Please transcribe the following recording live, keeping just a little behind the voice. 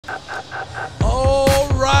All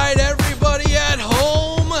right, everybody at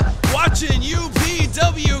home watching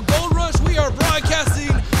UPW Gold Rush. We are broadcasting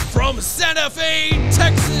from Santa Fe,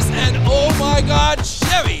 Texas, and oh my God,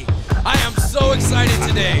 Sebi. I am so excited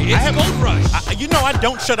today. It's Gold Rush. You know, I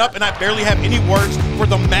don't shut up, and I barely have any words for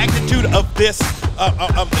the magnitude of this. I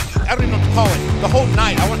don't even know what to call it. The whole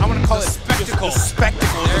night. I want to call it spectacle. The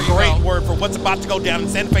spectacle is a great word for what's about to go down in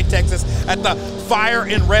Santa Fe, Texas at the Fire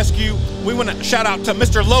and Rescue. We want to shout out to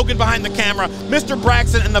Mr. Logan behind the camera, Mr.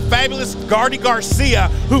 Braxton, and the fabulous Gardy Garcia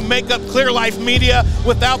who make up Clear Life Media.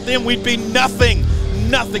 Without them, we'd be nothing.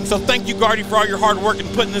 Nothing. So thank you, Gardy, for all your hard work in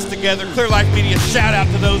putting this together. Clear Life Media, shout out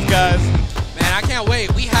to those guys. Man, I can't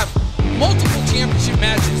wait. We have multiple championship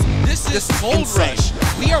matches. This is Gold Rush.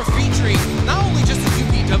 We are featuring not only just the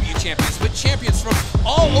UPW champions, but champions from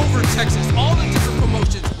all over Texas, all the different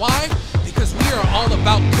promotions. Why? Because we are all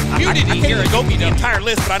about community here at UPW. I can't go through the entire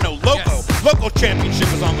list, but I know Loco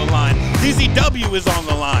Championship is on the line. DZW is on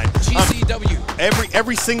the line. GCW.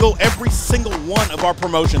 Every single one of our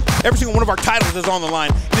promotions, every single one of our titles is on the line.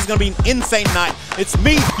 It is going to be an insane night. It's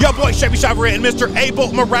me, your boy Sebi Chavaret, and Mr.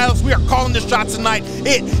 Abel Morales. We are calling the shots tonight.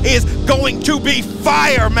 It is going to be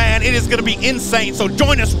fire, man. It is going to be insane. So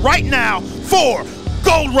join us right now for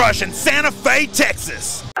Gold Rush in Santa Fe,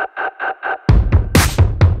 Texas.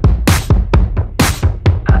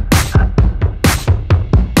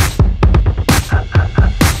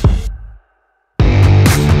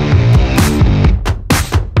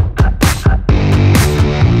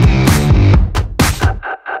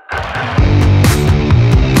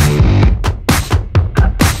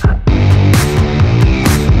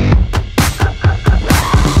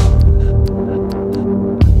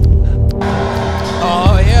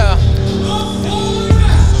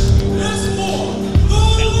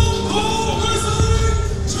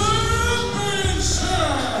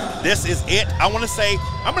 This is it. I'm going to say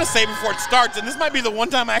before it starts, and this might be the one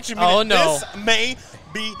time I actually mean this may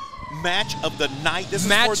be match of the night. This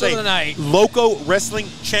match is for of the night. Loco Wrestling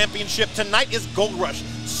Championship. Tonight is Gold Rush.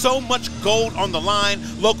 So much gold on the line.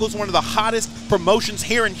 Loco's one of the hottest promotions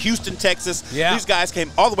here in Houston, Texas. Yeah. These guys came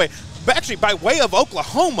all the way, but actually by way of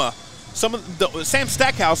Oklahoma. Some of the Sam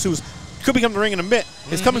Stackhouse, who's could become the ring in a bit,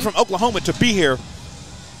 is coming from Oklahoma to be here.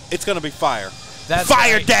 It's going to be fire. That's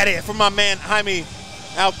fire, right. Daddy, from my man Jaime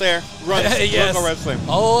out there runs yes. Loco Wrestling.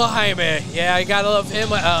 Oh, Jaime. Yeah, I gotta love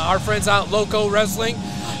him. Our friends out Loco Wrestling.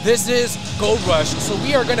 This is Gold Rush. So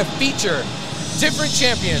we are gonna feature different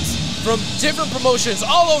champions from different promotions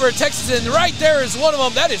all over Texas, and right there is one of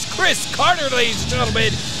them. That is Chris Carter, ladies and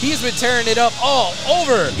gentlemen. He's been tearing it up all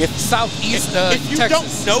over Southeast Texas. If you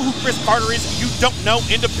don't know who Chris Carter is, you don't know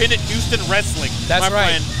independent Houston wrestling. That's my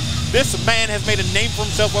right. friend. This man has made a name for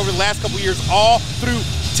himself over the last couple of years, all through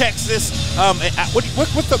Texas.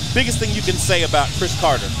 What's the biggest thing you can say about Chris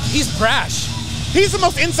Carter? He's brash. He's the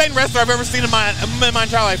most insane wrestler I've ever seen in my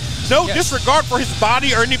entire life. No disregard for his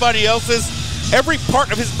body or anybody else's. Every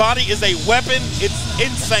part of his body is a weapon. It's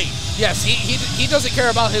insane. Yes, he doesn't care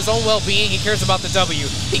about his own well-being. He cares about the W.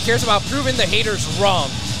 He cares about proving the haters wrong.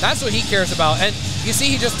 That's what he cares about. And you see,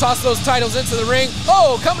 he just tossed those titles into the ring.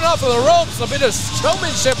 Oh, coming off of the ropes, a bit of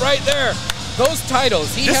showmanship right there. Those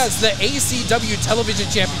titles, he has the ACW Television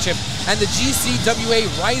Championship and the GCWA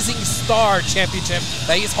Rising Star Championship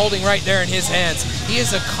that he's holding right there in his hands. He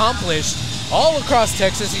is accomplished all across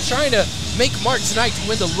Texas. He's trying to make mark tonight to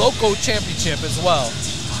win the Loco Championship as well.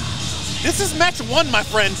 This is match one, my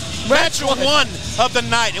friends. Match one of the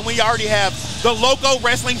night, and we already have the Loco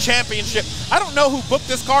Wrestling Championship. I don't know who booked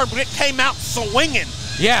this card, but it came out swinging.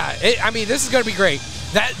 Yeah, I mean, this is going to be great.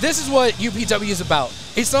 This is what UPW is about.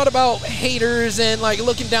 It's not about haters and like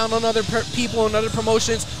looking down on other people and other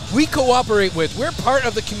promotions. We cooperate with. We're part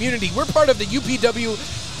of the community. We're part of the UPW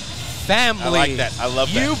family. I like that. I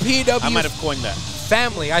love that. UPW. I might have coined that.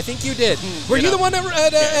 Family. I think you did. Were you the one at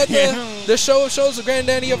the show of shows, the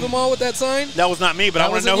granddaddy of them all with that sign? That was not me, but I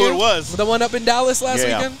want to know who it was. The one up in Dallas last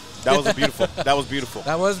weekend? That was beautiful. That was beautiful.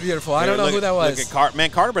 That was beautiful. I don't know who that was. Look at Carter. Man,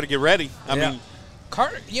 Carter better get ready. I mean,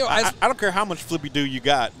 Carter, you know, I don't care how much flippy-do you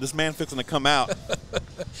got. This man fixing to come out.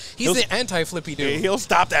 He's the anti-flippy-do. Yeah, he'll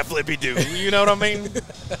stop that flippy-do. You know what I mean?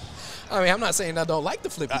 I mean, I'm not saying I don't like the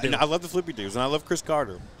flippy-do. I love the flippy-doos, and I love Chris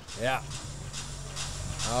Carter. Yeah.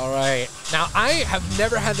 All right. Now, I have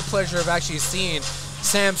never had the pleasure of actually seeing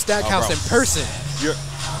Sam Stackhouse in person.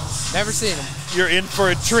 Never seen him. You're in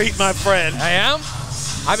for a treat, my friend. I am?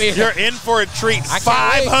 I mean, you're in for a treat.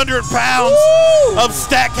 500 pounds of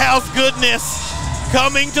Stackhouse goodness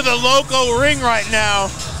coming to the Loco ring right now.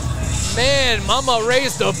 Man, Mama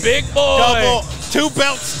raised a big boy.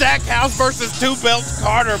 Two-belt Stackhouse versus two-belt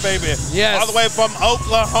Carter, baby. Yes. All the way from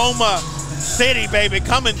Oklahoma. City, baby,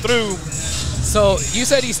 coming through. So you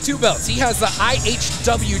said he's 2 belts. He has the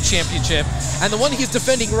IHW championship, and the one he's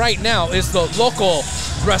defending right now is the local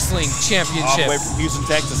wrestling championship. All the way from Houston,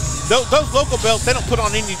 Texas. Those local belts, they don't put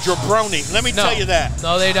on any jabroni. Let me tell you that.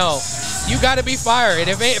 No, they don't. You got to be fire. And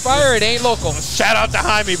if it ain't fire, it ain't local. Shout out to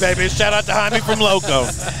Jaime, baby. Shout out to Jaime from Loco.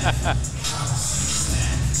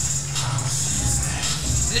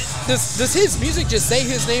 Does his music just say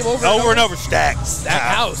his name over and over?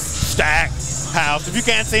 Stackhouse. Stackhouse. If you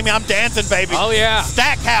can't see me, I'm dancing, baby. Oh, yeah.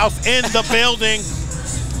 Stackhouse in the building.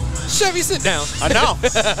 Chevy, sit down. I know.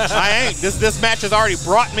 I ain't. This match has already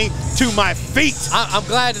brought me to my feet. I'm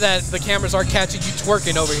glad that the cameras are catching you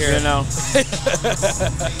twerking over here. You know.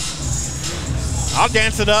 I'll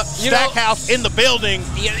dance it up. Stackhouse in the building.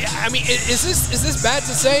 Yeah, I mean, is this bad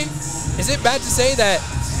to say? Is it bad to say that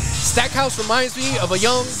Stackhouse reminds me of a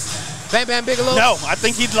young Bam Bam Bigelow? No, I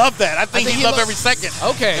think he'd love that. I think he'd love every second.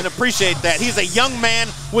 Okay. And appreciate that. He's a young man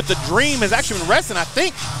with a dream. Has actually been wrestling, I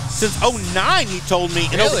think, since '09, he told me.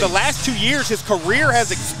 And over the last 2 years, his career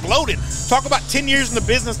has exploded. Talk about 10 years in the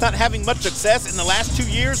business, not having much success. In the last 2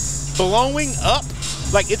 years, blowing up.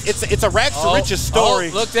 Like, it's a rags to riches story.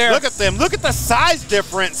 Oh, look there. Look at them. Look at the size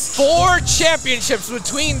difference. 4 championships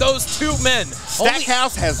between those 2 men.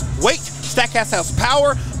 Stackhouse has weight. Stackhouse has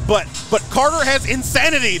power. But Carter has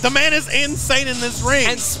insanity. The man is insane in this ring.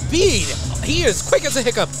 And speed. He is quick as a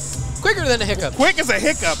hiccup. Quicker than a hiccup. Quick as a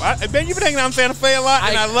hiccup. Ben, you've been hanging out in Santa Fe a lot,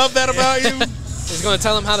 and I love that about you. He's going to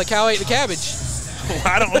tell him how the cow ate the cabbage.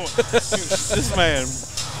 I don't know. This man.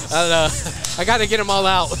 I don't know. I got to get them all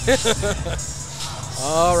out.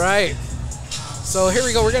 All right. So here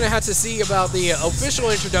we go. We're going to have to see about the official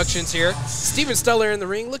introductions here. Steven Steller in the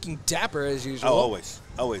ring, looking dapper as usual. Oh, always.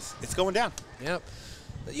 Always. It's going down. Yep.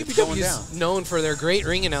 UPW is known for their great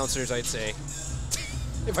ring announcers, I'd say.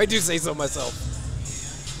 If I do say so myself.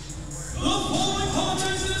 The following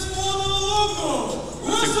contest is for the local.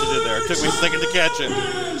 See what you did there. It took me a second to catch it.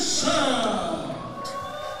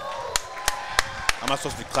 I'm not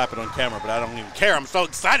supposed to be clapping on camera, but I don't even care. I'm so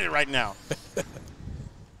excited right now.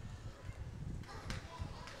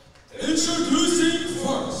 Introducing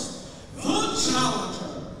first, the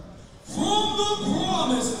challenger from the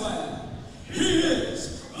Promised Land. He is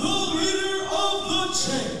the leader of the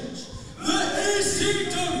change, the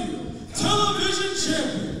ACW television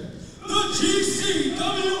champion, the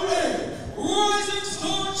GCWA Rising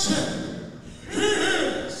Star champion. He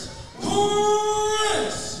is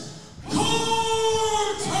Chris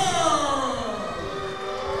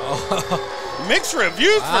Carter. Mixed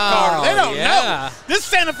reviews for Carter. They don't know. This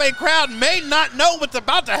Santa Fe crowd may not know what's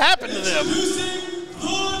about to happen to them. Introducing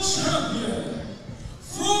the champion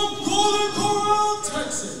from Golden Corral,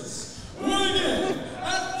 Texas, weighing in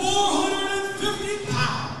at 450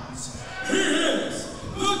 pounds. He is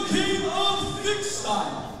the king of thick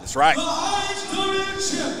style. That's right. The IHW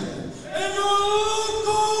champion and your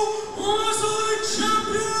local wrestling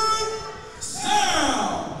champion,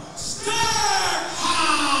 Stackhouse.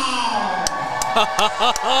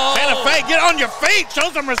 Santa Fe, get on your feet. Show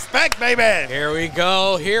some respect, baby. Here we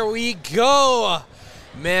go. Here we go.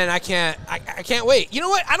 Man, I can't wait. You know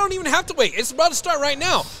what? I don't even have to wait. It's about to start right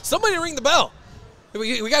now. Somebody ring the bell.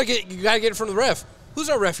 You gotta get in front of the ref. Who's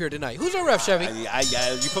our ref here tonight? Who's our ref, Chevy?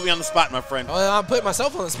 You put me on the spot, my friend. Well, I'm putting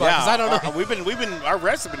myself on the spot because I don't know. Our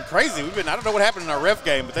refs have been crazy. I don't know what happened in our ref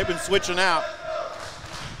game, but they've been switching out.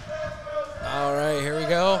 All right, here we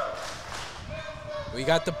go. We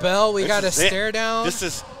got the bell. We got a stare down. This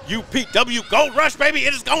is UPW Gold Rush, baby.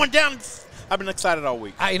 It is going down. I've been excited all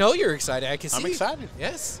week. I know you're excited. I can see. I'm excited.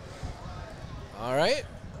 Yes. All right.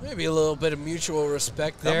 Maybe a little bit of mutual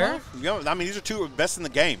respect there. You know, I mean, these are two of the best in the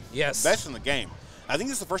game. Yes. Best in the game. I think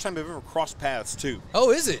this is the first time they've ever crossed paths, too.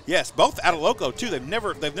 Oh, is it? Yes, both out of Loco, too. They've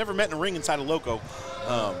never met in a ring inside of Loco.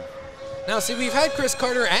 Now, see, we've had Chris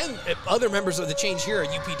Carter and other members of the change here at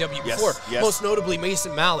UPW before. Yes. Most notably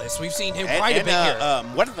Mason Malice. We've seen him quite a bit here.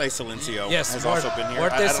 Muerte Silencio has also been here.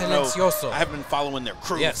 Muerte Silencioso. I haven't been following their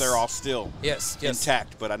crew if they're all still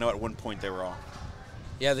intact, but I know at one point they were all.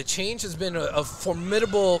 Yeah, the change has been a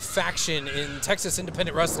formidable faction in Texas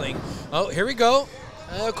independent wrestling. Oh, here we go.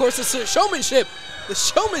 Of course, it's the showmanship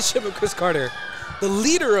of Chris Carter, the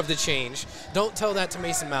leader of the change. Don't tell that to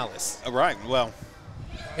Mason Malice. Right, well.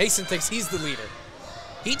 Mason thinks he's the leader.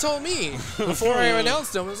 He told me before I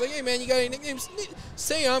announced him, I was like, hey, man, you got any nicknames?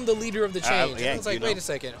 Say I'm the leader of the change. I was like, wait a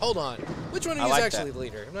second. Hold on. Which one of you is actually the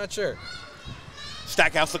leader? I'm not sure.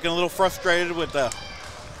 Stackhouse looking a little frustrated with the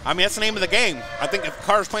I mean, that's the name of the game. I think if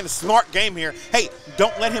Carter's playing a smart game here, hey,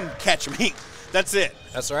 don't let him catch me. That's it.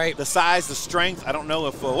 That's right. The size, the strength, I don't know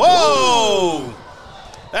if, whoa!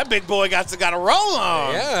 That big boy got a roll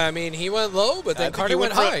on. Yeah, I mean, he went low, but then Carter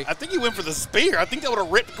went high. I think he went for the spear. I think that would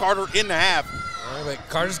have ripped Carter in half. But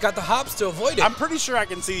Carter's got the hops to avoid it. I'm pretty sure I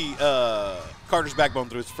can see Carter's backbone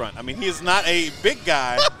through his front. I mean, he is not a big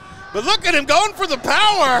guy, but look at him going for the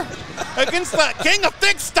power against the King of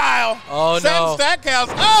Thick style. Oh, Sam Stackhouse.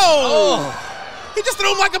 Oh! He just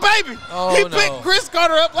threw him like a baby. Oh, he picked Chris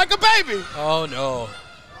Carter up like a baby. Oh, no.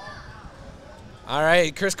 All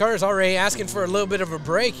right, Chris Carter's already asking for a little bit of a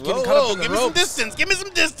break. Getting caught up in the give me some distance. Give me some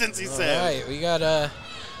distance, he said. All right, we got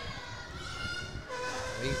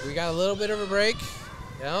we got a little bit of a break.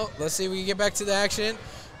 Let's see if we can get back to the action.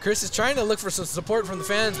 Chris is trying to look for some support from the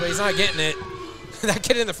fans, but he's not getting it. That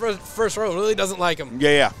kid in the first row really doesn't like him.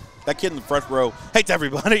 Yeah. That kid in the front row hates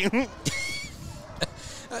everybody.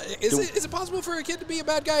 Is it possible for a kid to be a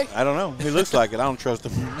bad guy? I don't know. He looks like it. I don't trust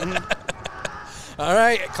him. All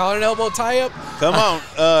right, collar and elbow tie-up. Come on.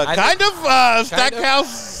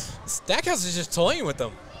 Stackhouse. Stackhouse is just toying with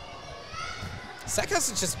them.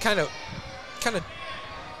 Stackhouse is just kind of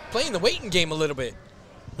playing the waiting game a little bit.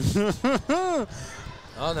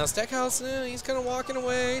 Now Stackhouse, he's kind of walking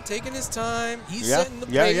away, taking his time. He's setting the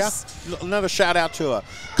pace. Yeah. Another shout out to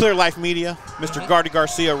Clear Life Media, Mr. Gardy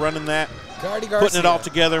Garcia running that. Gardy Garcia. Putting it all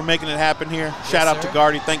together, making it happen here. Shout out to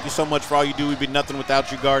Gardy. Thank you so much for all you do. We'd be nothing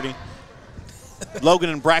without you, Gardy. Logan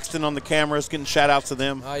and Braxton on the cameras, getting shout outs to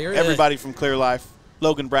them. Everybody from Clear Life.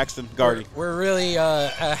 Logan, Braxton, Gardy. We're really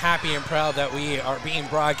happy and proud that we are being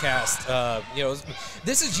broadcast.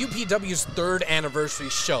 This is UPW's 3rd anniversary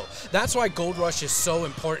show. That's why Gold Rush is so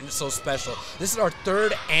important, so special. This is our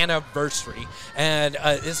 3rd anniversary, and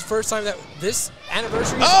it's the first time that this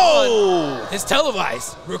anniversary is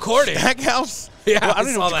televised, recorded. Stackhouse? Yeah, well, I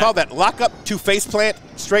don't know what you call that. Lock up to faceplant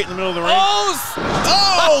straight in the middle of the ring.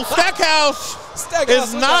 Stackhouse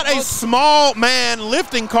is not a small man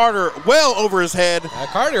lifting Carter well over his head.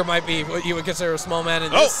 Carter might be what you would consider a small man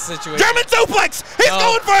in this situation. German suplex! He's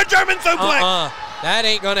going for a German suplex! That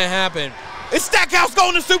ain't going to happen. Is Stackhouse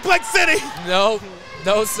going to Suplex City? No,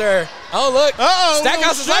 sir. Oh, look.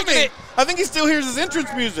 Stackhouse is liking it. I think he still hears his entrance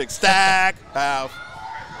music. Stackhouse.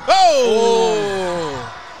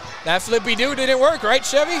 Oh! That flippy-doo didn't work, right,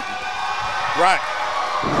 Chevy? Right.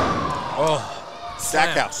 Oh.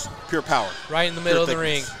 Stackhouse. Pure power. Right in the middle of the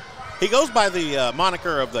ring. He goes by the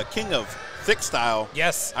moniker of the King of Thick Style.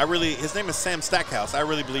 Yes. His name is Sam Stackhouse. I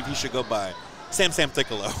really believe he should go by Sam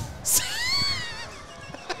Thickalo.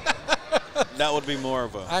 That would be more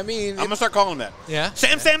of a... I mean... I'm going to start calling that. Yeah?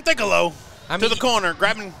 Sam Thickalo to the corner,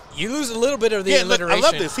 grabbing... You lose a little bit of the alliteration.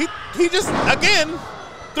 Look, I love this. He just, again...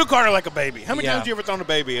 threw Carter like a baby. How many times have you ever thrown a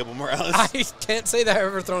baby, Abel Morales? I can't say that I've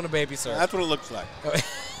ever thrown a baby, sir. That's what it looks like.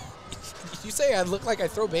 You say I look like I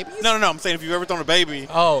throw babies? No. I'm saying if you've ever thrown a baby.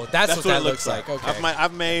 Oh, that's what that looks like. Okay. I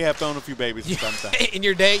may have thrown a few babies from time to time. In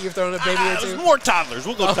your day, you've thrown a baby or two? More toddlers.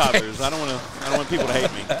 We'll go toddlers. I don't want people to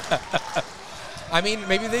hate me. I mean,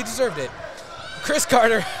 maybe they deserved it. Chris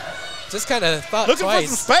Carter just kind of thought looking twice.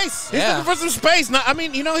 For some space. He's looking for some space.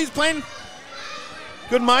 He's playing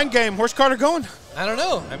good mind game. Where's Carter going? I don't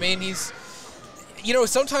know. I mean, he's...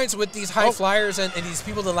 sometimes with these high flyers and these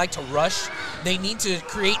people that like to rush, they need to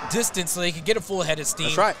create distance so they can get a full head of steam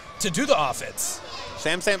to do the offense.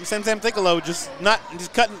 Sam Thickalo just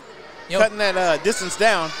cutting that distance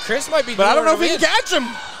down. Chris might be, but I don't know if he can catch him.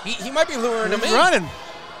 He might be luring him in. Running.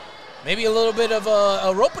 Maybe a little bit of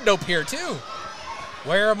a rope-a-dope here too.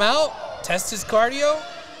 Wear him out, test his cardio.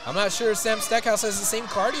 I'm not sure if Sam Stackhouse has the same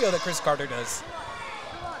cardio that Chris Carter does.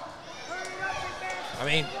 I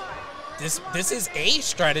mean, this is a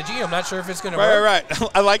strategy. I'm not sure if it's going to work. Right.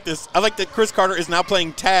 I like this. I like that Chris Carter is now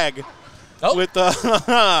playing tag with the.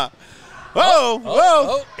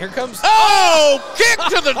 Whoa! Here comes. Kick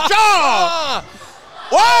to the jaw!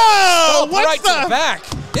 Whoa! What's to the back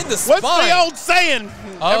in the spine? What's the old saying?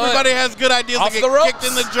 Everybody has good ideas to get kicked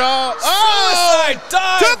in the jaw. Suicide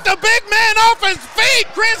dive! Took the big man off his feet.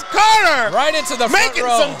 Chris Carter right into the front making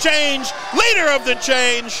some change. Leader of the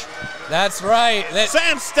change. That's right.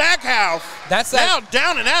 Sam Stackhouse. That's now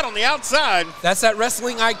down and out on the outside. That's that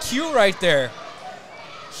wrestling IQ right there.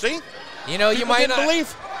 See? You might not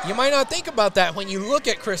believe. You might not think about that when you look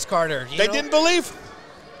at Chris Carter. They didn't believe.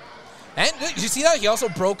 And did you see that? He also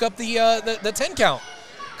broke up the 10 count.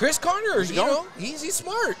 Chris Carter, he's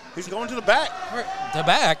smart. He's going to the back. The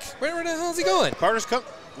back? Where the hell is he going? Carter's coming.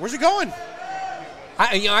 Where's he going?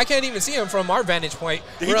 I can't even see him from our vantage point.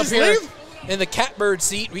 Did he just leave? In the catbird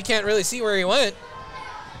seat, we can't really see where he went.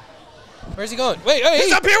 Where's he going? Wait,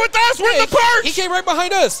 he's up here with us. We're the perch. He came right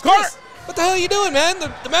behind us. Chris, what the hell are you doing, man?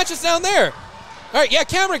 The match is down there. All right,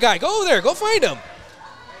 camera guy, go over there. Go find him.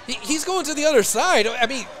 He's going to the other side. I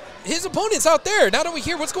mean, his opponent's out there. Now that we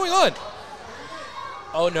hear what's going on.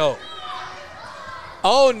 Oh, no.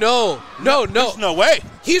 Oh, no. No. There's no way.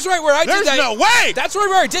 He's right where I did that. There's no way. That's right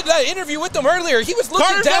where I did that interview with him earlier. He was looking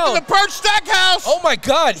Carter's down. up in the perch Stackhouse. Oh, my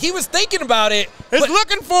God. He was thinking about it. He's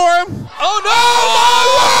looking for him. Oh, no. Oh,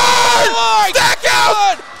 my Lord.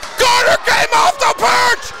 Stackhouse. Carter came off the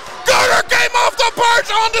perch. Carter came off the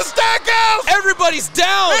perch onto Stackhouse. Everybody's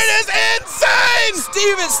down. It is insane.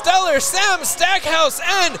 Steven Stellar, Sam Stackhouse,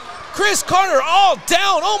 and Chris Carter all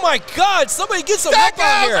down. Oh my God! Somebody get some help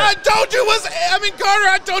out here. Carter, I told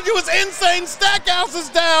you it was insane. Stackhouse is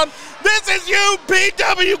down. This is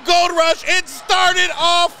UPW Gold Rush. It started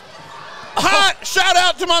off hot. Shout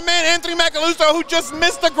out to my man Anthony Macaluso, who just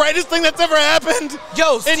missed the greatest thing that's ever happened in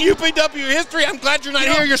UPW history. I'm glad you're not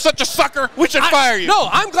here. You're such a sucker. We should fire you. No,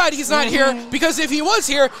 I'm glad he's not here, because if he was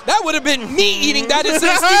here, that would have been me eating that instead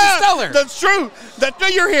of Steven Stellar. That's true.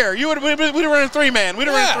 You're here. We'd have run a 3-man. We'd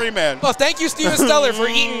have run a 3-man. Well, thank you, Steven Stellar, for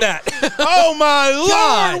eating that. Oh, my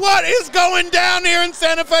God. Lord. What is going down here in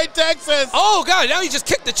Santa Fe, Texas? Oh, God. Now he just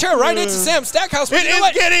kicked the chair right into Sam Stackhouse. It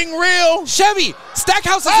is getting real. Chevy,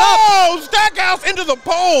 Stackhouse is up. Oh, Stackhouse into the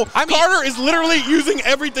pole. I mean, Carter is literally using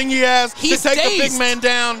everything he has to take the big man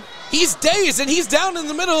down. He's dazed, and he's down in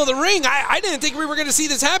the middle of the ring. I didn't think we were going to see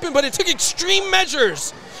this happen, but it took extreme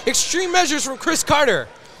measures from Chris Carter.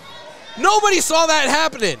 Nobody saw that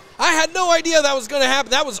happening. I had no idea that was going to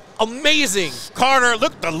happen. That was amazing. Carter,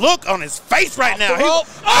 look the look on his face right now.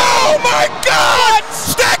 Oh, my God!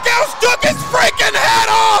 Stackhouse took his freaking head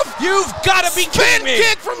off! You've got to be kidding me. Spin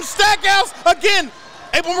kick from Stackhouse. Again,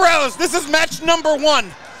 April Morales, this is match number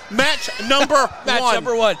 1. Match number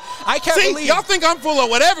one. I can't believe. Y'all think I'm full of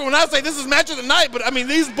whatever when I say this is match of the night, but I mean,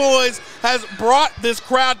 these boys has brought this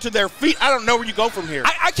crowd to their feet. I don't know where you go from here.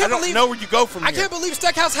 I don't know where you go from here. I can't believe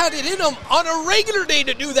Stackhouse had it in him on a regular day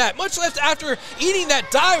to do that, much less after eating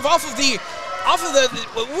that dive off of the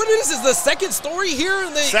what is this, the second story here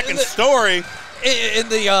in the in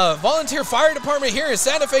the volunteer fire department here in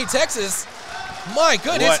Santa Fe, Texas. My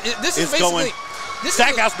goodness, this is basically.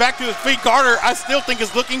 Stackhouse back to his feet. Carter, I still think,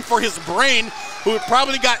 is looking for his brain, who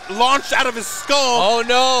probably got launched out of his skull. Oh,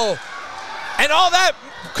 no. And all that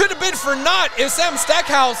could have been for naught if Sam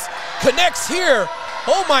Stackhouse connects here.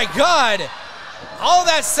 Oh, my God. All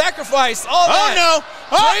that sacrifice, all that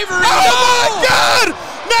bravery. My God!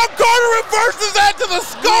 Now Carter reverses that to the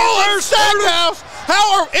skull of Stackhouse.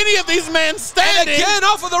 How are any of these men standing? And again,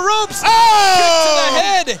 off of the ropes. Oh! Kick to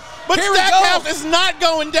the head. But Stackhouse is not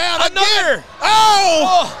going down. Another. Again.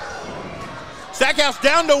 Oh! Stackhouse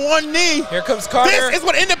down to one knee. Here comes Carter. This is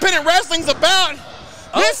what independent wrestling's about.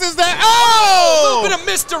 This is that. A little bit of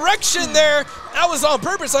misdirection there. That was on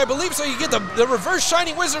purpose, I believe, so you get the reverse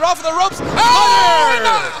Shining Wizard off of the ropes.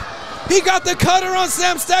 Cutter! He got the cutter on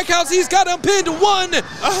Sam Stackhouse. He's got him pinned one.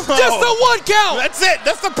 Just a 1 count. That's it.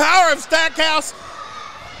 That's the power of Stackhouse.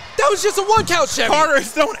 That was just a 1 count, Chevy. Carter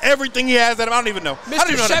is throwing everything he has at him. I don't even know.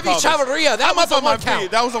 Mr. Chevy Chavarria, that was a 1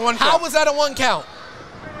 count. That was a 1 count. How was that a 1 count?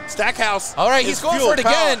 Stackhouse. All right, he's going for it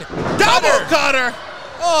again. Double cutter.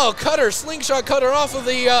 Oh, cutter, slingshot cutter off of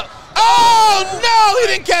the. No, he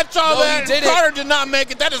didn't catch all that. He didn't. Carter did not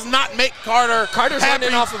make it. That does not make Carter's happy.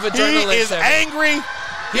 Running off of adrenaline. He is angry.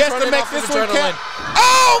 He has to make this one count.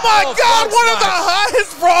 Oh, Oh my God, one of the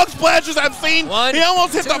hottest frog splashes I've seen. He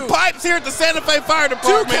almost hit the pipes here at the Santa Fe Fire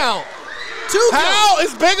Department. 2 count. How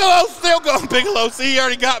is Bigelow still going? Bigelow, see, he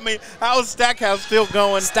already got me. How is Stackhouse still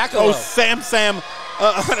going? Stackhouse. Oh, Sam.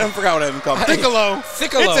 I forgot what I even called him. Bigelow.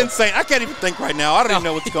 It's insane. I can't even think right now. I don't even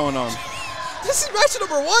know what's going on. This is match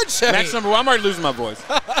number 1, Chevy. Match number 1. I'm already losing my voice.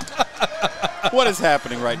 What is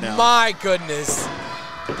happening right now? My goodness.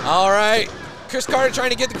 All right. Chris Carter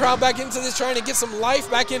trying to get the crowd back into this, trying to get some life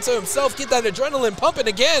back into himself, get that adrenaline pumping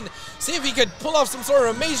again, see if he could pull off some sort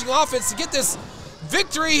of amazing offense to get this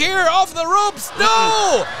victory here off the ropes.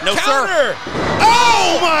 No! No, counter! Sir.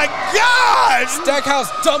 Oh, my God! Stackhouse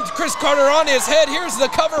dumped Chris Carter on his head. Here's the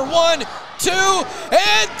cover. 1, 2,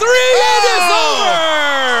 and 3. It is over!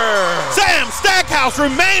 Sam Stackhouse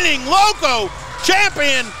remaining Loco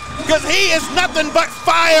champion because he is nothing but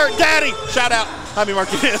Fire Daddy. Shout out Jaime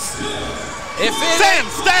Martinez. Sam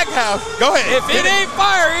Stackhouse, go ahead. If it ain't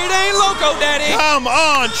fire, it ain't Loco, Daddy. Come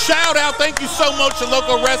on, shout out. Thank you so much to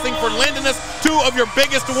Loco Wrestling for lending us 2 of your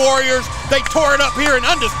biggest warriors. They tore it up here in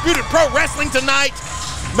Undisputed Pro Wrestling tonight.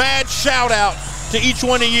 Mad shout out to each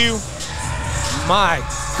one of you. My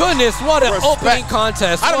goodness, what an opening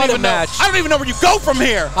contest. What a match. I don't even know where you go from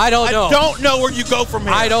here. I don't know. I don't know where you go from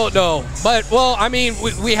here. I don't know. But, well, I mean,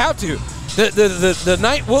 we have to. The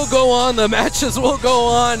night will go on, the matches will go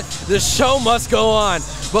on, the show must go on.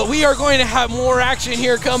 But we are going to have more action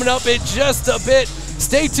here coming up in just a bit.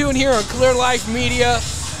 Stay tuned here on Clear Life Media.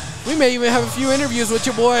 We may even have a few interviews with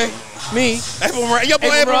your boy, me. Your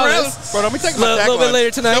boy, Abel Morales. Bro, don't be taking my tagline. A little bit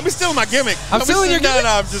later tonight. Don't be stealing my gimmick. I'm stealing your gimmick? No,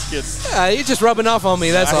 I'm just kidding. Yeah, you're just rubbing off on me,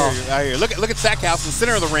 that's all. I hear you. Look at Stackhouse in the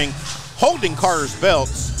center of the ring, holding Carter's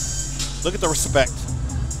belts. Look at the respect.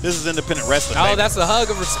 This is independent wrestling. Oh, baby. That's a hug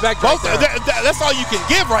of respect right there. That's all you can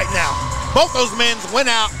give right now. Both those men's went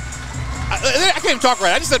out. I can't even talk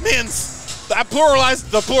right. I just said men's. I pluralized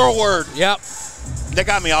the plural word. Yep. That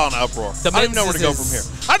got me all in an uproar. I don't even know where to go from here.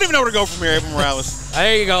 I don't even know where to go from here, Abel Morales.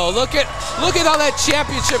 There you go. Look at all that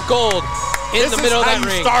championship gold in the middle of that ring.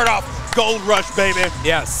 This is how you start off Gold Rush, baby.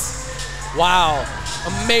 Yes. Wow.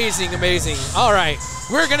 Amazing, amazing. All right.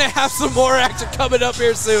 We're going to have some more action coming up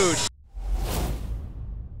here soon.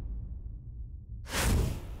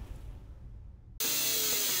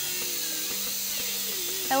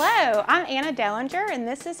 Hello, I'm Anna Dellinger, and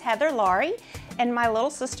this is Heather Laurie and my little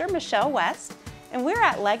sister Michelle West, and we're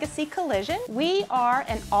at Legacy Collision. We are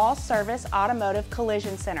an all-service automotive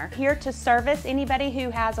collision center, here to service anybody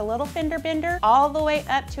who has a little fender bender all the way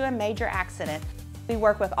up to a major accident. We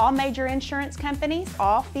work with all major insurance companies,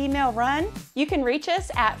 all female run. You can reach us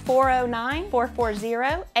at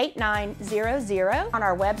 409-440-8900 on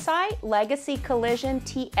our website,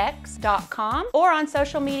 legacycollisiontx.com, or on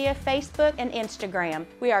social media, Facebook and Instagram.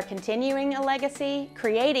 We are continuing a legacy,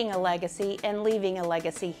 creating a legacy, and leaving a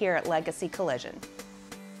legacy here at Legacy Collision.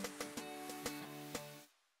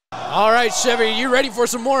 All right, Chevy, are you ready for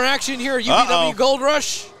some more action here at UPW Gold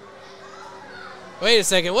Rush? Wait a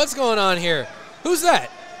second, what's going on here? Who's that?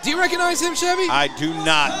 Do you recognize him, Chevy? I do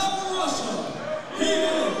not. He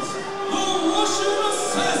is the Russian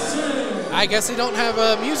Assassin. I guess they don't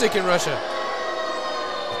have music in Russia.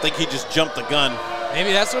 I think he just jumped the gun.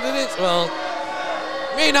 Maybe that's what it is. Well,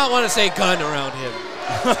 you may not want to say gun around him.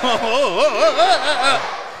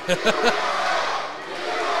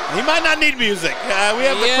 He might not need music. We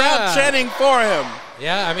have the crowd chanting for him.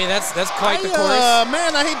 Yeah, I mean, that's quite the chorus.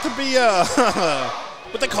 Man, I hate to be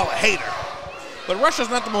what they call a hater. But Russia's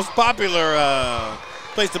not the most popular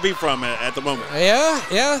place to be from at the moment.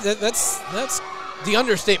 Yeah, that's the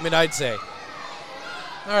understatement, I'd say.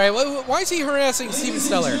 All right, why is he harassing Steven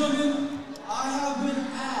Steller? I have been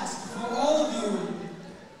asked for all of you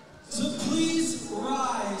to please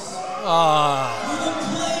rise for the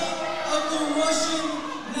play of the Russian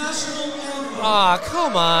national anthem. Aw,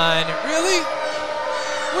 come on. Really?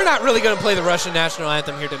 We're not really going to play the Russian national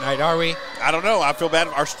anthem here tonight, are we? I don't know. I feel bad.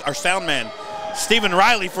 Our sound man, Stephen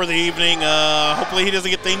Riley, for the evening. Hopefully he doesn't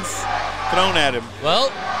get things thrown at him. Well,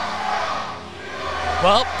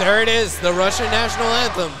 there it is, the Russian national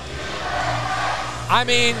anthem. I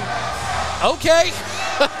mean, okay.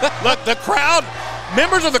 Look, the crowd,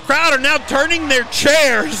 members of the crowd are now turning their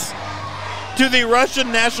chairs to the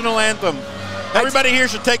Russian national anthem. Everybody here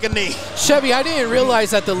should take a knee. Chevy, I didn't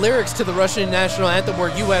realize that the lyrics to the Russian national anthem were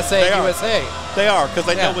USA, USA. They are, because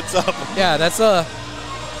they know what's up. Yeah, that's a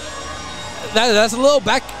little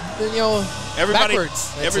back,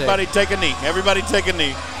 backwards. Everybody take a knee. Everybody take a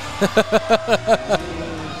knee.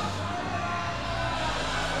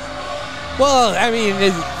 Well, I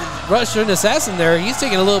mean, Russian assassin there, he's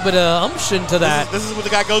taking a little bit of umption to that. This is what the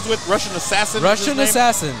guy goes with, Russian assassin? Russian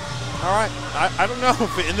assassin. All right. I don't know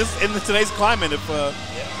if in today's climate, if well,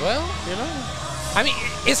 I mean,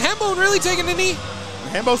 is Hambone really taking the knee?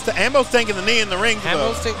 Hambo's taking the knee in the ring.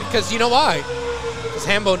 Hambone's taking, because you know why? Because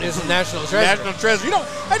Hambone is a national treasure. National treasure.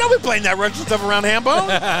 I don't be playing that Russian stuff around Hambone.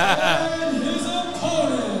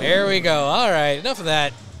 There we go. All right, enough of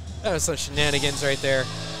that. That was some shenanigans right there.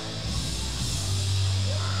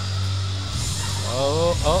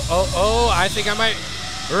 Oh, I think I might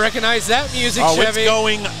recognize that music, Chevy. It's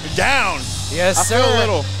going down. Yes, sir. I feel a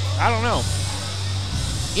little, I don't know.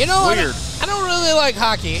 You know, weird. I don't really like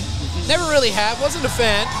hockey. Never really have. Wasn't a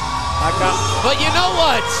fan. But you know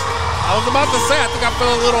what? I was about to say, I think I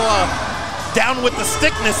feel a little down with the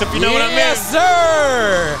stickness, if you know what I mean. Yes,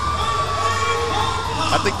 sir.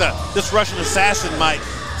 I think this Russian assassin might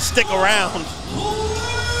stick around.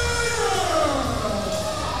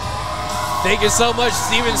 Thank you so much,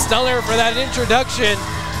 Steven Steller, for that introduction.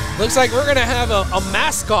 Looks like we're going to have a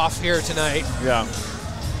mask-off here tonight. Yeah.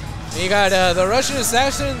 You got the Russian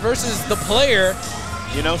assassin versus the player.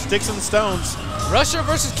 You know, sticks and stones. Russia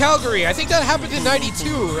versus Calgary. I think that happened in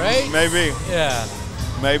 '92, right? Maybe. Yeah.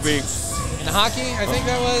 Maybe. In hockey, I think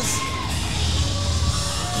that was.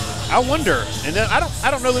 I wonder, and then I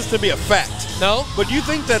don't know this to be a fact. No? But do you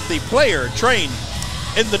think that the player trained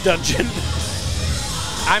in the dungeon?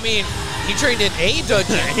 I mean, he trained in a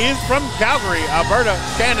dungeon. He is from Calgary, Alberta,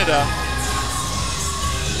 Canada.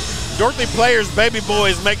 Dorothy Player's baby boy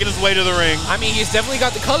is making his way to the ring. I mean, he's definitely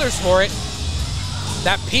got the colors for it.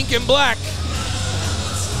 That pink and black.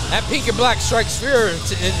 That pink and black strikes fear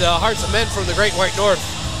in the hearts of men from the Great White North.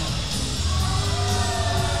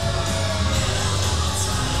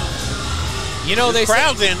 You know, this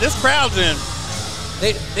crowd's in.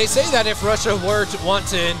 They say that if Russia were to want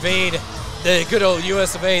to invade the good old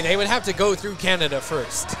US of A, they would have to go through Canada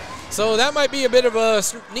first. So that might be a bit of a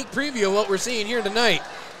sneak preview of what we're seeing here tonight.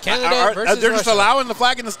 Canada versus they're just Russia. allowing the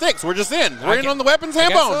flag and the sticks. We're just in. We're in on the weapons.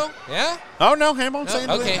 Hambone. So. Yeah? Oh, no. Hambone saying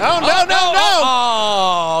okay. Oh, no.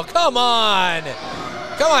 Oh, come on.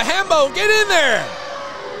 Come on, Hambone, get in there.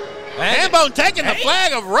 Hambone taking the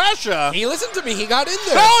flag of Russia. He listened to me. He got in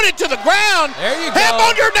there. Throwing it to the ground. There you go.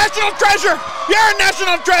 Hambone, you're a national treasure. You're a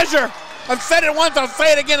national treasure. I've said it once. I'll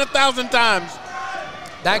say it again 1,000 times.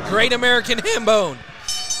 That great American Hambone.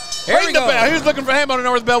 Here we go. Bell. He was looking for Hambone to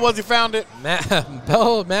know where the bell was. He found it.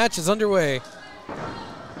 Bell match is underway.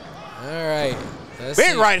 All right.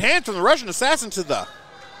 Big right hand from the Russian assassin to the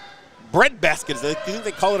bread basket. Do you think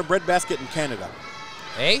they call it a bread basket in Canada?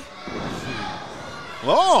 Hey?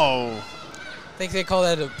 Oh. I think they call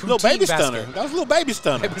that a poutine little baby basket. stunner. That was a little baby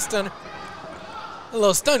stunner. Baby stunner. A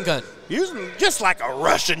little stun gun. Using just like a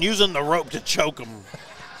Russian, using the rope to choke him.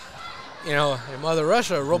 You know, in Mother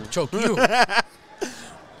Russia, rope choke you.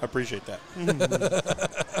 I appreciate that.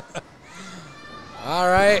 All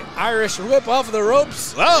right, Irish whip off of the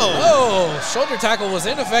ropes. Oh, shoulder tackle was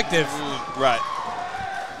ineffective. Right.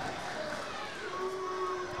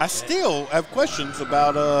 I still have questions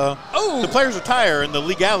about the player's attire and the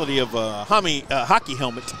legality of a hockey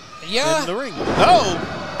helmet in the ring.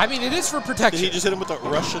 I mean, it is for protection. Did he just hit him with a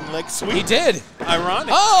Russian leg sweep? He did. Ironic.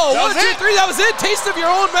 Oh, 1, 2, 3. That was it. Taste of your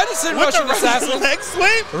own medicine, with Russian assassin. Russian leg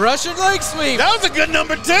sweep? Russian leg sweep. That was a good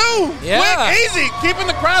number 2. Yeah. Quick, easy, keeping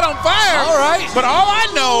the crowd on fire. All right. But all I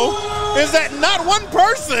know is that not one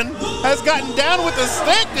person has gotten down with the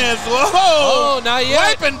stickness. Whoa. Oh, not yet.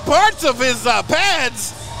 Wiping parts of his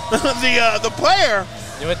pads. the player.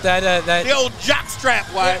 With the old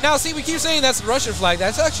jockstrap wipe. Now, see, we keep saying that's the Russian flag.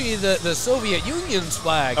 That's actually the Soviet Union's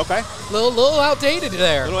flag. Okay. Little outdated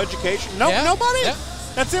there. Little education. Nobody? Yeah.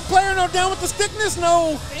 That's it, player? No down with the stickness?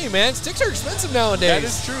 No. Hey, man, sticks are expensive nowadays. That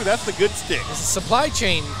is true. That's the good stick. It's a supply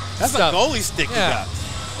chain That's stuff. a goalie stick you got.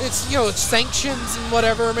 It's, it's sanctions and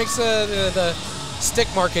whatever makes the stick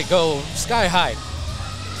market go sky high.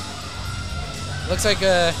 Looks like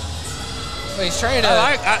he's trying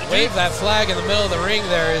to wave that flag in the middle of the ring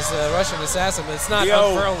there is a Russian assassin, but it's not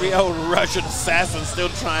unfurling. The old Russian assassin still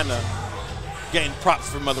trying to gain props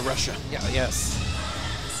for Mother Russia. Yeah, yes.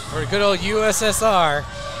 For good old USSR.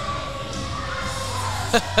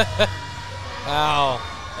 Wow.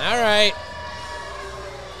 All right.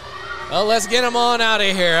 Well, let's get him on out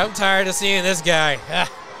of here. I'm tired of seeing this guy.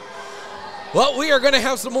 Well, we are going to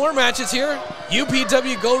have some more matches here.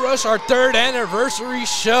 UPW Go Rush, our 3rd anniversary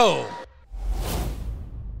show.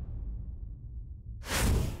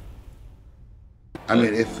 I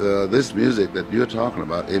mean, if this music that you're talking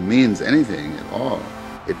about, it means anything at all,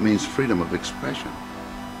 it means freedom of expression.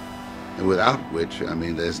 And without which, I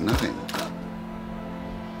mean, there's nothing.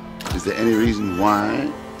 Is there any reason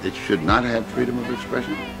why it should not have freedom of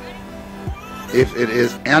expression? If it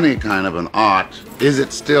is any kind of an art, is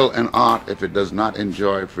it still an art if it does not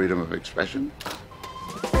enjoy freedom of expression?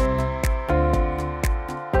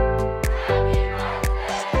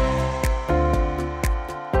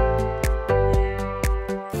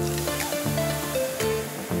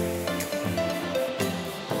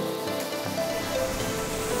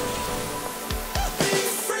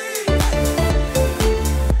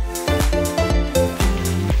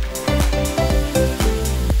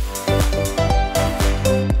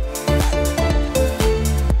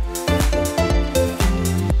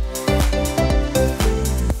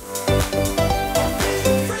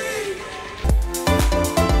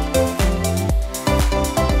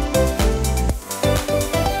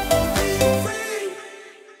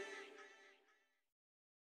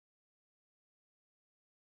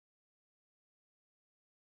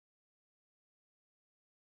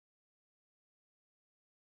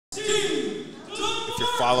 If you're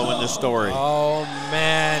following this story. Oh,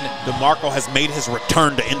 man. DeMarco has made his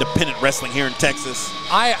return to independent wrestling here in Texas.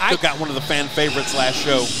 I got one of the fan favorites last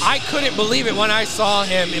show. I couldn't believe it when I saw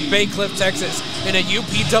him in Bay Cliff, Texas in a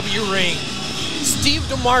UPW ring. Steve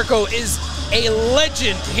DeMarco is a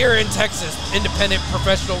legend here in Texas, independent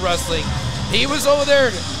professional wrestling. He was over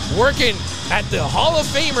there working at the Hall of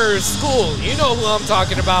Famers school. You know who I'm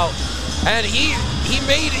talking about. And he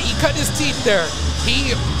cut his teeth there.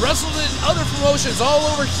 He wrestled in other promotions all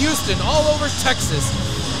over Houston, all over Texas.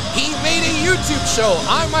 He made a YouTube show.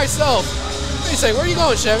 I myself. What do you say? Where are you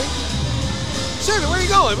going, Chevy? Chevy, where are you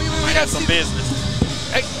going? We got some business.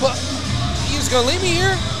 Hey, well, you just gonna leave me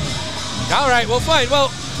here? All right, well, fine.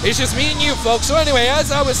 Well, it's just me and you, folks. So anyway,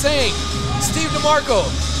 as I was saying, Steve DeMarco,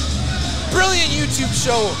 brilliant YouTube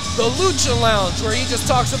show, The Lucha Lounge, where he just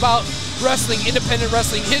talks about wrestling, independent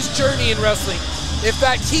wrestling, his journey in wrestling. In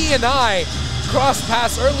fact, he and I crossed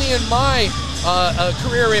paths early in my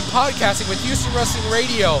career in podcasting with Houston Wrestling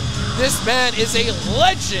Radio. This man is a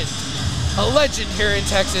legend here in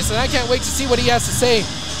Texas, and I can't wait to see what he has to say.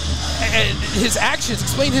 And his actions,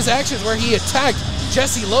 explain his actions where he attacked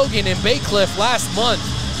Jesse Logan in Bay Cliff last month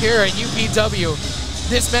here at UPW.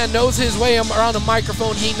 This man knows his way around a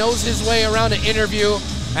microphone, he knows his way around an interview,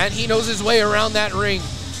 and he knows his way around that ring.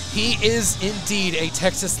 He is indeed a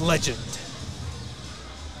Texas legend.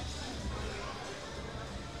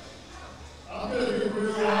 I'm gonna be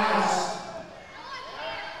real honest.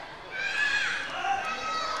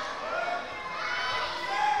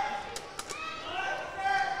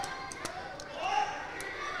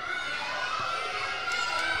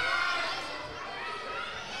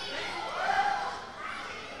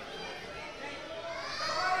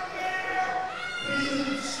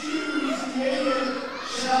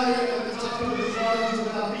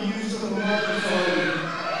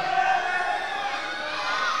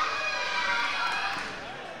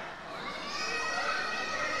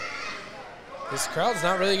 This crowd's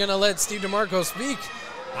not really going to let Steve DeMarco speak.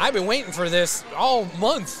 I've been waiting for this all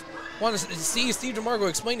month. Want to see Steve DeMarco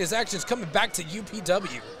explain his actions coming back to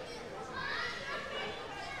UPW.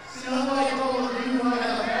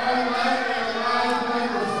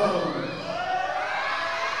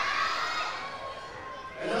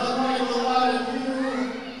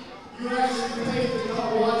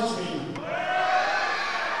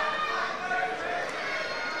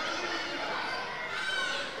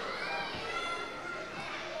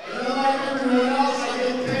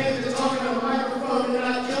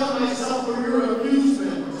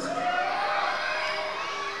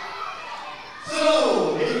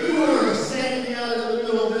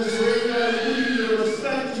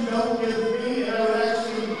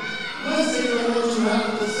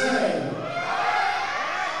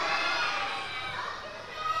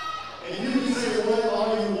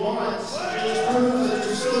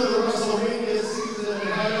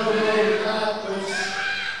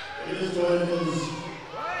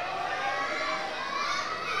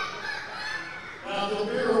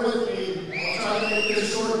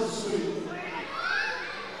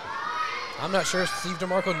 I'm not sure if Steve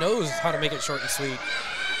DeMarco knows how to make it short and sweet.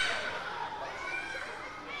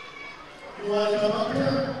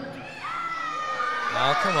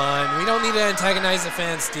 Oh, come on. We don't need to antagonize the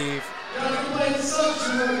fans, Steve.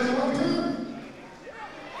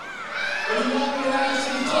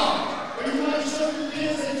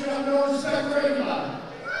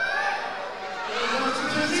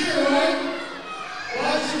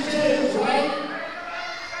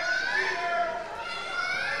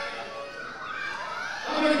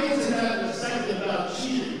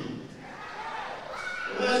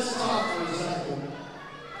 Let's talk for a second.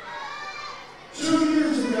 2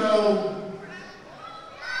 years ago,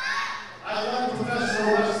 I left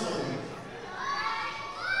professional wrestling.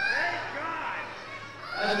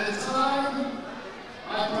 At the time,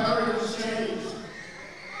 my priorities changed.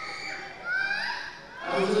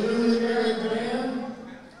 I was a newly married man,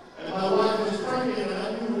 and my wife was pregnant, and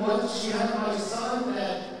I knew once she had my son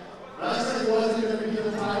that wrestling wasn't going to be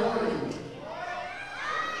the priority.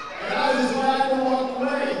 And I was glad to walk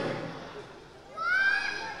away.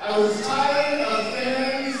 I was tired of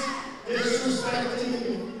fans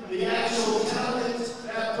disrespecting the actual talent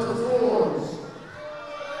that performs.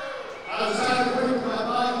 I was tired of putting my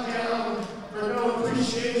body down for no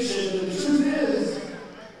appreciation. The truth is,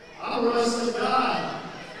 I'm a wrestling guy.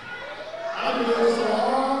 I've been doing this a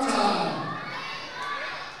long time.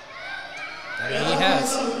 And he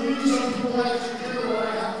has. Some people actually hear what I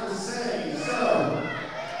have to say. So,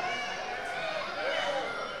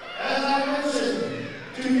 as I mentioned,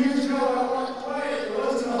 2 years ago I walked away. It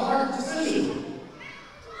wasn't a hard decision.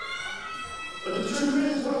 But the truth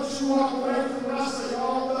is, once you walk away from wrestling,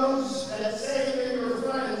 all those that say they're your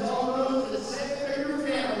friends, all those that say they're your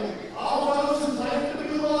family, all those who claim to be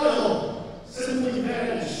loyal, simply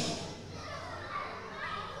vanish.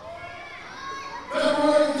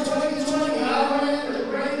 February 2020, I ran the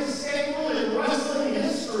greatest stable in wrestling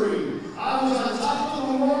history. I was on top of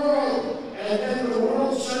the world, and then the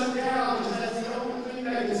world shut down because that's the only thing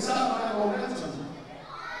that can stop my momentum.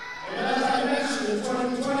 And as I mentioned, in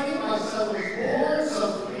 2020, my son was born, so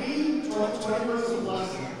for me, 2020 was a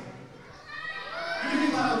blessing. You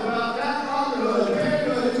can talk about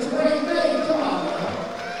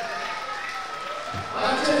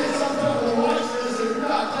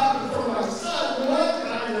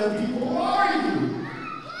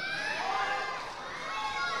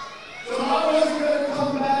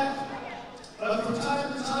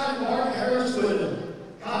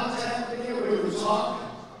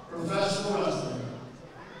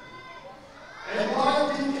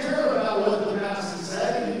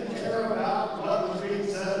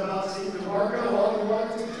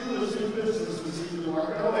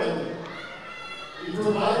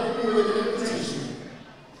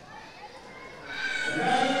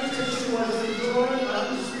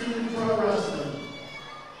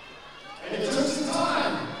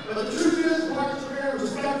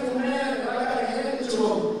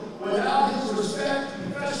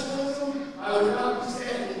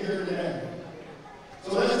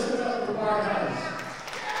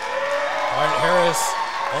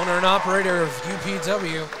owner and operator of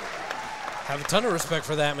UPW. Have a ton of respect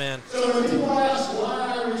for that man. So when people ask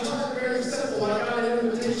why I retired, very simple. I got an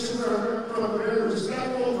invitation from a very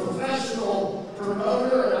respectful, professional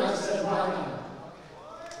promoter, and I said, why not?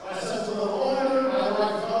 I said to the owner, my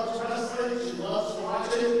wife loves wrestling, she loves to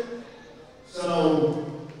watch it. So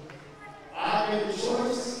I made the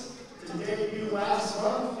choice to debut last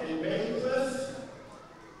month in Mayhem,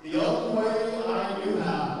 the only way I knew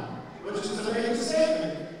how, which is to make a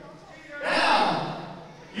statement. Now,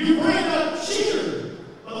 you bring up cheater,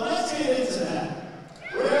 but let's get into that.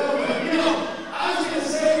 Well, you know, I was going to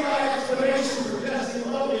say my explanation for Jesse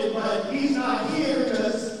Logan, but he's not here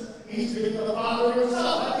because he's being the father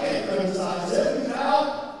himself. I can't criticize him. He's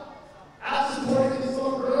out supporting his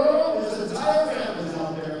little girl. His entire family's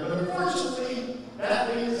out there. But unfortunately,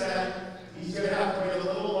 that means that he's going to have to wait a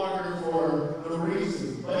little longer for the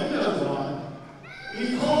reason. But he knows why.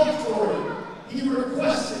 He called for it. He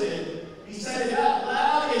requested it. He said it out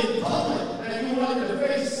loud in public that he wanted to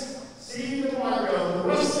face Steve DeMarco, the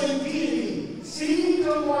wrestling deity, Steve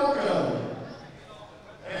DeMarco.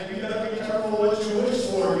 And you gotta be careful what you wish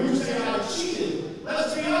for. You say I cheated.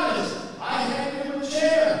 Let's be honest. I handed him a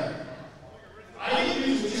chair. I didn't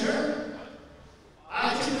use a chair.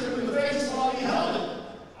 I kicked him in the face while he held it.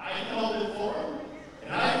 I held it for him.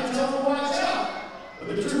 And I didn't tell him to watch out.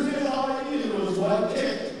 But the truth is, all I needed was one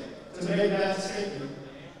kick to make that statement.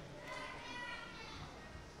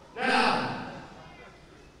 Now,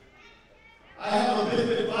 I have a bit of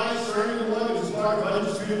advice for anyone who's part of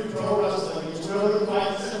Undisputed Pro Wrestling. It's really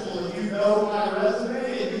quite simple. If you know my resume,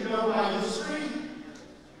 if you know my history,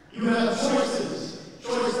 you have choices.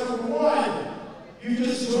 Choice number one, you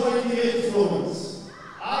just join the influence.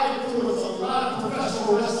 I influence a lot of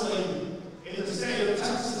professional wrestling in the state of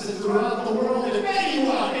Texas and throughout the world, and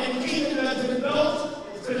anyone in the kingdom that's been built,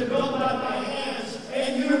 it's been built by my hands.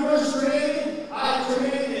 And University, I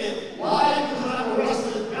created it. Why? Because I'm a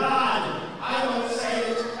wrestling god. I don't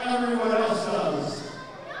say it, everyone else does.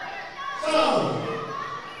 So,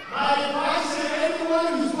 my advice to anyone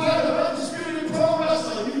who's part of Undisputed Pro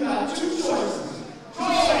Wrestling, you got two choices. Join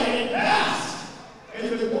and ask,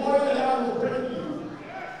 and the more that I will bring you.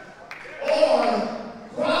 Or,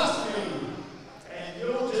 cross me, and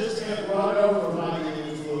you'll just get run over by the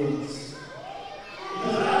influence.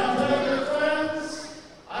 Because I have plenty of friends,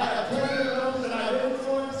 I have plenty of those that I've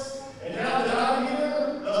influenced, and now that I'm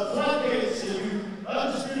here, the floodgates to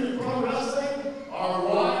Undisputed Pro Wrestling are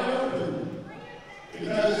wide open.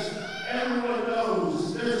 Because everyone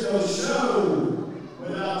knows there's no show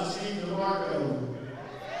without Steve DeMarco.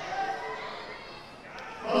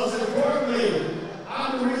 Most importantly,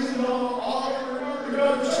 I'm the reason all everyone to go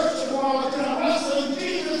to church tomorrow because I'm wrestling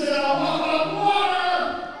Jesus and I'm on water.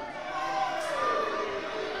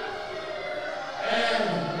 And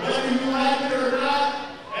whether you like it or not,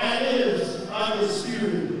 that is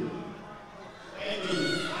undisputed. Thank you.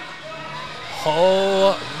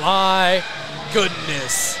 Oh my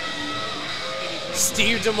goodness.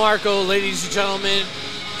 Steve DeMarco, ladies and gentlemen,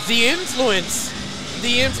 the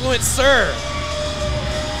influencer.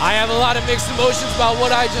 I have a lot of mixed emotions about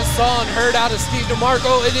what I just saw and heard out of Steve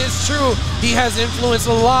DeMarco. It is true, he has influenced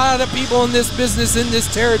a lot of people in this business, in this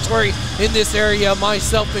territory, in this area,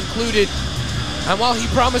 myself included. And while he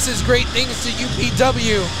promises great things to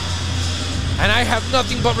UPW, and I have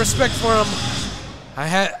nothing but respect for him, I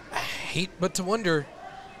hate but to wonder,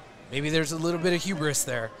 maybe there's a little bit of hubris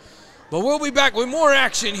there. But we'll be back with more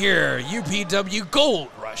action here, UPW Gold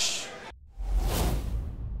Rush.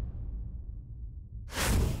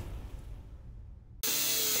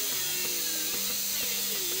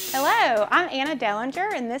 Hello, I'm Anna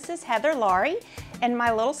Dellinger, and this is Heather Laurie, and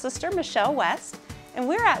my little sister Michelle West, and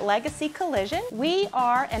we're at Legacy Collision. We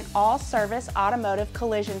are an all-service automotive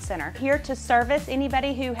collision center, here to service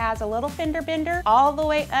anybody who has a little fender bender all the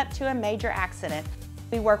way up to a major accident.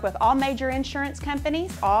 We work with all major insurance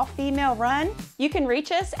companies, all female run. You can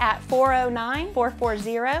reach us at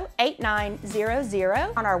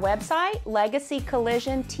 409-440-8900 on our website,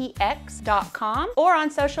 legacycollisiontx.com, or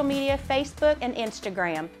on social media, Facebook and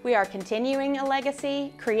Instagram. We are continuing a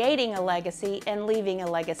legacy, creating a legacy, and leaving a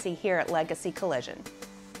legacy here at Legacy Collision.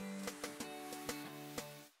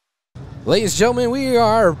 Ladies and gentlemen, we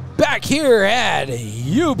are back here at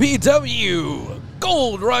UPW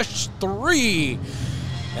Gold Rush 3.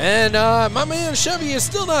 And my man Sebi is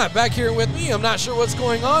still not back here with me. I'm not sure what's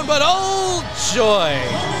going on, but oh joy!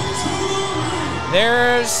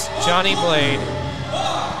 There's Johnny Blade. The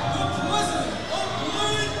president of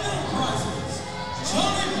Blade Enterprises,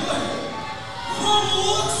 Johnny Blade, from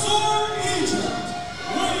Luxor, Egypt,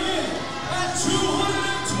 weighing in at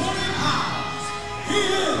 220 pounds. He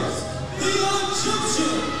is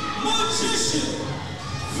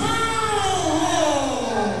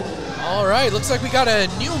right, looks like we got a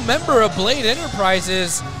new member of Blade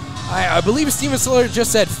Enterprises. I believe Steven Siller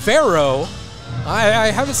just said Pharoah.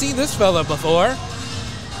 I haven't seen this fella before.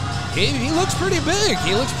 He looks pretty big.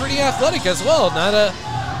 He looks pretty athletic as well. Not a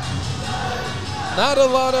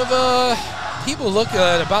lot of people look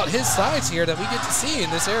about his size here that we get to see in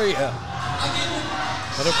this area.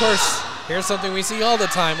 But of course, here's something we see all the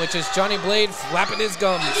time, which is Johnny Blade flapping his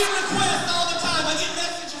gums. I get requests all the time. I get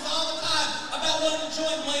messages all the time about wanting to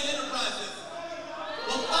join Blade Enterprises.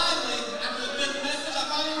 Well, finally, after the fifth message, I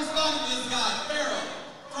finally responded to this guy, Pharoah,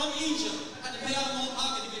 from Egypt. Had to pay out of my own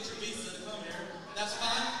pocket to get your visa to come here. That's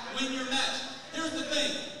fine. Win your match. Here's the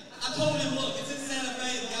thing. I told him, look, it's in Santa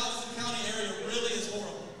Fe. The Galveston County area really is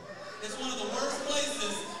horrible. It's one of the worst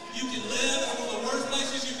places you can live. It's one of the worst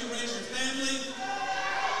places you can raise your family.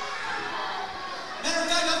 Matter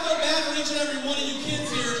of fact, I feel bad for each and every one of you kids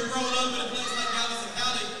here who growing up in a place like Galveston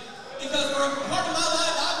County, because for a part of my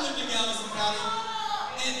life, I've lived in Galveston County,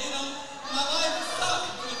 and my life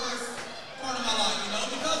sucked for the first part of my life,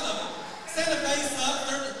 because of it. Santa Fe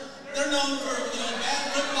sucks. They're known for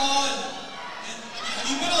bad football, and have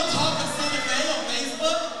you been on top of Santa Fe on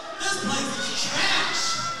Facebook? This place is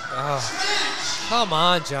trash. Trash. Come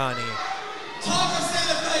on, Johnny. Talk of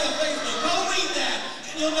Santa Fe on Facebook. Go read that,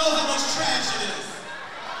 and you'll know how much trash it is.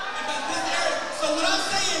 So what I'm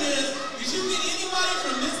saying is you get anybody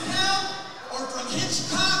from this town or from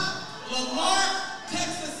Hitchcock, Lamar,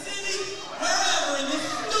 Texas City, wherever in this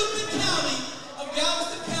stupid county of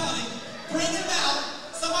Galveston County, bring him out,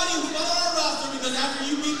 somebody who's not on our roster, because after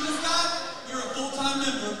you beat this guy, you're a full-time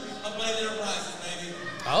member of Blade Enterprises, baby.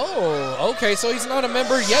 Oh, okay, so he's not a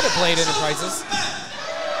member yet of Blade Enterprises.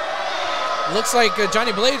 Looks like Johnny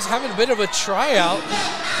Blade's having a bit of a tryout.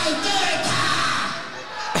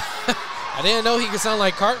 I didn't know he could sound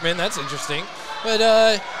like Cartman. That's interesting. But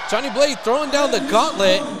Johnny Blade throwing down the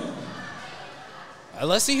gauntlet.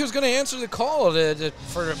 Let's see who's going to answer the call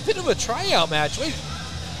for a bit of a tryout match.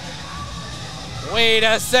 Wait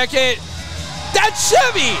a second. That's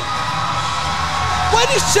Sebi. What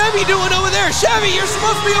is Sebi doing over there? Sebi, you're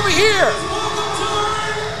supposed to be over here.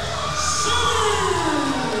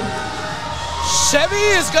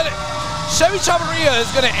 Sebi Chavarria is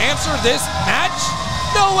going to answer this match?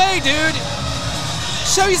 No way, dude.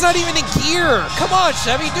 Chevy's not even in gear. Come on,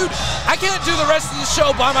 Chevy. Dude, I can't do the rest of the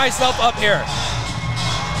show by myself up here.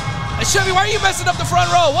 Chevy, why are you messing up the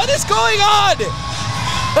front row? What is going on?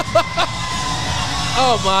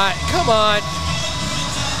 Oh, my. Come on.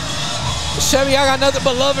 Chevy, I got nothing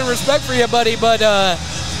but love and respect for you, buddy, but I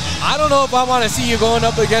don't know if I want to see you going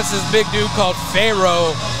up against this big dude called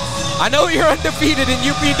Pharoah. I know you're undefeated in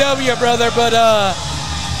UPW, brother, but I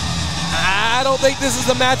don't think this is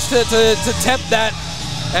the match to tempt that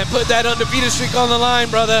and put that undefeated streak on the line,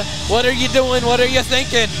 brother. What are you doing? What are you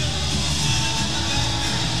thinking?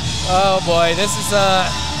 Oh boy, this is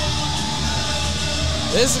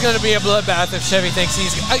going to be a bloodbath if Chevy thinks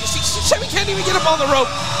he's. Chevy can't even get up on the rope.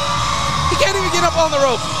 He can't even get up on the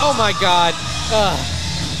rope. Oh my God,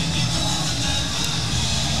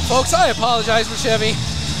 folks, I apologize for Chevy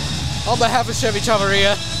on behalf of Chevy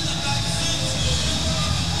Chavarria.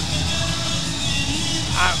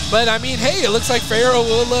 But I mean, hey, it looks like Pharoah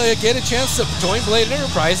will get a chance to join Blade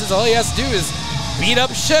Enterprises. All he has to do is beat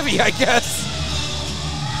up Chevy, I guess.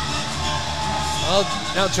 Well,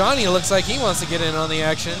 now Johnny looks like he wants to get in on the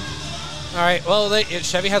action. All right, well,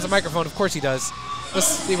 Chevy has a microphone. Of course he does. Let's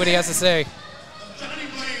see what he has to say. Johnny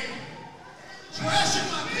Blade,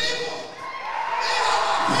 trashing my people. These are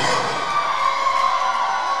my people.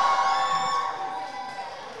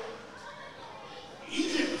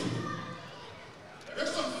 Egypt.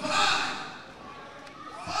 There's some fine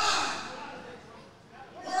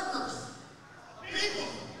workers, people.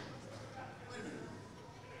 Wait a minute.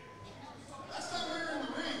 Last time we were in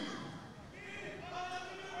the ring,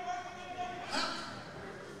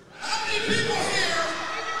 how many people here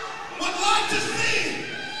would like to see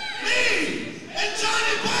me and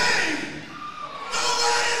Johnny Blade go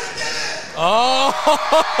right in again? Oh,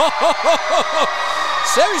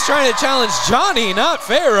 Chevy's trying to challenge Johnny, not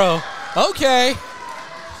Pharoah. Okay.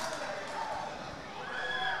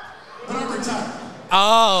 But I'm retired.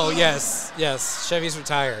 Oh, yes, yes. Chevy's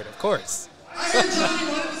retired, of course. I hear Johnny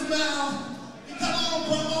running his mouth. He cut a little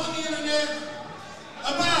promo on the internet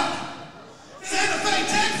about Santa Fe,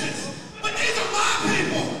 Texas. But these are my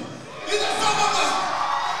people. These are some of the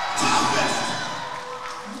toughest,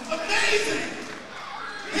 amazing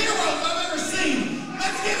heroes I've ever seen.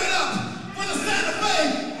 Let's give it up for the Santa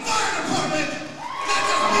Fe Fire Department. Not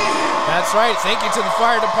just me here. That's right. Thank you to the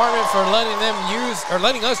fire department for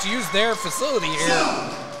letting us use their facility here.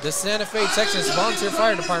 The Santa Fe, Texas Volunteer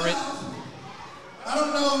Fire Department. I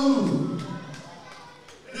don't know who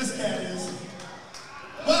this cat is,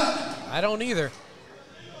 but I don't either.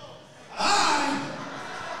 I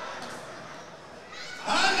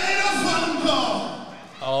made a phone call.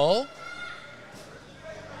 Oh?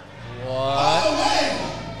 What? All the way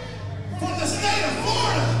from the state of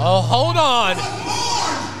Florida. Oh, hold on.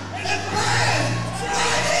 Born and bred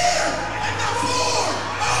right here in the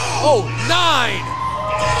 409. Oh, 9.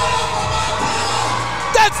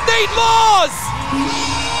 That's Nate Laws.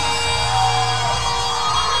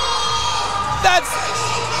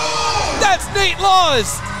 That's Nate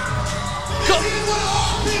Laws.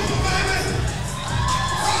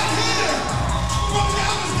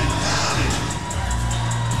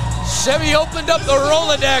 Sebi opened up the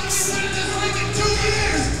Rolodex.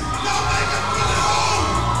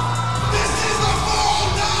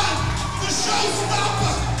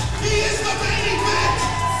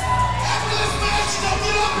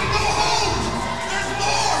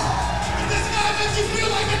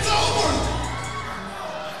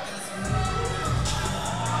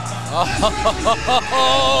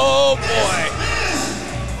 Oh boy.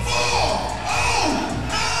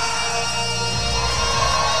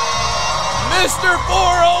 Mr.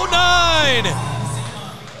 409.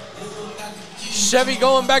 Sebi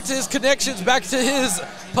going back to his connections, back to his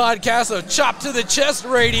podcast of Chop to the Chest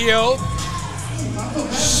Radio.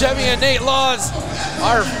 Sebi and Nate Laws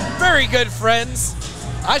are very good friends.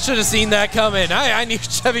 I should have seen that coming. I knew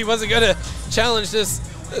Sebi wasn't going to challenge this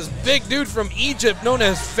big dude from Egypt known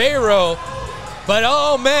as Pharoah. But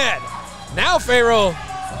oh man, now Pharoah,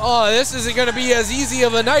 this isn't going to be as easy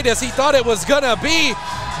of a night as he thought it was going to be.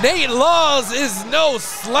 Nate Laws is no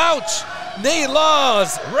slouch. Nate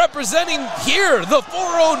Laws representing here, the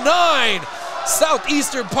 409,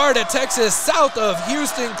 southeastern part of Texas, south of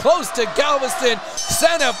Houston, close to Galveston,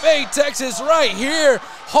 Santa Fe, Texas, right here,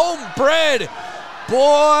 homebred.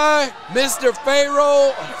 Boy, Mr.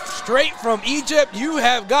 Pharoah, straight from Egypt, you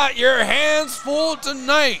have got your hands full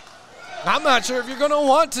tonight. I'm not sure if you're going to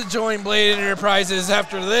want to join Blade Enterprises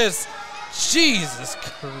after this. Jesus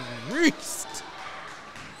Christ.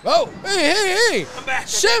 Oh, hey. I'm back.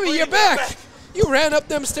 Sebi, you're back. You ran up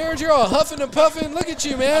them stairs. You're all huffing and puffing. Look at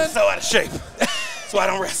you, man. I'm so out of shape. That's why I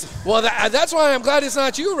don't wrestle. Well, that's why I'm glad it's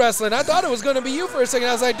not you wrestling. I thought it was going to be you for a second.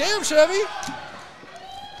 I was like, damn, Sebi.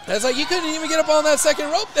 I was like, you couldn't even get up on that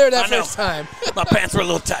second rope there that first time. My pants were a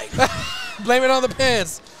little tight. Blame it on the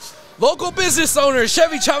pants. Local business owner,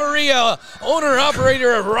 Sebi Chavarria,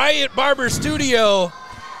 owner-operator of Riot Barber Studio.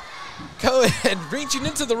 Go ahead, reaching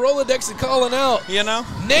into the Rolodex and calling out. You know?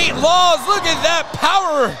 Nate Laws, look at that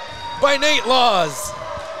power by Nate Laws.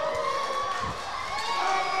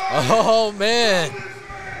 Oh, man.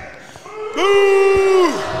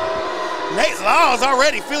 Boo! Nate Laws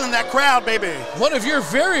already feeling that crowd, baby. One of your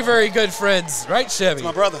very, very good friends, right, Sebi? It's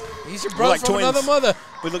my brother. He's your brother from another mother.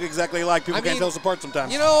 We look exactly alike. People can't tell us apart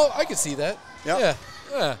sometimes. You know, I can see that. Yep.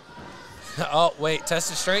 Yeah. Oh, wait,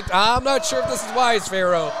 test of strength. I'm not sure if this is wise,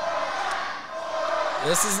 Pharoah.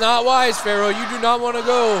 This is not wise, Pharoah. You do not want to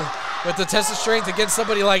go with the test of strength against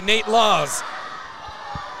somebody like Nate Laws.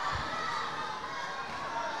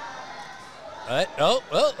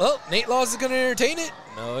 Nate Laws is going to entertain it?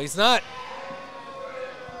 No, he's not.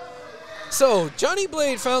 So, Johnny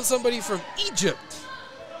Blade found somebody from Egypt.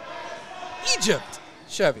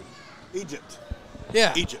 Sebi. Egypt.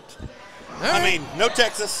 Yeah. Egypt. All right. I mean, no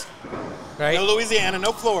Texas, right? No Louisiana,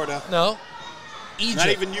 no Florida. No. Egypt. Not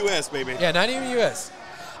even U.S., baby. Yeah, not even U.S.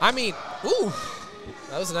 I mean, ooh.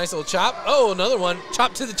 That was a nice little chop. Oh, another one.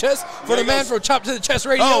 Chop to the chest for the man from Chop to the Chest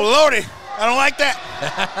Radio. Oh, Lordy. I don't like that.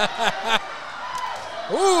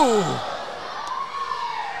 Ooh.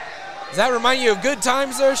 Does that remind you of good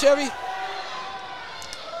times there, Sebi?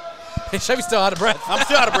 Chevy's still out of breath. I'm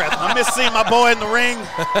still out of breath. I miss seeing my boy in the ring.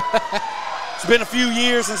 It's been a few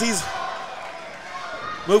years since he's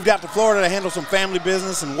moved out to Florida to handle some family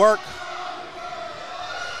business and work.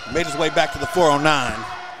 Made his way back to the 409.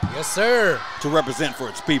 Yes, sir. To represent for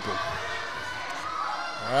its people.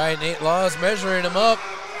 All right, Nate Laws measuring him up.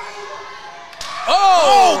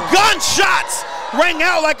 Oh, gunshots rang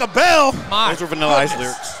out like a bell. My Those were Vanilla Ice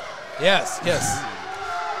lyrics. Yes.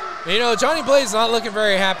 You know, Johnny Blade's not looking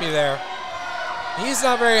very happy there. He's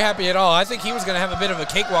not very happy at all. I think he was going to have a bit of a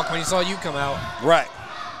cakewalk when he saw you come out. Right.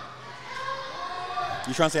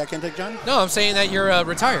 You trying to say I can't take Johnny? No, I'm saying that you're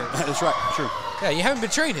retired. That's right, sure. Yeah, you haven't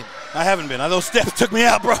been training. I haven't been. Those steps took me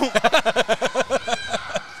out, bro.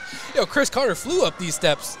 Yo, Chris Carter flew up these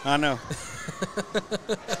steps. I know.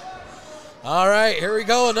 All right, here we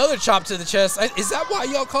go. Another chop to the chest. Is that why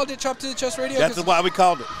y'all called it Chop to the Chest Radio? That's why we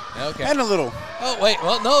called it. Okay. And a little. Oh, wait.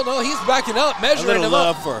 Well, no, he's backing up, measuring him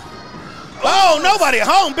up. A little love for Oh, nobody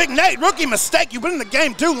home. Big Nate, rookie mistake. You've been in the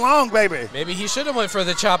game too long, baby. Maybe he should have went for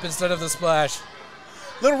the chop instead of the splash.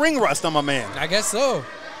 Little ring rust on my man. I guess so.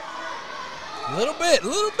 A little bit.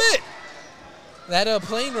 That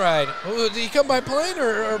plane ride. Oh, did he come by plane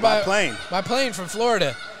or by plane? By plane from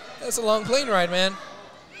Florida. That's a long plane ride, man.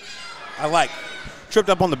 I like. Tripped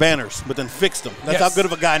up on the banners, but then fixed them. That's Yes. how good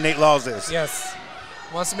of a guy Nate Laws is. Yes.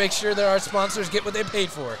 Wants to make sure that our sponsors get what they paid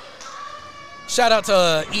for. Shout out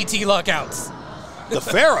to E.T. Lockouts. The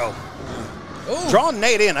Pharaoh. Ooh. Drawing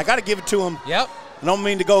Nate in. I got to give it to him. Yep. I don't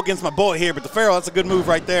mean to go against my boy here, but the Pharaoh, that's a good move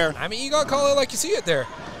right there. I mean, you got to call it like you see it there.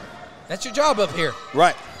 That's your job up here.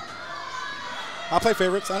 Right. I'll play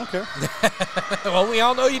favorites. I don't care. Well, we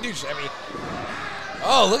all know you do, Sebi.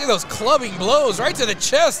 Oh, look at those clubbing blows right to the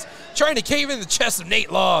chest, trying to cave in the chest of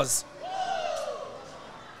Nate Laws.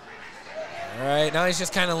 All right, now he's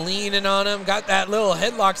just kind of leaning on him. Got that little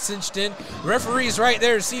headlock cinched in. Referee's right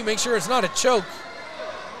there to see, make sure it's not a choke.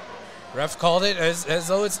 Ref called it as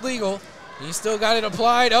though it's legal. He still got it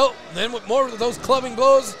applied. Oh, then with more of those clubbing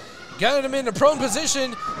blows, got him in a prone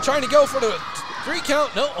position, trying to go for the 3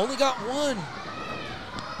 count. No, only got 1.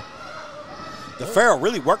 The Pharaoh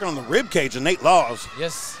really working on the rib cage of Nate Laws.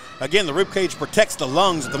 Yes. Again, the rib cage protects the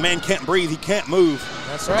lungs. If the man can't breathe, he can't move.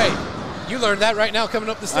 That's right. You learned that right now coming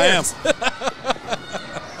up the stairs. I am.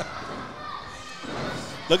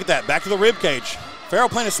 Look at that. Back to the rib cage. Pharaoh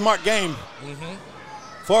playing a smart game.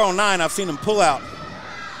 409, I've seen him pull out.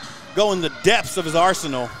 Go in the depths of his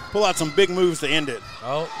arsenal. Pull out some big moves to end it.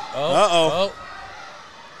 Oh.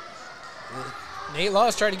 Nate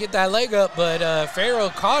Laws tried to get that leg up, but Pharaoh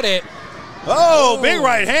caught it. Oh, big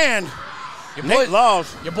right hand. Nate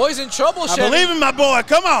Laws. Your boy's in trouble, I Sebi. believe in my boy.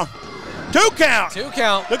 Come on. 2 count. 2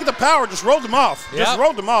 count. Look at the power. Just rolled him off. Yep. Just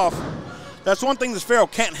rolled him off. That's one thing this Pharaoh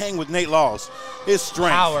can't hang with Nate Laws. His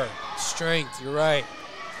strength. Power. Strength. You're right.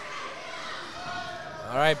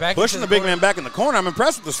 All right, back pushing into the big man back in the corner. I'm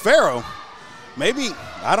impressed with this Pharaoh. Maybe,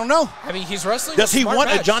 I don't know. I mean, he's wrestling. Does he want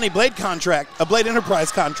match. a Johnny Blade contract, a Blade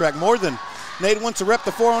Enterprise contract more than Nate wants to rep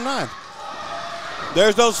the 409?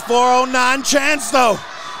 There's those 409 chants, though.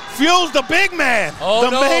 Fuels the big man. Oh,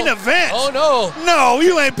 the main event. Oh, no. No,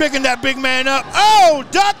 you ain't picking that big man up. Oh,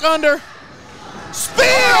 duck under. Spear!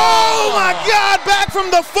 Oh, my God. Back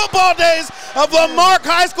from the football days of the Mark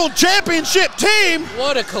High School Championship team.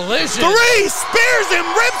 What a collision. 3 spears him,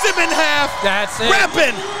 rips him in half. That's it.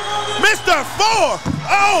 Repping Mr.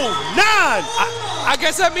 409. I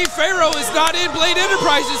guess that means Pharaoh is not in Blade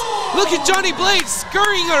Enterprises. Look at Johnny Blade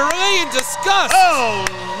scurrying away in disgust. Oh,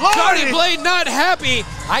 Lordy. Johnny Blade not happy.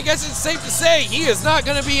 I guess it's safe to say he is not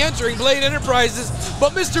going to be entering Blade Enterprises,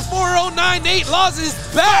 but Mr. 409 Nate Laws is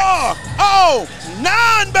back.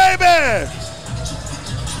 409, baby.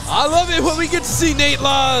 I love it when we get to see Nate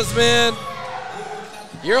Laws, man.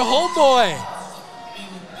 You're a homeboy.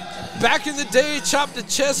 Back in the day, Chop the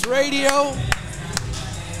Chest Radio.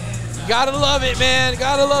 Gotta love it, man.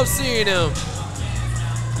 Gotta love seeing him.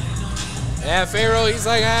 Yeah, Pharaoh, he's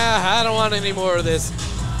like, I don't want any more of this.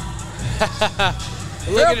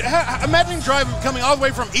 Imagine driving, coming all the way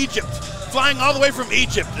from Egypt, flying all the way from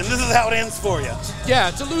Egypt, and this is how it ends for you. Yeah,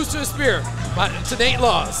 to lose to a spear, to Nate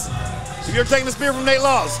Laws. Have you ever taken a spear from Nate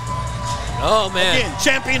Laws? Oh, man. Again,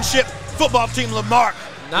 championship football team Lamarck.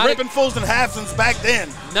 Ripping fools in half since back then.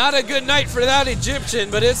 Not a good night for that Egyptian,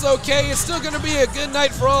 but it's okay. It's still going to be a good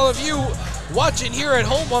night for all of you watching here at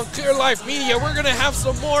home on Clear Life Media. We're going to have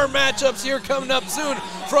some more matchups here coming up soon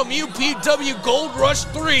from UPW Gold Rush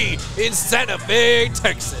 3 in Santa Fe,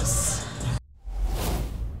 Texas.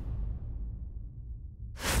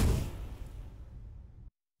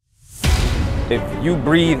 If you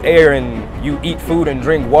breathe air and you eat food and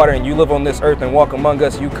drink water and you live on this earth and walk among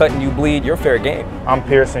us, you cut and you bleed, you're fair game. I'm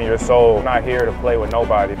piercing your soul. I'm not here to play with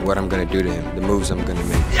nobody. What I'm gonna do to him, the moves I'm gonna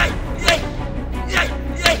make.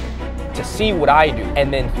 To see what I do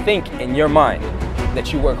and then think in your mind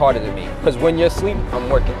that you work harder than me. Because when you're asleep, I'm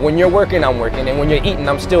working. When you're working, I'm working. And when you're eating,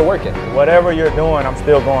 I'm still working. Whatever you're doing, I'm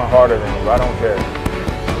still going harder than you. I don't care.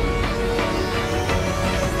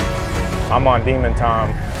 I'm on demon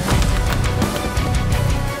time.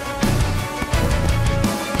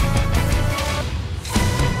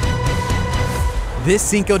 This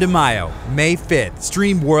Cinco de Mayo, May 5th,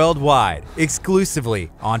 stream worldwide,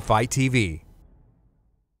 exclusively on Fight TV.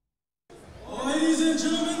 Ladies and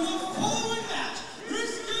gentlemen, the following match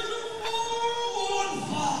is scheduled for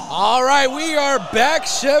 1 fall. All right, we are back,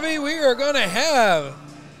 Chevy. We are going to have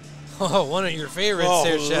one of your favorites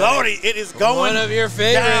there, Chevy. Lordy, it is going one of your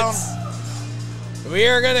favorites. down. We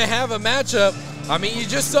are going to have a matchup. I mean, you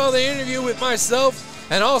just saw the interview with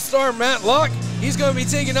myself and All-Star Matt Locke. He's going to be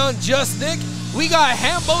taking on Just Nick. We got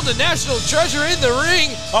Hambo, the national treasure, in the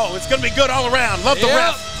ring. Oh, it's going to be good all around. Love the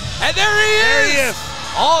ref. And there he is. There he is.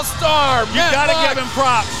 All-Star You got to give him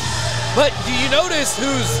props. But do you notice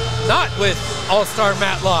who's not with All-Star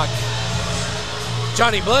Matlock?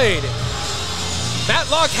 Johnny Blade.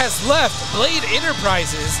 Matlock has left Blade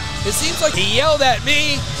Enterprises. It seems like he yelled at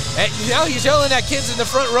me, and now he's yelling at kids in the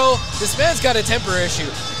front row. This man's got a temper issue.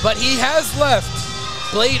 But he has left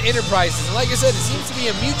Blade Enterprises. And like I said, it seems to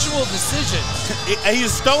be a mutual decision. He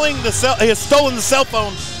has stolen the cell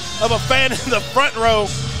phone of a fan in the front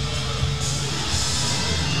row.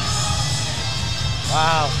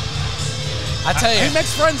 Wow. I tell you. He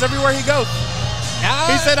makes friends everywhere he goes.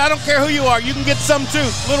 He said, I don't care who you are. You can get some too.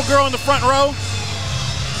 Little girl in the front row.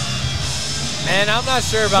 Man, I'm not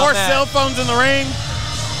sure about More that. cell phones in the ring.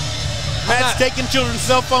 Matt's taking children's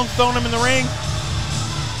cell phones, throwing them in the ring.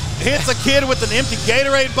 Hits a kid with an empty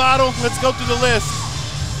Gatorade bottle. Let's go through the list.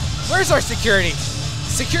 Where's our security?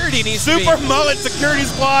 Security needs to be. Super Mullet Security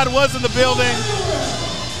Squad was in the building.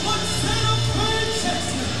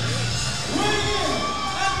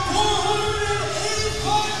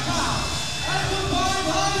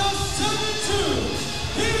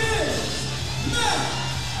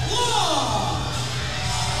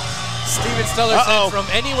 Steven Steller said from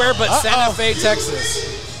anywhere but Santa Fe, Texas.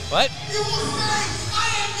 What?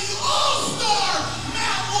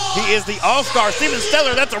 He is the all-star. Steven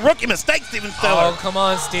Steller, that's a rookie mistake, Steven Steller. Oh, come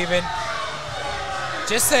on, Steven.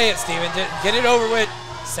 Just say it, Steven. Get it over with.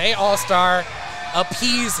 Say all-star.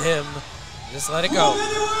 Appease him. Just let it go.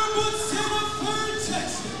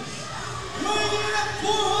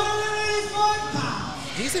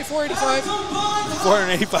 Did he say 485?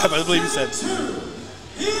 485, I believe he said.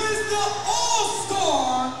 He is the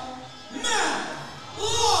all-star Matt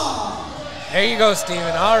Locke. There you go,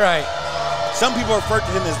 Steven. All right. Some people refer to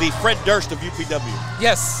him as the Fred Durst of UPW.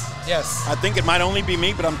 Yes, yes. I think it might only be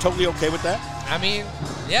me, but I'm totally okay with that. I mean,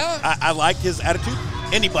 yeah. I like his attitude.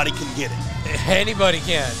 Anybody can get it. Anybody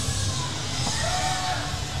can.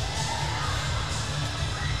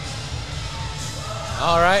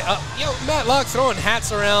 All right. You know, Matt Locke throwing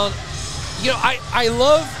hats around. You know, I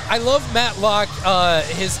love Matt Locke,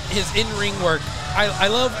 his in-ring work. I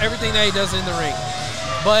love everything that he does in the ring.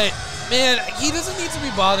 But, man, he doesn't need to be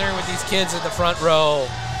bothering with these kids in the front row.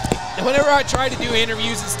 Whenever I try to do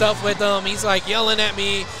interviews and stuff with him, he's like yelling at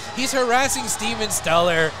me. He's harassing Steven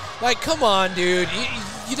Steller. Like, come on, dude.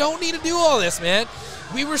 You don't need to do all this, man.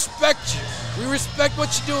 We respect you. We respect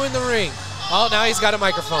what you do in the ring. Oh, now he's got a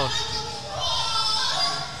microphone.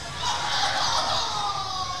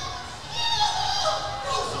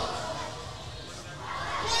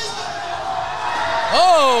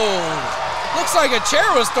 Oh, looks like a chair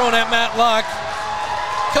was thrown at Matt Locke.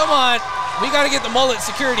 Come on. We got to get the mullet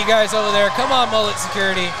security guys over there. Come on, mullet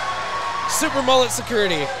security. Super mullet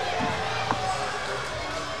security.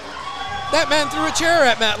 That man threw a chair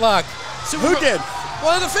at Matt Locke. Who did?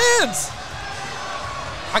 One of the fans.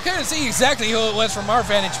 I couldn't see exactly who it was from our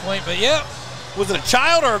vantage point, but yeah. Was it a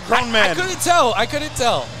child or a grown man? I couldn't tell. I couldn't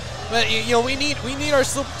tell. But, you know, we need our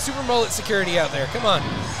super mullet security out there. Come on.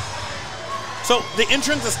 So the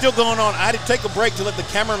entrance is still going on. I had to take a break to let the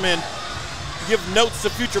cameraman give notes to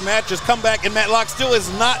future matches, come back, and Matt Locke still is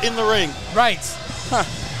not in the ring. Right. Huh.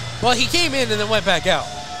 Well, he came in and then went back out.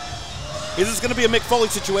 Is this going to be a Mick Foley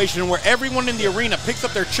situation where everyone in the arena picks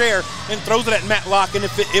up their chair and throws it at Matt Locke? And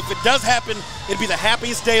if it does happen, it'd be the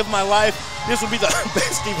happiest day of my life. This would be the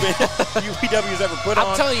best event UPW's ever put on.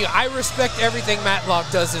 I'm telling you, I respect everything Matt Locke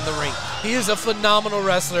does in the ring. He is a phenomenal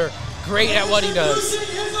wrestler, great at what he does.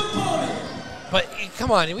 But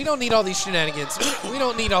come on, we don't need all these shenanigans. We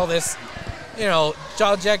don't need all this, you know,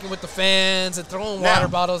 jaw-jacking with the fans and throwing water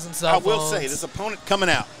bottles and cell phones. I will say, this opponent coming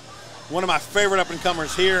out, one of my favorite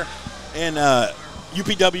up-and-comers here in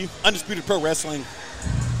UPW, Undisputed Pro Wrestling.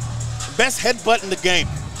 Best headbutt in the game.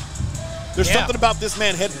 There's something about this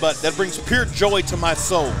man headbutt that brings pure joy to my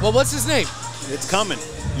soul. Well, what's his name? It's coming.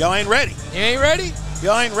 Y'all ain't ready. You ain't ready?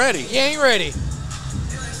 Y'all ain't ready. You ain't ready.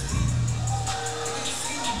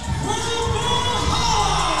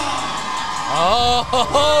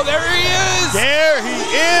 Oh, there he is. There he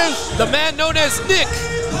is. The man known as Nick.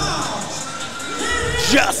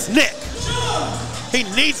 Just Nick. He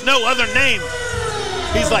needs no other name.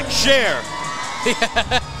 He's like Cher.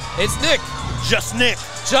 It's Nick. Just Nick.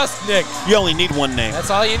 Just Nick. You only need one name.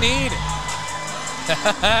 That's all you need.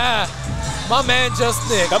 My man, Just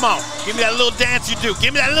Nick. Come on. Give me that little dance you do.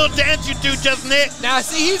 Give me that little dance you do, Just Nick. Now,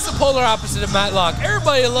 see, he's the polar opposite of Matt Locke.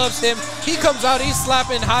 Everybody loves him. He comes out, he's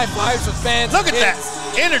slapping high fives with fans. Look at that.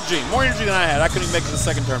 Energy. More energy than I had. I couldn't even make it the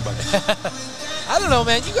second turnbuckle. I don't know,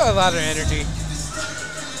 man. You got a lot of energy.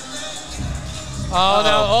 Oh,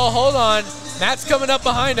 no. Oh, hold on. Matt's coming up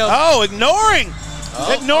behind him. Oh, ignoring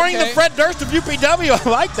the okay. Fred Durst of UPW. I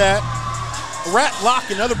like that. Rat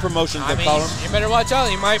Locke and other promotions they call him. You better watch out.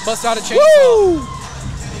 He might bust out a chainsaw. Woo!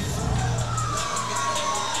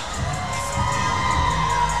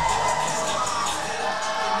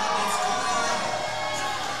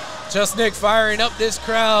 Just Nick firing up this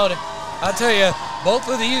crowd. I'll tell you, both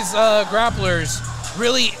of these grapplers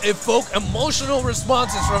really evoke emotional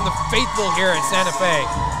responses from the faithful here at Santa Fe.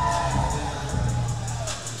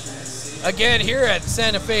 Again, here at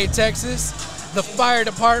Santa Fe, Texas, the fire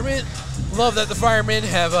department. Love that the firemen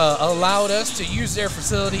have allowed us to use their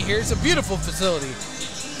facility here. It's a beautiful facility.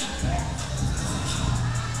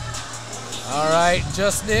 All right,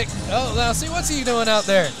 Just Nick. Oh, now see, what's he doing out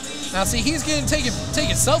there? Now see, he's getting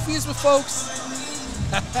taking selfies with folks.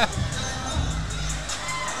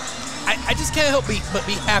 I just can't help but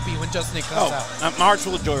be happy when Just Nick comes out. My heart's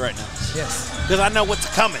full of joy right now. Yes. Because I know what's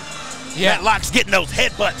coming. Yeah. Matt Locke's getting those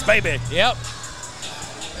headbutts, baby. Yep.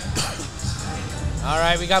 All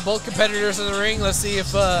right, we got both competitors in the ring. Let's see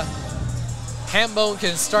if Hambone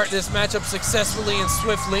can start this matchup successfully and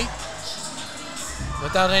swiftly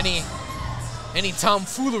without any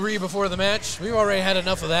tomfoolery before the match. We've already had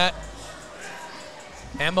enough of that.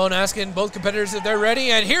 Hambone asking both competitors if they're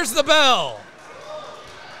ready, and here's the bell.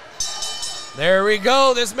 There we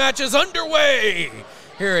go. This match is underway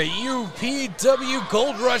here at UPW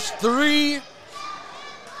Gold Rush 3.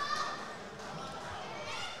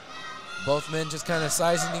 Both men just kind of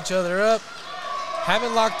sizing each other up.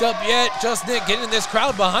 Haven't locked up yet. Just Nick getting this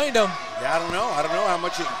crowd behind him. Yeah, I don't know how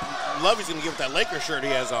much love he's going to give with that Lakers shirt he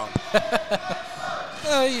has on.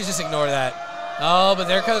 You just ignore that. Oh, but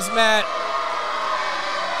there comes Matt.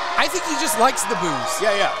 I think he just likes the booze.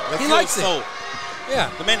 Yeah. He likes it. Soul.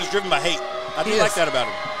 Yeah. The man is driven by hate. I do like that about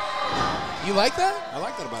him. You like that? I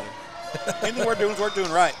like that about him. Anything we're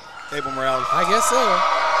doing right, Abel Morales. I guess so.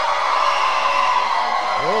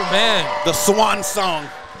 Oh, man. The swan song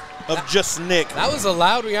of Just Nick. That was a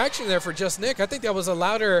loud reaction there for Just Nick. I think that was a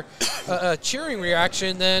louder cheering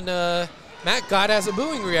reaction than Matt got as a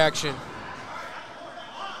booing reaction.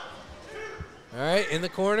 All right, in the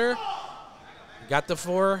corner. Got the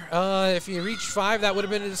 4. If you reach 5, that would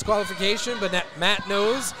have been a disqualification, but Matt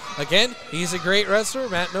knows. Again, he's a great wrestler.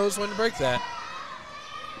 Matt knows when to break that.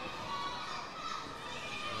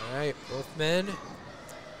 All right, both men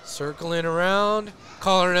circling around.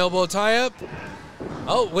 Collar and elbow tie-up.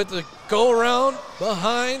 Oh, with the go-around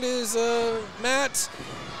behind is Matt.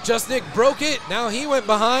 Just Nick broke it. Now he went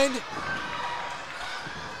behind.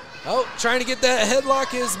 Oh, trying to get that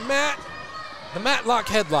headlock is Matt. The Matt Lock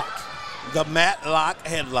headlock. The Matt Lock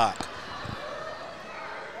headlock.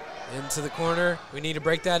 Into the corner. We need to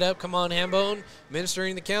break that up. Come on, Hambone.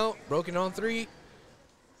 Ministering the count. Broken on 3.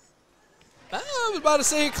 I was about to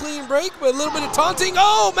say a clean break, but a little bit of taunting.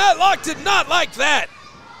 Oh, Matt Lock did not like that.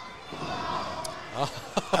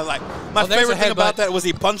 I like my favorite thing about that was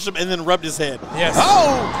he punched him and then rubbed his head. Yes.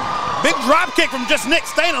 Oh, big drop kick from Just Nick,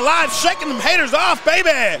 staying alive, shaking them haters off,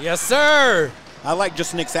 baby. Yes, sir. I like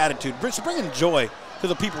Just Nick's attitude. Bringing joy to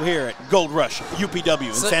the people here at Gold Rush, UPW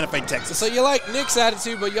in Santa Fe, Texas. So you like Nick's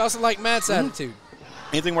attitude, but you also like Matt's attitude.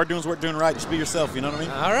 Anything we're doing right. Just be yourself, you know what I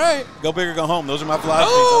mean? All right. Go big or go home. Those are my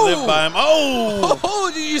philosophies. I live by them.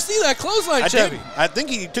 Oh, did you see that clothesline, Sebi? I think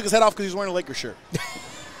he took his head off because he was wearing a Lakers shirt.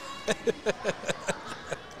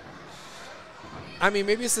 I mean,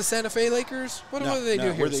 maybe it's the Santa Fe Lakers? What do they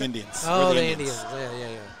do here? We're the Indians. Oh, the Indians.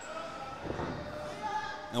 Yeah.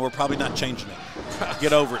 And we're probably not changing it.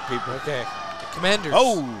 Get over it, people. Okay. The Commanders.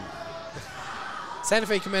 Oh. Santa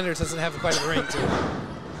Fe Commanders doesn't have quite a ring to it.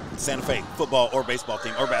 Santa Fe football or baseball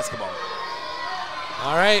team or basketball.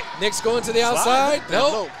 All right, Nick's going to the outside.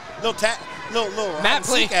 No. Little Matt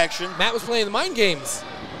playing action. Matt was playing the mind games.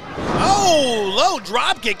 Oh, low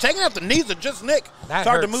drop kick, taking out the knees of Just Nick. That it's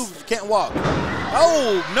hard hurts. to move if you can't walk.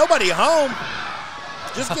 Oh, nobody home.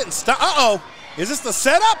 Just getting stuck. Uh-oh. Is this the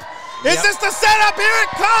setup? Is this the setup? Here it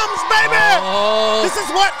comes, baby! Oh. This is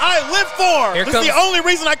what I live for. This is the only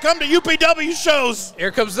reason I come to UPW shows. Here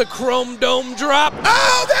comes the Chrome Dome drop.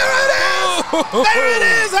 Oh, there it is! There it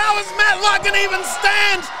is! How is Matt Locke can even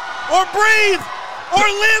stand or breathe or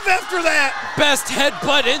live after that? Best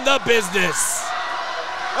headbutt in the business.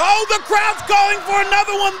 Oh, the crowd's going for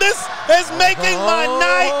another one. This is making my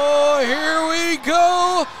night. Oh, here we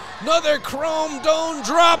go. Another Chrome Dome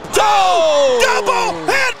drop. Double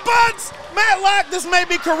headbutts. Matt Locke, this may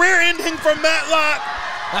be career-ending for Matt Locke.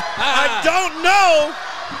 I don't know.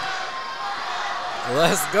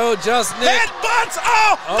 Let's go, Just Nick. Headbutts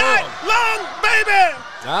all night long, baby.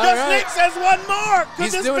 Just Nick says one more. Could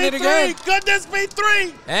He's this doing be it again. three? Could this be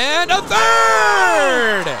three? And a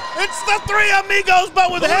third. It's the three amigos,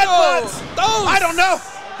 but with headbutts. I don't know.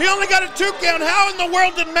 He only got a 2 count. How in the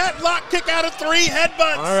world did Matt Locke kick out of 3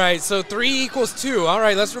 headbutts? All right, so 3 equals 2. All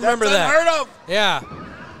right, let's remember That's that. unheard of. Yeah.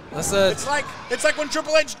 Let's, it's like when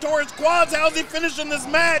Triple H tore his quads. How's he finishing this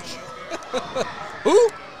match? Who?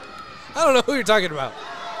 I don't know who you're talking about.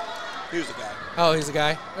 He was a guy. Oh, he's a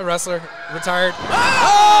guy, a wrestler, retired.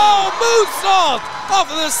 Oh, moonsault off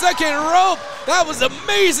of the second rope. That was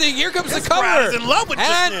amazing. Here comes the cover. He's in love with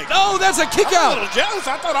Just Nick. Oh, that's a kick out. I'm a little jealous.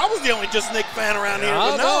 I thought I was the only Just Nick fan around here.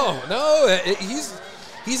 But no.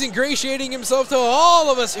 He's ingratiating himself to all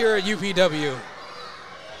of us here at UPW.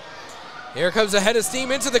 Here comes a head of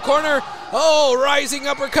steam into the corner. Oh, rising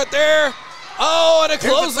uppercut there. Oh, and a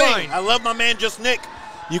clothesline. I love my man Just Nick.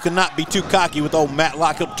 You cannot be too cocky with old Matt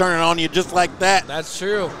Locke. He'll turn it on you just like that. That's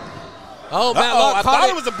true. Oh, Matt Locke I caught thought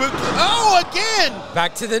it was a boot. Oh, again.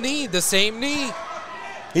 Back to the knee, the same knee.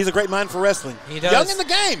 He's a great mind for wrestling. He does. Young in the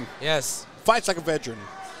game. Yes. Fights like a veteran.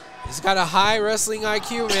 He's got a high wrestling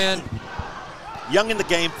IQ, man. Young in the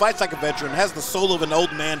game, fights like a veteran, has the soul of an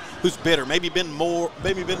old man who's bitter. Maybe been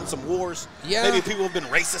in some wars. Yeah. Maybe people have been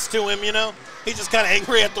racist to him, you know? He's just kind of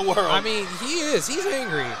angry at the world. I mean, he is. He's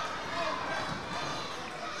angry.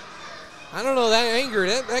 I don't know, that anger,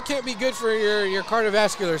 that can't be good for your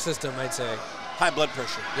cardiovascular system, I'd say. High blood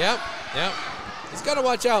pressure. Yep. He's got to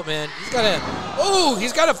watch out, man. He's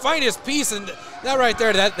got to find his peace, and that right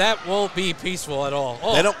there, that won't be peaceful at all.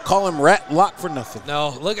 Oh. They don't call him Rat Locke for nothing.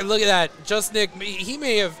 No, look at that. Just Nick, he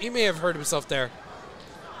may have hurt himself there.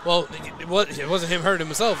 Well, it wasn't him hurting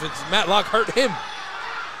himself. It's Matt Locke hurt him.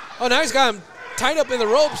 Oh, now he's got him tied up in the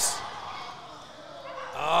ropes.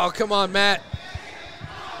 Oh, come on, Matt.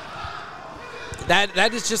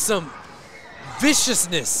 That is just some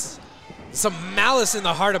viciousness, some malice in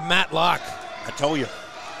the heart of Matt Locke. I told you.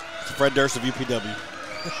 It's Fred Durst of UPW.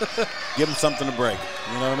 Give him something to break.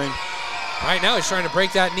 You know what I mean? Right now he's trying to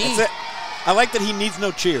break that knee. That's it. I like that he needs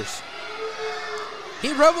no cheers.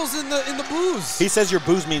 He revels in the boos. He says your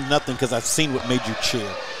boos mean nothing because I've seen what made you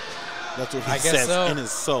cheer. That's what he says in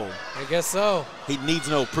his soul. I guess so. He needs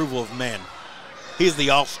no approval of man. He's the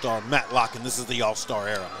all-star, Matt Locke, and this is the all-star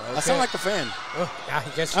era. Okay. I sound like a fan. Oh, I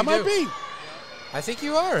guess you do. I might be. I think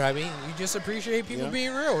you are. I mean, you just appreciate people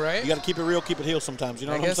being real, right? You got to keep it real, keep it heel sometimes. You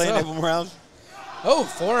know what I'm saying, Evan Morales? Oh,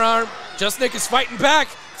 forearm. Just Nick is fighting back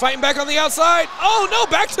on the outside. Oh, no,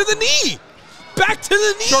 back to the knee. Back to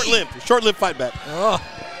the knee. Short-lived fight back. Oh,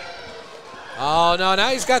 no, now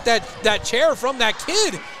he's got that chair from that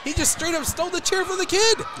kid. He just straight up stole the chair from the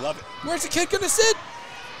kid. Love it. Where's the kid going to sit?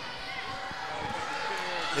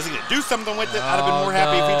 Is he going to do something with it? I'd have been more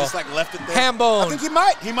happy if he just left it there. Hambone. I think he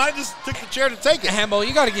might. He might have just took the chair to take it. Hambone,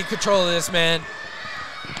 you got to get control of this, man.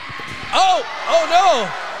 Oh, no.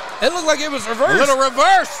 It looked like it was reversed. A little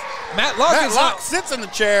reverse. Matt Locke sits in the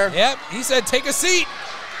chair. Yep, he said take a seat.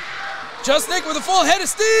 Just Nick with a full head of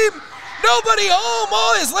steam. Nobody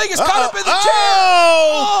home. His leg is caught up in the chair.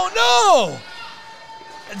 Oh,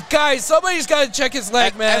 no. Guys, somebody's got to check his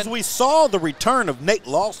leg, man. As we saw the return of Nate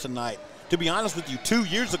Loss tonight, to be honest with you, 2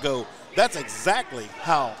 years ago, that's exactly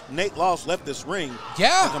how Nate Loss left this ring.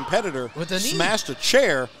 Yeah. The competitor with the knee. Smashed a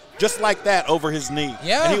chair just like that over his knee.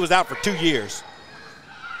 Yeah. And he was out for 2 years.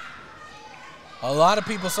 A lot of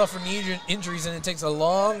people suffer knee injuries, and it takes a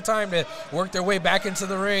long time to work their way back into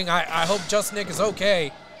the ring. I hope Just Nick is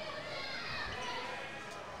okay.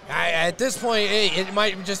 At this point, it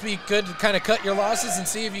might just be good to kind of cut your losses and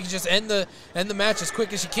see if you can just end the match as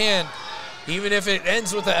quick as you can. Even if it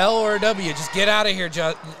ends with an L or a W, just get out of here,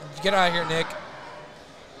 get out of here, Nick.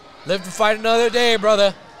 Live to fight another day,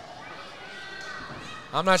 brother.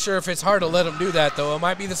 I'm not sure if it's hard to let him do that, though. It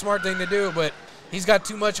might be the smart thing to do, but he's got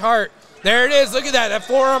too much heart. There it is. Look at that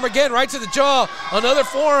forearm again, right to the jaw. Another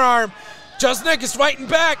forearm. Just Nick is fighting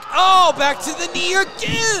back. Oh, back to the knee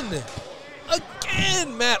again.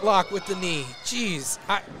 Again, Matt Locke with the knee. Jeez.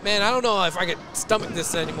 Man, I don't know if I could stomach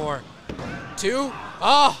this anymore. 2.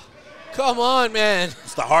 Oh. Come on, man.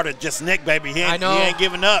 It's the heart of Just Nick, baby. He ain't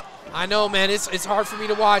giving up. I know, man. It's hard for me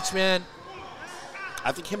to watch, man.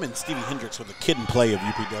 I think him and Stevie Hendricks were the kid and play of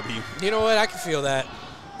UPW. You know what? I can feel that.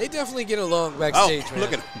 They definitely get along backstage, man.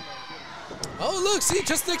 Look at him. Oh, look. See,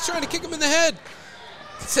 Just Nick's trying to kick him in the head.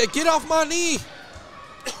 He said, get off my knee.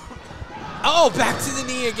 Oh, back to the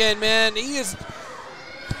knee again, man.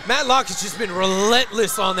 Matt Locke has just been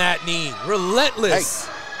relentless on that knee. Relentless.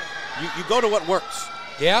 Hey, you go to what works.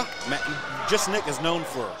 Yeah? Just Nick is known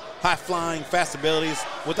for high flying, fast abilities.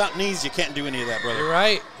 Without knees, you can't do any of that, brother.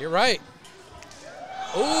 You're right.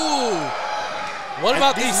 Ooh. What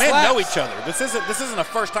about these these men slaps? know each other. This isn't the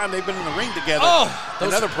first time they've been in the ring together. Oh,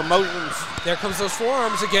 in other promotions. There comes those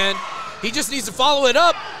forearms again. He just needs to follow it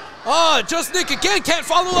up. Oh, Just Nick again can't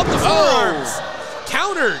follow up the forearms.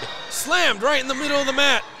 Countered, slammed right in the middle of the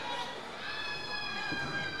mat.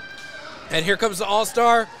 And here comes the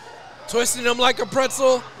All-Star, twisting him like a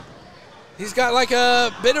pretzel. He's got like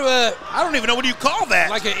a bit of a... I don't even know what you call that.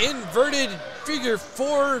 Like an inverted figure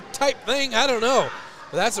 4 type thing. I don't know.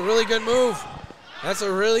 But that's a really good move. That's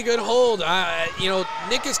a really good hold. You know,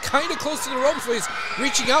 Nick is kind of close to the ropes, but he's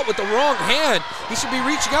reaching out with the wrong hand. He should be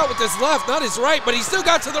reaching out with his left, not his right, but he still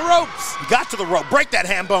got to the ropes. He got to the rope. Break that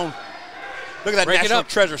ham bone. Look at that national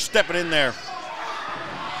treasure stepping in there.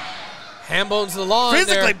 Ham bone's the law.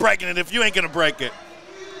 Physically breaking it if you ain't going to break it.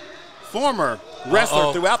 Former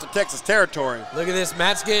wrestler throughout the Texas territory. Look at this.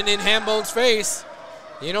 Matt's getting in Ham Bone's face.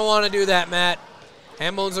 You don't want to do that, Matt.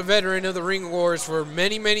 Ham Bone's a veteran of the Ring Wars for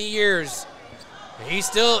many, many years. He's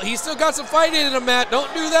still got some fight in him, Matt.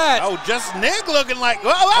 Don't do that. Oh, Just Nick looking like,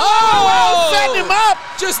 setting him up.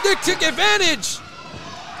 Just Nick took advantage.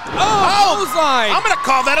 Bullseye. I'm going to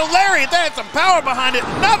call that a lariat. That had some power behind it.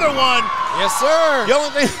 Another one. Yes, sir. The only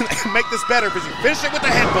thing that can make this better is you finish it with the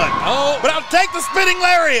headbutt. Oh. But I'll take the spinning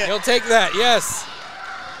lariat. He'll take that, yes.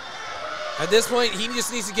 At this point, he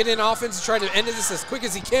just needs to get in offense and try to end this as quick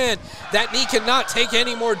as he can. That knee cannot take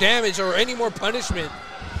any more damage or any more punishment.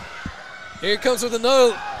 Here he comes with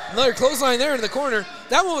another clothesline there in the corner.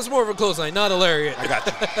 That one was more of a clothesline, not a lariat. I got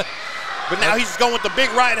you. But now he's going with the big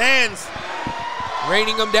right hands.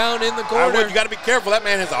 Raining him down in the corner. You got to be careful. That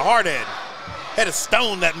man has a hard head. Head of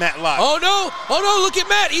stone, that Matt Locke. Oh, no. Oh, no. Look at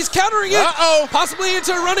Matt. He's countering it. Uh-oh. Possibly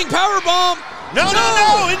into a running power bomb. No.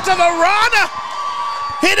 Into the Rana.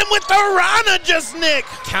 Hit him with the Rana, Just Nick.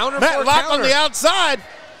 Counter Matt Locke on the outside.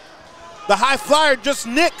 The high flyer, Just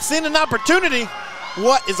Nick, seeing an opportunity.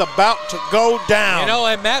 What is about to go down? You know,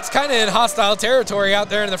 and Matt's kind of in hostile territory out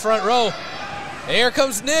there in the front row. Here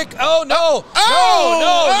comes Nick. Oh, no.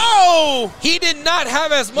 No. He did not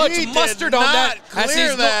have as much mustard on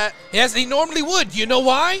that as he normally would. You know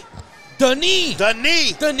why? The knee. The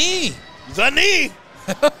knee. The knee. The knee.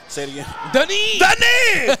 Say it again. The knee. The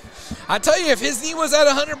knee. I tell you, if his knee was at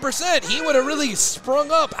 100%, he would have really sprung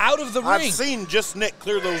up out of the ring. I've seen Just Nick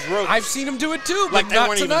clear those ropes. I've seen him do it too, but like they not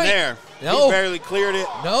weren't tonight. even there. No. He barely cleared it.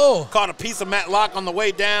 No. Caught a piece of Matt Locke on the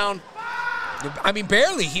way down. I mean,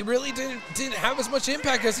 barely. He really didn't have as much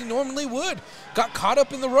impact as he normally would. Got caught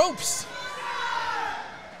up in the ropes.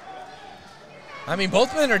 I mean,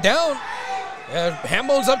 both men are down. Ham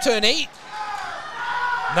Bone's up to an 8.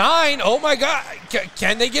 9. Oh, my God.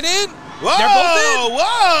 Can they get in? Whoa, They're both in.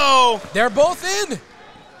 Whoa. They're both in.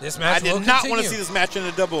 This match will I did not continue. want to see this match in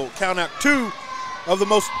a double count out. Two of the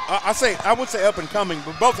most, I would say up and coming,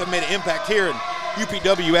 but both have made an impact here in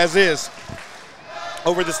UPW as is.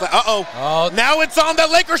 Over this, now it's on. The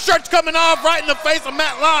Lakers shirt's coming off right in the face of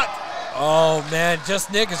Matt Locke. Oh, man,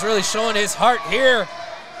 Just Nick is really showing his heart here.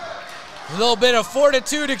 A little bit of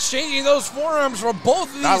fortitude exchanging those forearms for both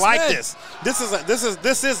of these men. I like this.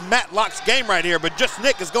 This is Matt Locke's game right here, but Just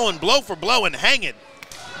Nick is going blow for blow and hanging.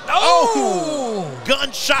 Oh!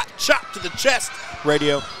 Gunshot chop to the chest.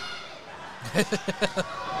 Radio.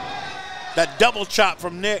 That double chop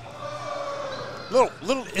from Nick.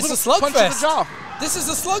 It's a slugfest. Punch to the jaw. This is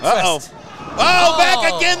a slugfest.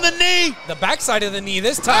 Back again, the knee. The backside of the knee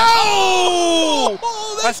this time.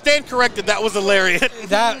 I stand corrected. That was a lariat.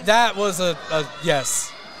 that was a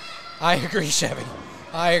yes. I agree, Chevy.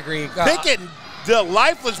 I agree. Picking the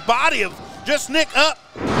lifeless body of Just Nick up.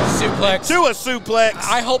 Suplex. To a suplex.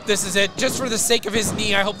 I hope this is it. Just for the sake of his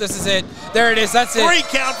knee, I hope this is it. There it is. That's it. 3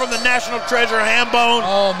 count from the national treasure, Ham Bone.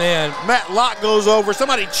 Oh, man. Matt Locke goes over.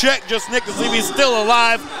 Somebody check Just Nick to see if he's still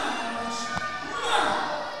alive.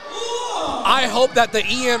 I hope that the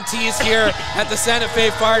EMTs here at the Santa Fe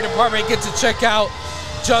Fire Department get to check out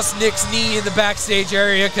Just Nick's knee in the backstage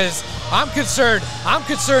area, because I'm concerned. I'm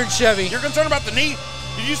concerned, Chevy. You're concerned about the knee?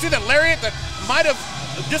 Did you see that lariat that might have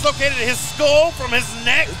dislocated his skull from his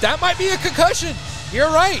neck? That might be a concussion.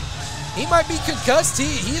 You're right. He might be concussed.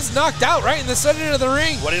 He's knocked out right in the center of the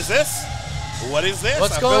ring. What is this? What is this?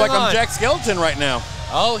 What's I going feel like on? I'm Jack Skeleton right now.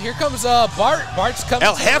 Oh, here comes Bart. Bart's coming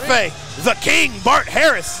El to the ring. Jefe, the king, Bart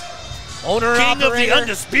Harris. Owner and King operator. of the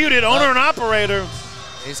undisputed owner and operator.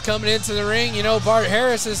 He's coming into the ring. You know, Bart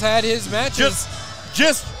Harris has had his matches.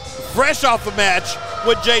 Just fresh off the match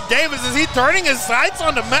with Jay Davis. Is he turning his sights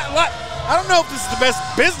onto Matt Locke? I don't know if this is the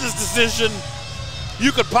best business decision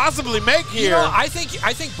you could possibly make here. You know, I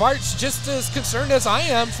think Bart's just as concerned as I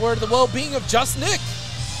am for the well-being of Just Nick.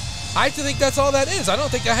 I think that's all that is. I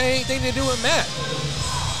don't think that had anything to do with Matt.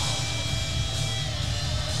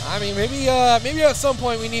 I mean, maybe at some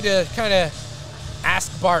point we need to kind of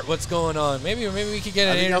ask Bart what's going on. Maybe we could get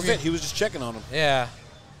an interview. That was it. He was just checking on him. Yeah.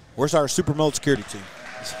 Where's our super mullet security team?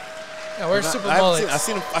 Yeah, where's super mullets?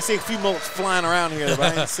 I see a few mullets flying around here, but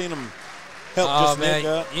I ain't seen them help just Nick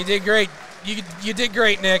up. You did great. You did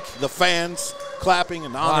great, Nick. The fans clapping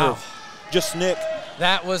in honor of just Nick.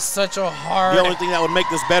 That was such a hard. The only thing that would make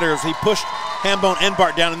this better is he pushed Hambone and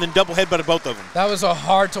Bart down and then double headbutted both of them. That was a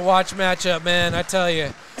hard to watch matchup, man. I tell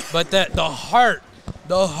you. But the heart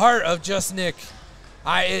of just Nick,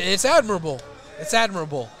 it's admirable. It's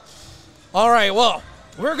admirable. All right, well,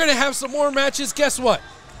 we're gonna have some more matches. Guess what?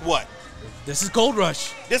 What? This is Gold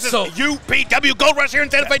Rush. This is UPW Gold Rush here in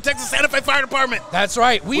Santa Fe, Texas, Santa Fe Fire Department. That's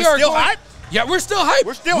right. We're still hyped? Yeah, we're still hyped.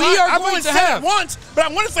 We're still hyped. I've only said it once, but I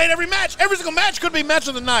want to say it every match. Every single match could be match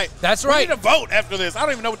of the night. That's right. We need to vote after this. I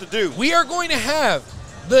don't even know what to do. We are going to have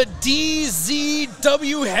the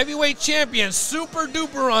DZW Heavyweight Champion, Super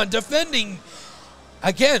Duperon, defending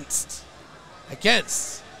against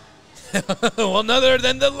well, none other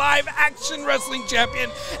than the live action wrestling champion,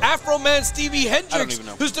 Afroman Stevie Hendricks,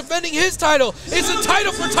 who's defending his title. It's a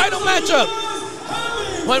title for title matchup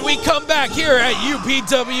when we come back here at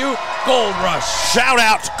UPW Gold Rush. Shout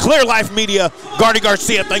out to Clear Life Media, Gardy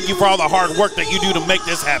Garcia. Thank you for all the hard work that you do to make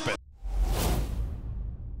this happen.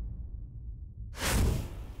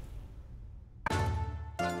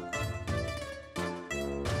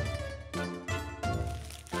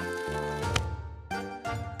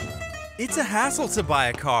 It's a hassle to buy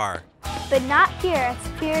a car. But not here at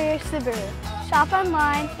Superior Subaru. Shop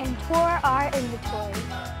online and tour our inventory.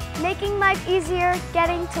 Making life easier,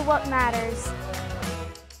 getting to what matters.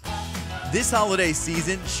 This holiday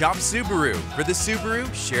season, shop Subaru. For the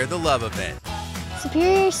Subaru, share the love of it.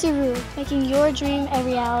 Superior Subaru, making your dream a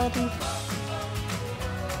reality.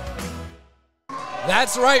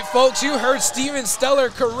 That's right, folks. You heard Steven Stellar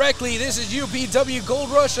correctly. This is UPW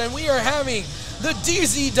Gold Rush, and we are having the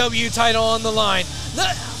DZW title on the line, the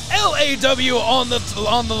LAW on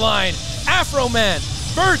the line, Afroman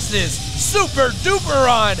versus Super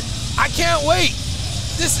Duperon. I can't wait.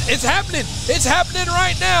 It's happening. It's happening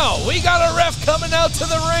right now. We got a ref coming out to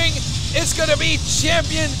the ring. It's gonna be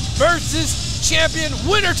champion versus champion,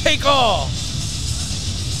 winner take all.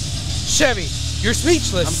 Chevy, you're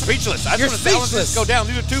speechless. I'm speechless. I just want to this go down.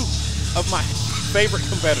 These are two of my favorite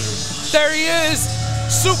competitors. There he is,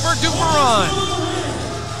 Super Duperon.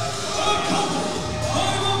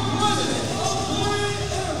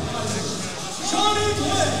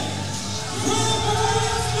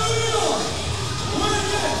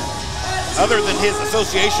 Other than his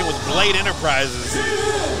association with Blade Enterprises,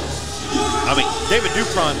 I mean, David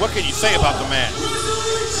Duperon, what can you say about the man?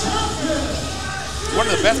 One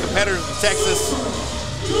of the best competitors in Texas.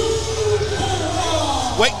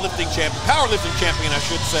 Weightlifting champion, powerlifting champion, I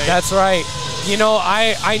should say. That's right. You know,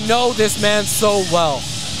 I know this man so well.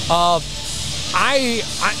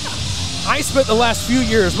 I spent the last few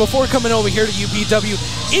years before coming over here to UPW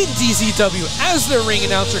in DZW as their ring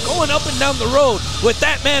announcer, going up and down the road with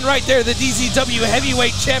that man right there, the DZW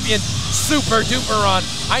heavyweight champion, Super Duperon.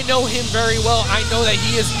 I know him very well. I know that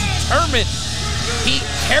he is determined. He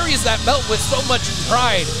carries that belt with so much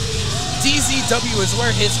pride. DZW is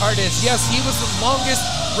where his heart is. Yes, he was the longest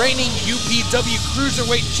reigning UPW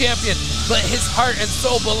Cruiserweight champion, but his heart and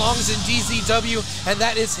soul belongs in DZW, and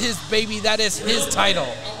that is his baby. That is his title.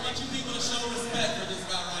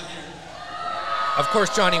 Of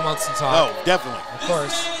course, Johnny wants to talk. Oh, definitely. Of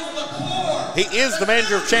course. He is the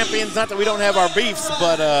manager of champions. Not that we don't have our beefs,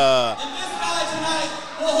 but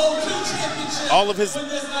all of his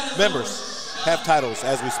members have titles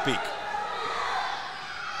as we speak.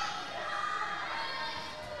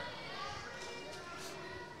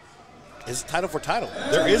 It's title for title.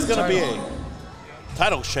 There is going to be a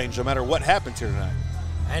title exchange no matter what happens here tonight.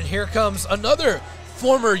 And here comes another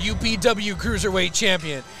former UPW Cruiserweight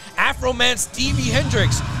champion, Afroman Stevie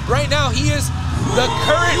Hendricks. Right now, he is the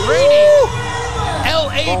current reigning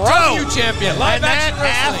LAW champion. Live action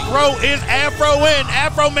wrestling. Afro is Afro-in.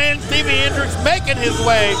 Afroman Stevie Hendricks making his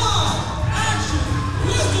way.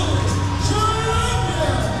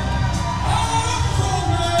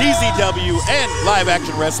 DZW and live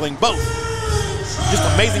action wrestling, both just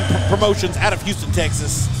amazing promotions out of Houston,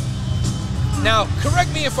 Texas. Now,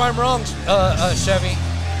 correct me if I'm wrong, Chevy.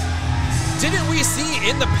 Didn't we see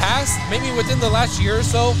in the past, maybe within the last year or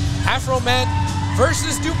so, Afroman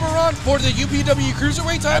versus Duperon for the UPW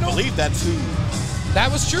Cruiserweight title? I believe that's who. That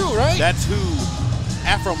was true, right? That's who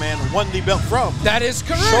Afroman won the belt from. That is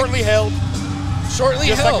correct. Shortly held.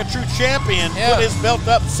 Just like a true champion, put his belt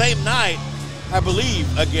up same night, I believe,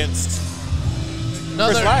 against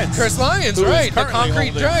Chris Lyons, right? The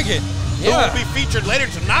Concrete Dragon. Yeah. Who will be featured later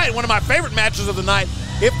tonight. One of my favorite matches of the night.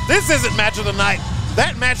 If this isn't match of the night,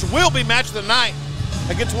 that match will be match of the night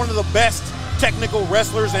against one of the best technical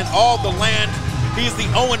wrestlers in all the land. He's the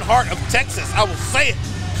Owen Hart of Texas. I will say it.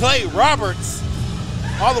 Clay Roberts,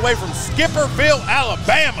 all the way from Skipperville,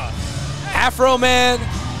 Alabama. Afroman,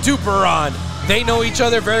 Duperon. They know each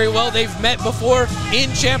other very well. They've met before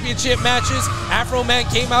in championship matches.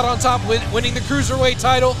 Afroman came out on top with winning the Cruiserweight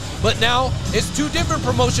title, but now it's two different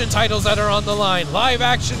promotion titles that are on the line. Live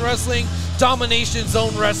Action Wrestling, Domination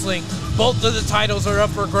Zone Wrestling. Both of the titles are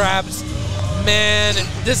up for grabs. Man,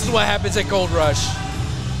 this is what happens at Gold Rush.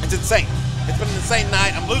 It's insane. It's been an insane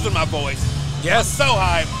night. I'm losing my voice. Yes. I'm so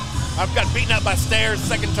hyped. I've got beaten up by stairs,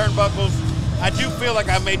 second turnbuckles. I do feel like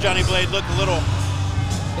I made Johnny Blade look a little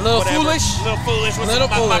foolish. A little foolish with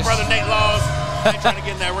my brother Nate Laws. Trying to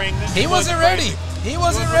get in that ring. He wasn't ready. He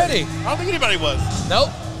wasn't ready. I don't think anybody was. Nope.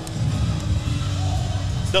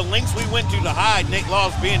 The lengths we went to hide Nate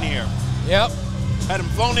Laws being here. Yep. Had him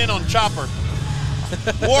flown in on chopper.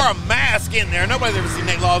 Wore a mask in there. Nobody's ever seen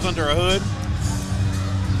Nate Laws under a hood.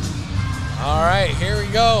 All right, here we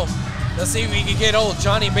go. Let's see if we can get old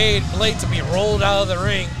Johnny Blade to be rolled out of the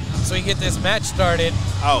ring so we can get this match started.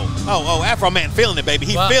 Oh, Afroman feeling it, baby.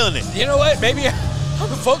 He's feeling it. You know what? Maybe I'm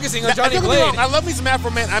focusing on Johnny Blade. I love me some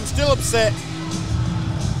Afroman. I'm still upset.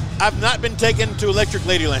 I've not been taken to Electric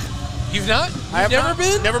Ladyland. You've not? I've never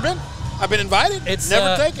been? Never been. I've been invited. It's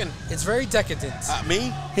never taken. It's very decadent.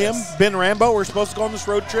 Me, him, Ben Rambo. We're supposed to go on this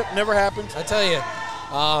road trip. Never happened. I tell you,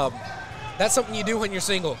 that's something you do when you're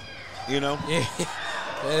single. You know? Yeah.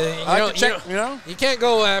 You can't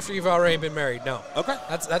go after you've already been married. No. Okay.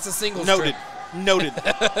 That's a single Noted. trip. Noted.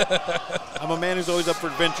 I'm a man who's always up for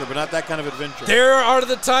adventure, but not that kind of adventure. There are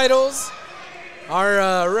the titles.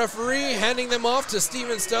 Our referee handing them off to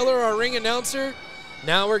Steven Steller, our ring announcer.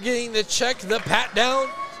 Now we're getting the check, the pat down.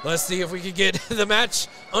 Let's see if we can get the match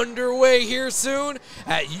underway here soon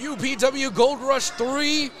at UPW Gold Rush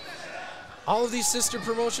 3. All of these sister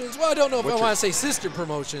promotions. Well, I don't know if I want to say sister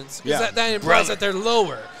promotions because that implies that they're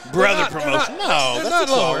lower. Brother promotion. They're not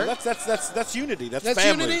lower. That's unity. That's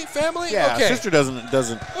family. Unity, family. Yeah, okay. Sister doesn't.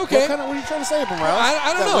 Okay. What are you trying to say, Morales?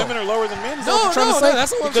 I don't know. Women are lower than men. No, that's what I'm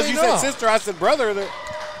saying. Because you said sister, I said brother.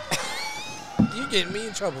 You getting me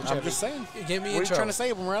in trouble, Chevy. I'm just saying. You get me in trouble. What are you trying to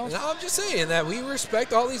say, Morales? No, I'm just saying that we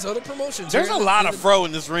respect all these other promotions. There's a lot of fro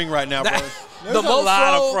in this ring right now, bro. There's a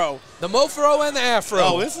lot of fro. The Mofro and the Afro.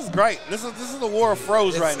 Oh, this is great. This is the war of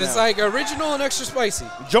fros right now. It's like original and extra spicy.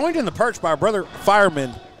 Joined in the perch by our brother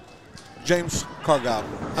fireman, James Cargill.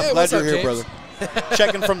 I'm glad you're here, James? brother.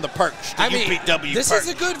 Checking from the perch, the UPW this perch. is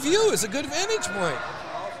a good view. It's a good vantage point.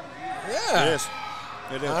 Yeah. It is.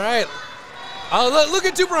 It is. All right. Look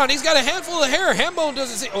at Duperon. He's got a handful of hair. Hambone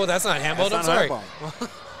doesn't see. Oh, that's not Hambone. I'm sorry.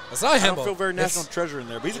 That's not Hambone. I don't feel very national treasure in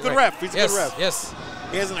there, but he's a good ref. He's a good ref. Yes.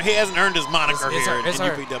 He hasn't earned his moniker here in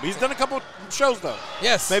UPW. He's done a couple shows, though.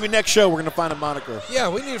 Yes. Maybe next show we're going to find a moniker. Yeah,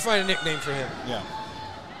 we need to find a nickname for him. Yeah.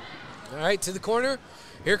 All right, to the corner.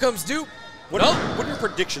 Here comes Dupe. What are your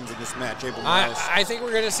predictions in this match, Abel Morales? I think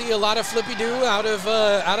we're going to see a lot of flippy-doo out of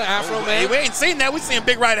Afro Man. We ain't seen that. We're seeing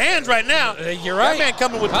big right hands right now. You're right. That man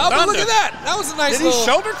coming with the thunder. thunder. But look at that. That was a nice Did he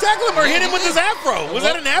shoulder tackle him or hit him with his afro? Was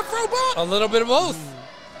that an afro bump? A little bit of both.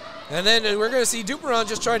 And then we're going to see Duperon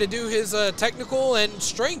just try to do his technical and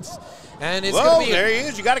strength. And it's going to be... there he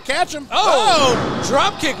is. You got to catch him. Oh!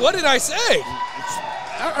 Drop kick. What did I say?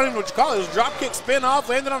 I don't even know what you call it. It was drop kick spin off,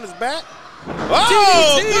 landed on his back.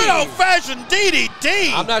 Oh, DDT. Good old-fashioned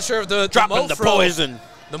DDT. I'm not sure if the dropping the poison.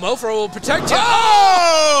 The Mofro will protect you.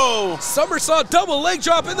 Oh! Somersault double leg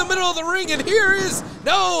drop in the middle of the ring, and here is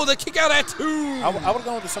the kick out at 2. I would have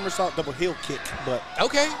gone with the somersault double heel kick, but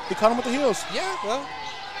okay, he caught him with the heels. Yeah, well.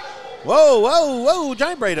 Whoa!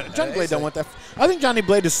 Johnny Blade don't want that. I think Johnny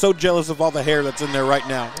Blade is so jealous of all the hair that's in there right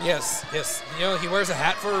now. Yes. You know, he wears a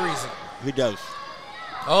hat for a reason. He does.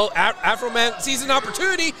 Oh, Afroman sees an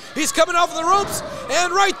opportunity. He's coming off the ropes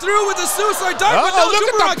and right through with the suicide dive. Look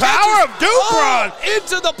at the power of Duperon.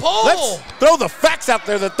 Into the pole. Let's throw the facts out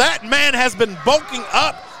there that man has been bulking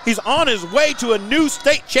up. He's on his way to a new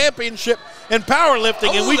state championship in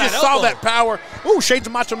powerlifting, and we just saw that power. Ooh, shades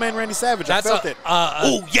of Macho Man Randy Savage. I felt it.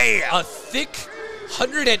 Oh, yeah. A thick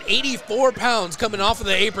 184 pounds coming off of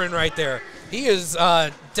the apron right there. He is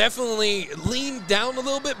definitely leaned down a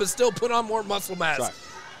little bit, but still put on more muscle mass. Right.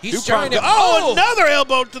 He's trying to. Another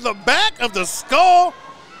elbow to the back of the skull.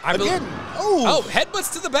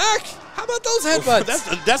 Headbutts to the back. How about those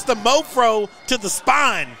headbutts? That's the Mofro to the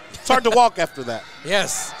spine. It's hard to walk after that.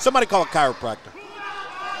 Yes. Somebody call a chiropractor.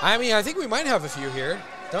 I mean, I think we might have a few here,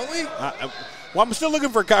 don't we? Well, I'm still looking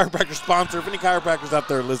for a chiropractor sponsor. If any chiropractors out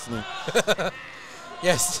there listening.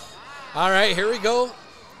 Yes. All right, here we go.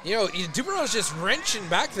 You know, Duperon's just wrenching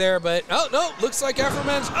back there, but oh no, looks like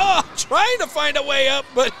Afroman's trying to find a way up,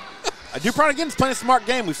 but Duperon again is playing a smart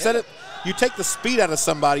game. We've said it. You take the speed out of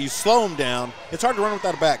somebody, you slow them down. It's hard to run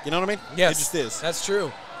without a back. You know what I mean? Yes, it just is. That's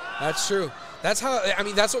true. That's true. That's how. I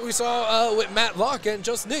mean, that's what we saw with Matt Locke and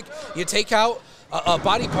Just Nick. You take out a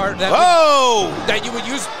body part that you would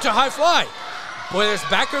use to high fly. Boy, there's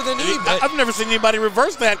back or the knee. But I've never seen anybody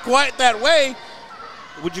reverse that quite that way.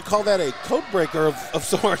 Would you call that a code breaker of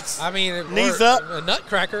sorts? I mean, knees up, a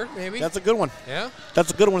nutcracker, maybe. That's a good one. Yeah,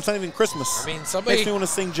 that's a good one. It's not even Christmas. I mean, somebody makes me want to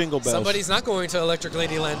sing Jingle Bells. Somebody's not going to Electric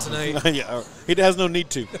Ladyland tonight. Yeah, he has no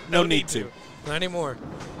need to. No need to. Not anymore.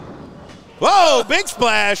 Whoa! Big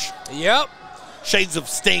splash. Yep. Shades of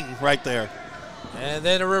Sting right there. And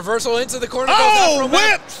then a reversal into the corner. Oh,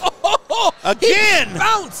 whipped! Again! He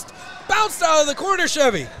bounced out of the corner,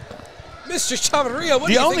 Chevy. Mr. Chavarria, what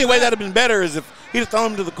do you think? The only way that would have been better is if he'd have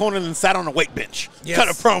thrown him to the corner and then sat on a weight bench. Yes. Cut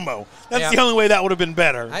a promo. That's the only way that would have been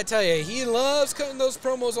better. I tell you, he loves cutting those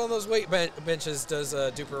promos on those weight benches, does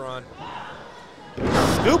Duperon.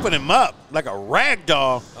 Scooping him up like a rag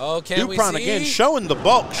doll. Oh, can we see? Duperon again showing the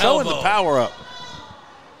bulk, showing the power up.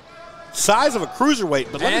 Size of a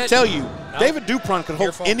cruiserweight, but let me tell you, David Duperon can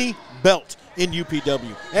hold any belt in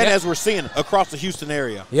UPW. And as we're seeing across the Houston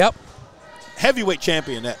area. Yep. Heavyweight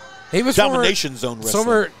champion at he was Domination Zone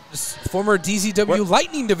Wrestling. Former DZW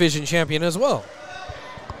Lightning Division champion as well.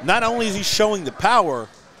 Not only is he showing the power,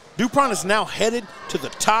 Duperon is now headed to the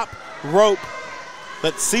top rope.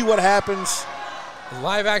 Let's see what happens.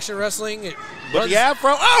 Live action wrestling. But the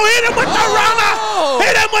Afro. Oh, hit him with the Rana!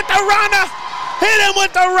 Hit him with the Rana! Hit him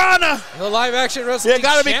with the Rana! The live action wrestling You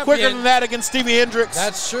got to be quicker than that against Stevie Hendricks.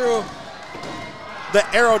 That's true. The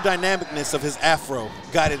aerodynamicness of his Afro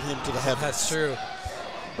guided him to the heavens. That's true.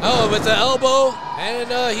 Oh, with the elbow, and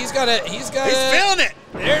he's got it. He's feeling it.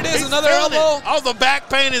 There it is, another elbow. All the back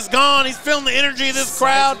pain is gone. He's feeling the energy of this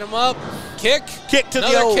crowd. Him up. Kick to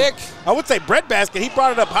another the old kick. I would say breadbasket. He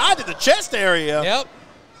brought it up high to the chest area. Yep.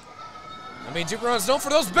 I mean, Duperon's known for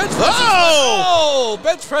those bench presses. Oh!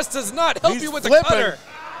 Bench press does not help you with the cutter.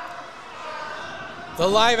 The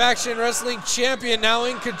live action wrestling champion now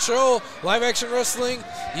in control. Live action wrestling.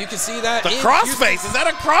 You can see that. The crossface. Is that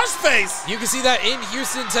a crossface? You can see that in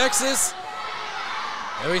Houston, Texas.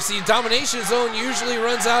 And we see Domination Zone usually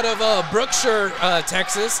runs out of Brookshire,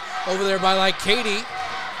 Texas, over there by like Katy.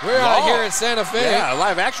 We're out here in Santa Fe. Yeah,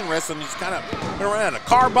 live action wrestling is kind of been running out of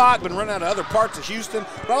Carbot, been running out of other parts of Houston.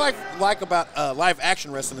 What I like about live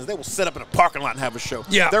action wrestling is they will set up in a parking lot and have a show.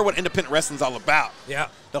 Yeah. They're what independent wrestling's all about. Yeah.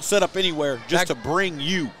 They'll set up anywhere just to bring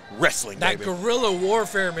you wrestling, That baby. guerrilla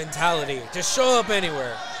warfare mentality. Just show up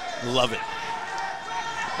anywhere. Love it.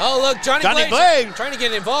 Oh, look, Johnny Blade trying to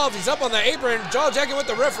get involved. He's up on the apron, jaw jacking with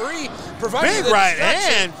the referee, providing big the right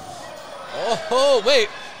distraction. hand. Oh, wait.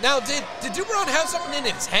 Now, did Duperon have something in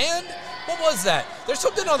his hand? What was that? There's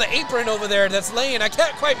something on the apron over there that's laying. I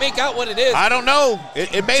can't quite make out what it is. I don't know.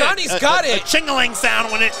 It made Johnny's got it. A chingling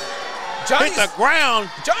sound when it hit the ground.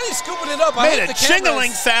 Johnny's scooping it up. Made a chingling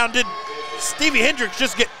sound. Did Stevie Hendricks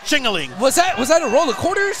just get chingling? Was that a roll of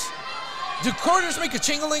quarters? Do quarters make a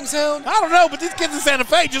chingling sound? I don't know, but these kids in Santa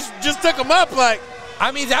Fe just took them up like.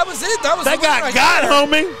 I mean, that was it. That was they got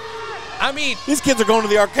homie. I mean, these kids are going to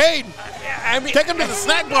the arcade. I mean, take them to the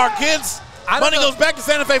snack bar, kids. Money goes back to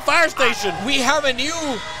Santa Fe Fire Station. We have a new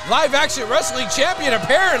live action wrestling champion,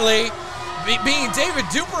 apparently, being David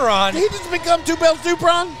Duperon. Did he just become Two Belts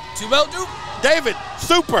Duperon? Two Belt Dupe? David,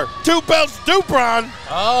 super, Two Belts Duperon.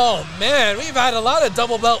 Oh, man, we've had a lot of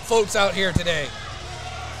double belt folks out here today.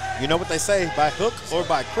 You know what they say, by hook or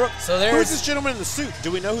by crook. So there's who's this gentleman in the suit?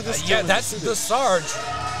 Do we know who this yeah, that's the Sarge.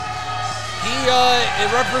 He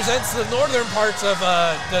it represents the northern parts of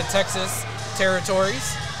the Texas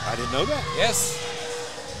territories. I didn't know that. Yes.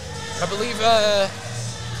 I believe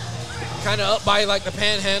kind of up by like the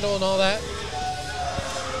Panhandle and all that.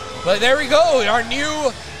 But there we go, our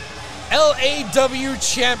new LAW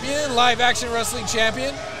champion, live action wrestling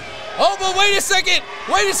champion. Oh, but wait a second.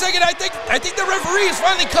 I think the referee is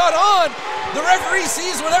finally caught on. The referee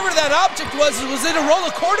sees whatever that object was. Was it a roll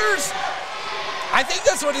of quarters? I think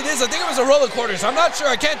that's what it is. I think it was a roll of quarters. I'm not sure.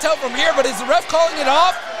 I can't tell from here, but is the ref calling it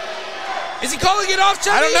off? Is he calling it off,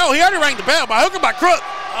 Chevy? I don't know. He already rang the bell by hook or by crook.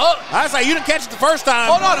 Oh. I say you didn't catch it the first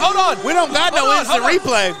time. Hold on. We don't got no instant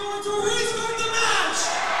replay.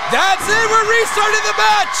 That's it. We're restarting the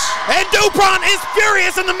match. And Duperon is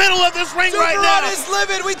furious in the middle of this ring right now. Duperon is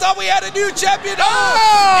livid. We thought we had a new champion.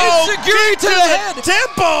 Oh, insecurity to the head.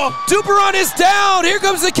 Temple. Duperon is down. Here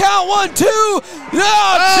comes the count. 1, 2. No,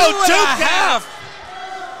 2.5.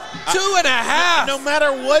 2.5. No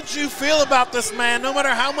matter what you feel about this man, no matter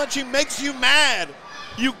how much he makes you mad,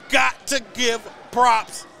 you got to give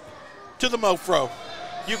props to the Mofro.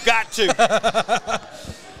 You got to.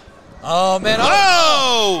 Oh, man.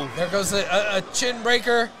 Oh! There goes a chin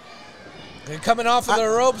breaker. Coming off of the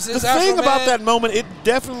ropes is The thing Afroman. about that moment, it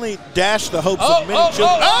definitely dashed the hopes of many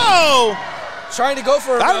children. Trying to go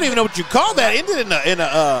for I don't even know what you call that. Ended in a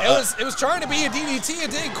it was trying to be a DDT. It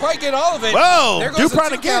didn't quite get all of it. Whoa! There goes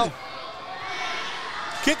Duperon the 2 again. count.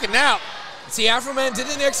 Kicking out. See, Afroman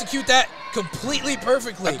didn't execute that completely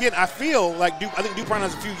perfectly. Again, I feel like I think Duperon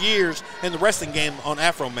has a few years in the wrestling game on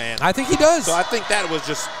Afroman. I think he does. So I think that was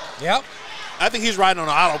just. Yep. I think he's riding on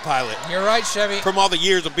an autopilot. You're right, Chevy. From all the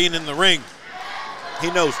years of being in the ring,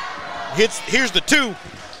 he knows. Here's the 2.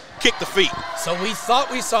 Kick the feet. So we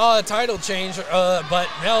thought we saw a title change, but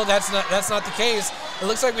no, that's not the case. It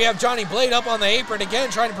looks like we have Johnny Blade up on the apron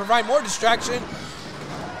again, trying to provide more distraction.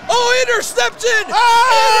 Oh, interception!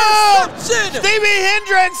 Oh! Interception! Stevie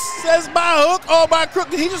Hendricks says by hook or by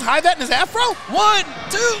crook. Did he just hide that in his afro? 1,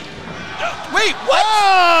 2. Wait, what?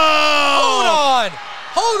 Oh!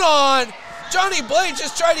 Hold on. Johnny Blade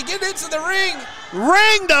just tried to get into the ring.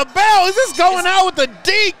 Ring the bell. Is this going out with the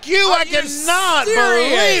DQ? I cannot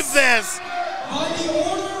believe this. By the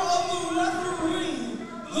order of the referee,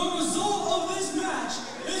 the result of this match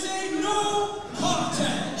is a no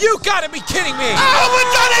contest. You gotta be kidding me. Oh, but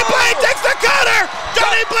Johnny Blade takes the cutter.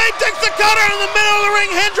 Johnny Blade takes the cutter in the middle of the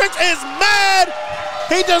ring. Hendricks is mad.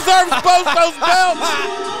 He deserves both those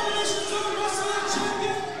belts.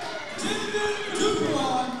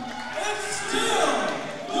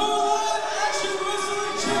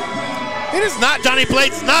 It is not Johnny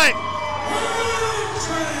Blade's night.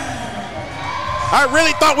 I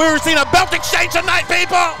really thought we were seeing a belt exchange tonight,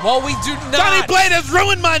 people. Well, we do not. Johnny Blade has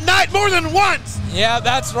ruined my night more than once. Yeah,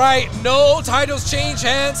 that's right. No titles change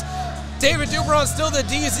hands. David Duperon still the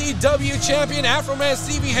DZW champion. Afroman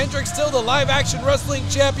Stevie Hendricks still the live action wrestling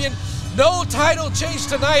champion. No title change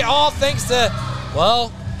tonight, all thanks to,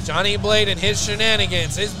 well, Johnny Blade and his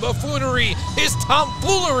shenanigans, his buffoonery, his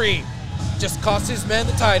tomfoolery. Just cost his man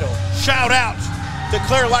the title. Shout out to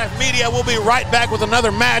Clear Life Media. We'll be right back with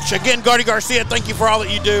another match. Again, Gardy Garcia, thank you for all that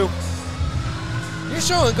you do. You're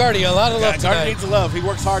showing Gardy a lot of love tonight. Gardy needs love. He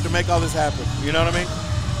works hard to make all this happen. You know what I mean?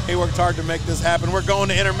 He worked hard to make this happen. We're going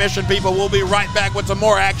to intermission, people. We'll be right back with some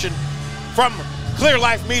more action from Clear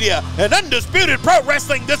Life Media and Undisputed Pro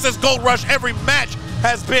Wrestling. This is Gold Rush. Every match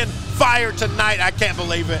has been fire tonight. I can't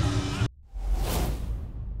believe it.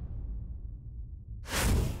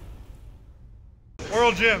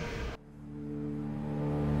 World Gym.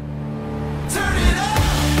 Turn it up.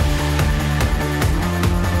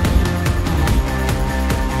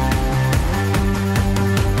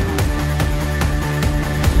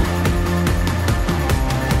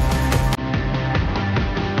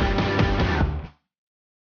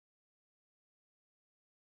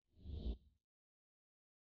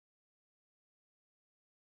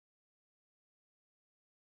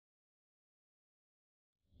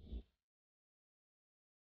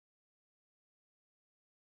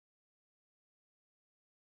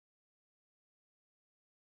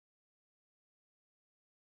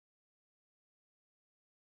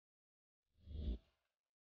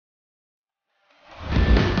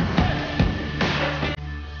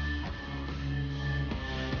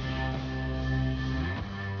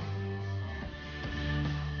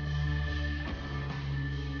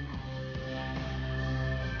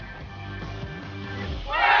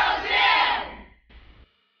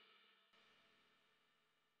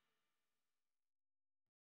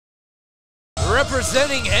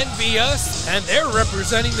 Representing Envious, and they're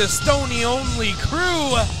representing the Stony Only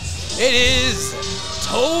crew. It is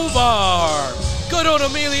Tovar. Good old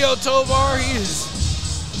Emilio Tovar.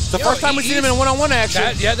 It's the first time we've seen him in one-on-one action.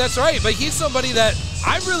 Yeah, that's right. But he's somebody that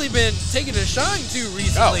I've really been taking a shine to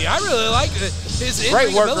recently. I really like his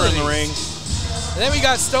great worker abilities. in the ring. And then we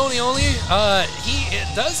got Stony Only. He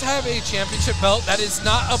does have a championship belt that is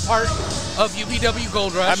not a part of UPW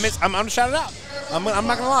Gold Rush. I'm going to shout it out. I'm not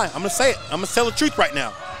going to lie. I'm going to say it. I'm going to tell the truth right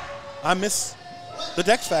now. I miss the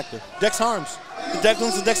Dex factor, Dex Harms, the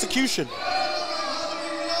Declan's and Dexecution.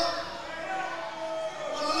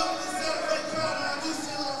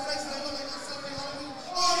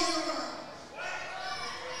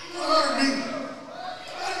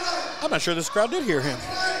 I'm not sure this crowd did hear him.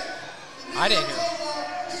 I didn't hear him.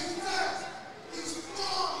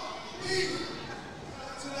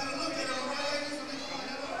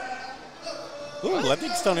 Ooh, I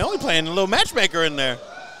think Stoney only playing a little matchmaker in there.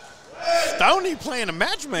 Stoney playing a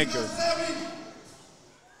matchmaker. Sebi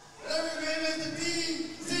is the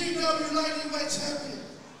DCW lightweight champion.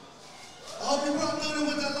 I hope you brought nothing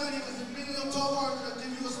with that lightning because Emilio Tovar is going to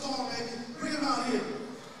give you a storm, baby. Bring him out here.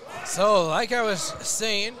 So, like I was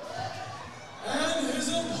saying, And his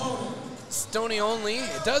opponent. Stoney only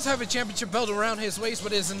does have a championship belt around his waist,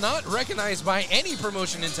 but is not recognized by any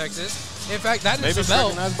promotion in Texas. In fact, that is Maybe a it's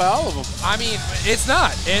belt. recognized by all of them. I mean, it's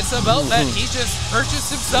not. It's a belt that he just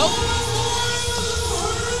purchased himself.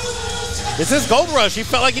 It's his gold rush. He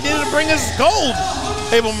felt like he needed to bring his gold,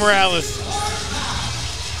 Abel Morales.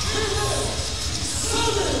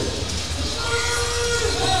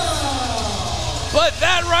 But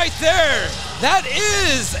that right there, that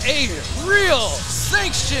is a real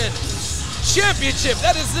sanctioned championship.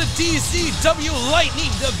 That is the DCW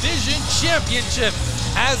Lightning Division Championship.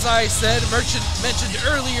 As I said, mentioned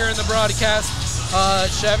earlier in the broadcast,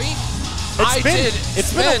 Chevy,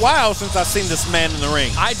 It's been a while since I've seen this man in the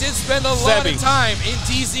ring. I did spend a lot Sebi. of time in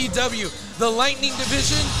DCW. The Lightning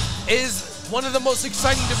Division is one of the most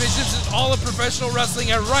exciting divisions in all of professional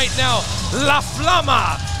wrestling, and right now, La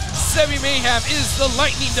Flama, Sebi Mayhem is the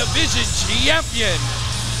Lightning Division champion.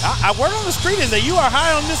 I word on the street is that you are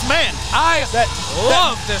high on this man. I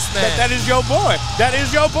love this man. That is your boy. That is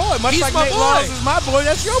your boy. Much He's like my Nate boy. Laws is my boy.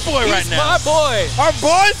 That's your boy right now. He's my boy. Our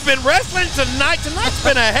boy's been wrestling tonight. Tonight's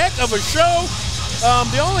been a heck of a show.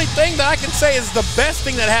 The only thing that I can say is the best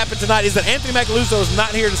thing that happened tonight is that Anthony Macaluso is not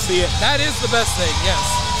here to see it. That is the best thing, yes.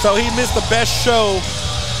 So he missed the best show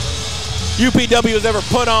UPW has ever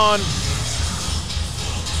put on.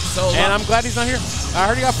 So and I'm glad he's not here. I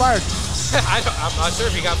heard he got fired. I'm not sure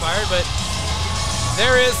if he got fired, but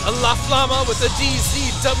there is La Flama with the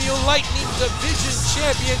DCW Lightning Division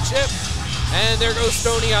Championship. And there goes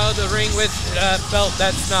Stoney out of the ring with a belt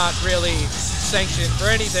that's not really sanctioned for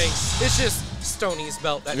anything. It's just Stoney's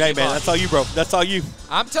belt. That Hey man, that's all you, bro. That's all you.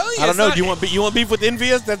 I'm telling you. I don't know. Do you want beef with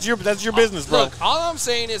Envious? That's your business, bro. Look, all I'm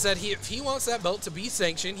saying is that if he wants that belt to be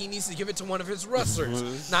sanctioned, he needs to give it to one of his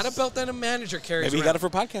wrestlers, not a belt that a manager carries. Maybe he got it for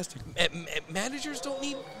podcasting. Managers don't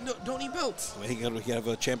need belts. Well, he got to have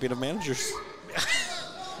a champion of managers.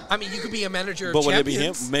 I mean, you could be a manager of but champions. Would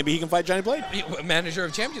it be him? Maybe he can fight Johnny Blade. A manager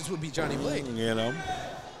of champions would be Johnny Blade. You know.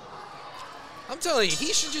 I'm telling you,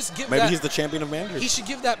 he should just give Maybe that. He's the champion of managers. He should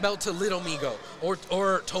give that belt to Little Migo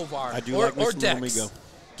or Tovar I do or like me some Dex. Little Migo.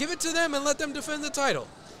 Give it to them and let them defend the title,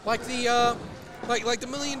 like the like the $1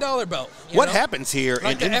 million belt. What happens here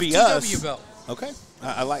like in the Envy FTW Us? belt. Okay,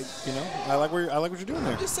 I like what you're doing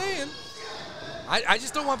there. I'm just saying. I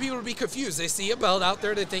just don't want people to be confused. They see a belt out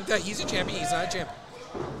there, they think that he's a champion. He's not a champion.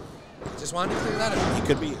 Just wanted to clear that up. He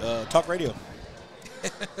could be talk radio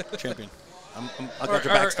champion. I got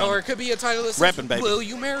your back, or it could be a title that says, "Will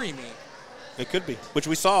you marry me?" It could be, which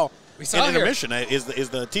we saw in Intermission. Here. Is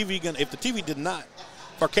the TV gonna? If the TV did not,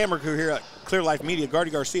 if our camera crew here at Clear Life Media,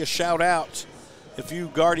 Gardy Garcia, shout out if you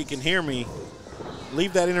Gardy can hear me.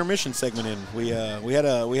 Leave that intermission segment in. We had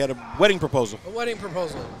a wedding proposal. A wedding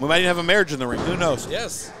proposal. We might even have a marriage in the ring. Who knows?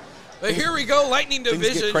 Yes. But here we go, Lightning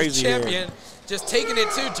Division champion, just taking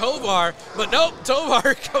it to Tovar. But nope,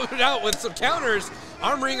 Tovar coming out with some counters.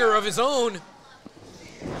 Arm wringer of his own.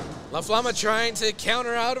 La Flama trying to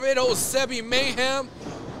counter out of it. Oh, Sebi Mayhem.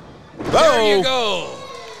 There you go.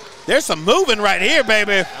 There's some moving right here,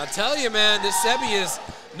 baby. I'll tell you, man, this Sebi is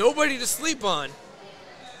nobody to sleep on.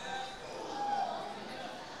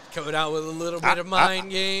 Coming out with a little bit of mind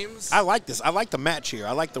games. I like this. I like the match here.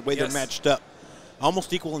 I like the way they're matched up.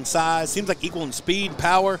 Almost equal in size. Seems like equal in speed,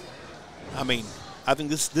 power. I mean, I think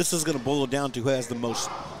this is going to boil down to who has the most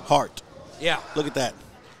heart. Yeah. Look at that.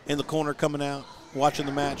 In the corner coming out, watching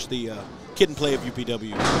the match, the kid and play of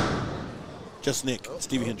UPW. Just Nick,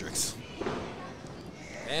 Stevie Hendricks.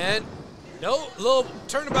 And no, little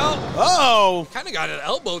turnabout. Oh! Kind of got an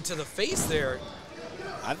elbow to the face there.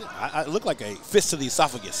 I look like a fist to the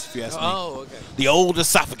esophagus, if you ask me. Oh, okay. The old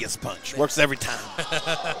esophagus punch. Works every time.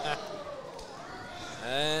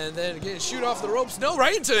 And then again, shoot off the ropes. No,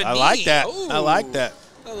 right into a knee. I like that. Ooh. I like that.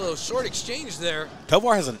 A little short exchange there.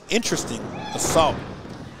 Tovar has an interesting assault.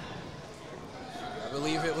 I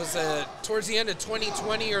believe it was towards the end of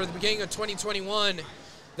 2020 or the beginning of 2021.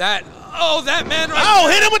 That man right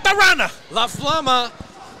there. Hit him with the Rana. La Flama.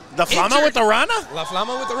 The Flama with the Rana? La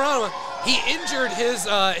Flama with the Rana. He injured his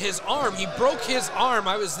arm. He broke his arm.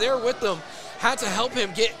 I was there with him. Had to help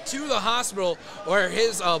him get to the hospital where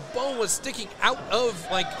his bone was sticking out of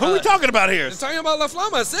like. Who are we talking about here? I'm talking about La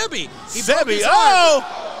Flama, Sebi. Sebi.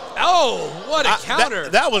 Oh, what a counter!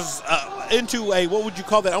 That was into a, what would you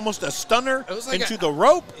call that? Almost a stunner. It was like into the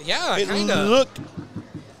rope. Yeah, it kind of. Looked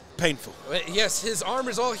painful. Yes, his arm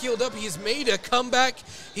is all healed up. He's made a comeback.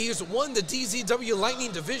 He's won the DZW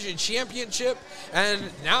Lightning Division Championship, and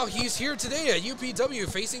now he's here today at UPW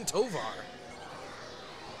facing Tovar.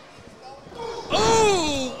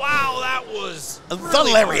 Oh, wow, that was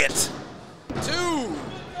really lariat. Hard. 2.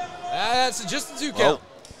 That's just a 2 count.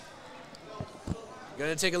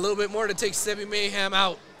 Gonna take a little bit more to take Sebi Mayhem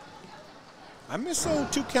out. I miss old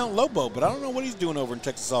 2-count Lobo, but I don't know what he's doing over in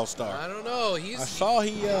Texas All-Star. I don't know. He's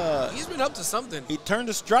been up to something. He turned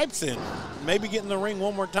his stripes in. Maybe get in the ring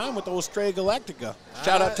one more time with old Stray Galactica.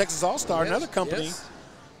 Shout out Texas All-Star, another company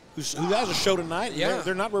who has a show tonight. Yeah.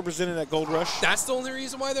 They're not represented at Gold Rush. That's the only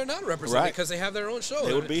reason why they're not represented, because they have their own show.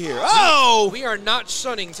 They would be here. Oh! We are not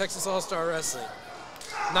shunning Texas All-Star Wrestling.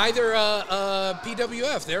 Neither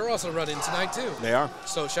PWF. They're also running tonight, too. They are.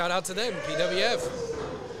 So shout out to them, PWF.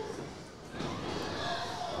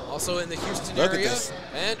 Also in the Houston Look area. At this.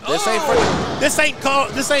 And This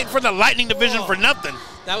ain't for the Lightning Division for nothing.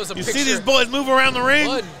 That was a You picture. see these boys move around the ring?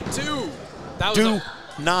 1, 2. That was Do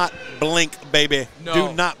not blink, baby. No.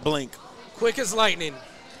 Do not blink. Quick as lightning.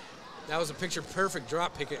 That was a picture perfect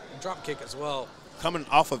drop kick as well. Coming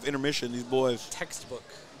off of intermission, these boys. Textbook.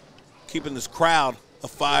 Keeping this crowd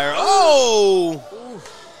afire. Oh!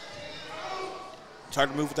 It's hard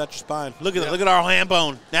to move without your spine. Look at look at our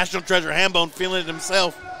Hambone. National treasure Hambone feeling it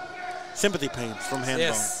himself. Sympathy pains from Hambone.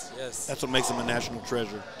 Yes. That's what makes him a national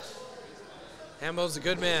treasure. Hambo's a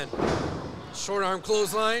good man. Short arm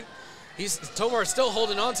clothesline. Tovar still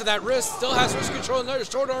holding on to that wrist. Still has wrist control. Another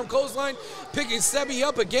short arm clothesline. Picking Sebi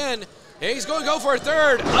up again. And he's going to go for a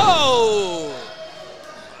third. Oh!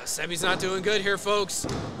 Sebi's not doing good here, folks.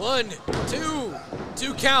 1, 2.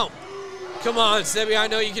 2 count. Come on, Sebi. I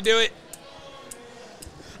know you can do it.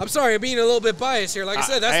 I'm sorry, I'm being a little bit biased here. Like I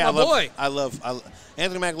said, that's my boy. I love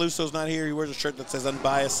Anthony Macalusso's not here. He wears a shirt that says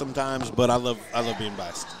unbiased sometimes, but I love being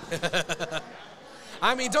biased.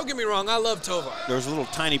 I mean, don't get me wrong. I love Tovar. There was a little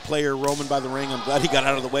tiny player roaming by the ring. I'm glad he got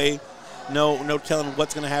out of the way. No telling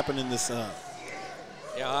what's going to happen in this I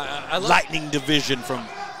love Lightning Division from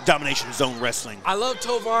Domination Zone Wrestling. I love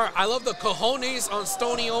Tovar. I love the cojones on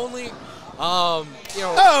Stony only. All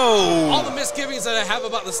the misgivings that I have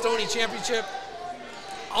about the Stony Championship.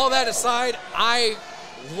 All that aside, I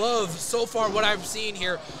love so far what I've seen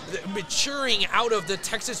here, maturing out of the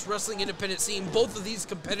Texas wrestling independent scene. Both of these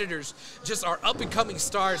competitors just are up-and-coming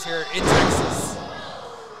stars here in Texas.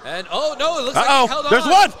 And, oh, no, it looks like he held on. There's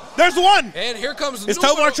one. There's one. And here comes Is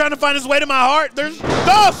Tovar trying to find his way to my heart? There's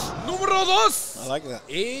dos. Número 2. I like that.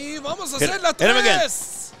 Y vamos a hacer la 3. Hit him again.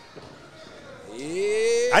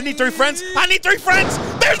 I need 3 friends. I need 3 friends.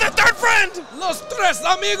 There's the 3rd friend. Los tres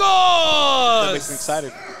amigos. That makes me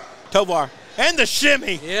excited. Tovar. And the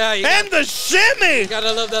shimmy. Yeah. The shimmy. You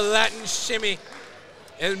gotta love the Latin shimmy.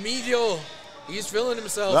 Emilio, he's feeling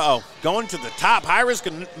himself. Uh-oh. Going to the top. High-risk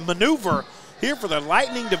maneuver here for the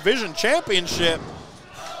Lightning Division Championship.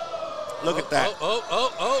 Look at that.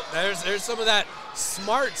 Oh. There's some of that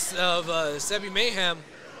smarts of Sebi Mayhem.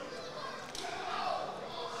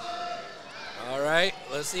 All right,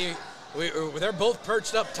 let's see. They're both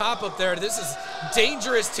perched up top up there. This is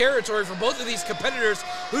dangerous territory for both of these competitors.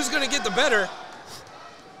 Who's going to get the better?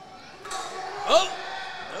 Oh.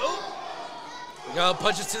 We got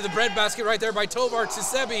punches to the breadbasket right there by Tovar to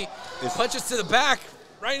Sebi. Punches to the back,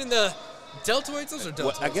 right in the deltoids. Those are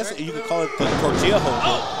deltoids, I guess right? you could call it the tortilla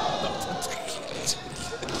hole.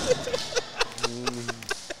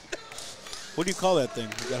 What do you call that thing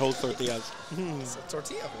that holds tortillas? It's a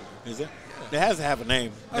tortilla holder. Is it? It has to have a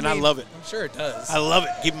name, I mean, love it. I'm sure it does. I love it.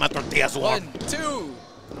 Keep my tortillas warm. 1, 2.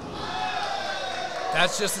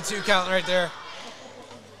 That's just a 2 count right there.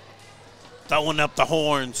 Throwing up the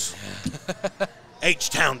horns.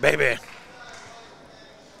 H-Town, baby.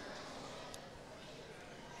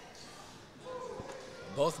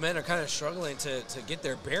 Both men are kind of struggling to get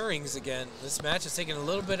their bearings again. This match is taking a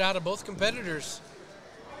little bit out of both competitors.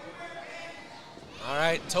 All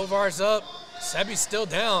right, Tovar's up. Sebi's still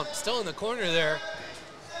down, still in the corner there.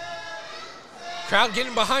 Crowd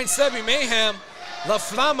getting behind Sebi Mayhem. La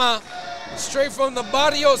Flama, straight from the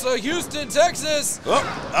barrios of Houston, Texas.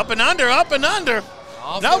 Oh, up and under. Off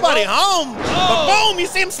Nobody the rope. home. Oh. But boom, you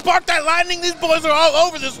see him spark that lightning. These boys are all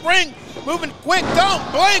over this ring. Moving quick,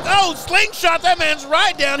 don't blink. Oh, slingshot, that man's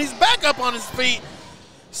right down. He's back up on his feet.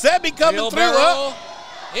 Sebi coming through.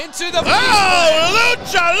 Into the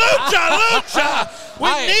lucha. We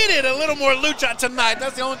needed a little more lucha tonight.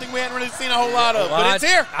 That's the only thing we hadn't really seen a whole lot of. But it's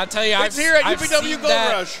here. I tell you, it's here at UPW Gold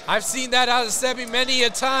Rush. I've seen that out of Sebi many a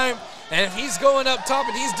time. And if he's going up top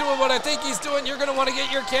and he's doing what I think he's doing, you're going to want to get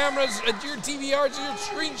your cameras, your DVRs, your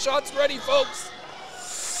screenshots ready, folks.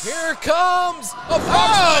 Here comes a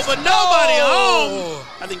but nobody home.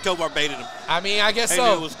 I think Tovar baited him. I mean, I guess He so.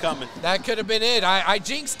 knew it was coming. That could have been it. I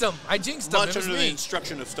jinxed him. Much under the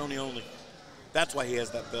instruction of Stoney only. That's why he has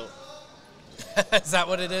that belt. Is that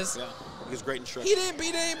what it is? Yeah, he has great instruction. He didn't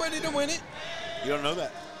beat anybody to win it. You don't know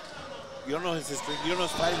that. You don't know his history. You don't know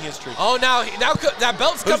his fighting history. Oh, now that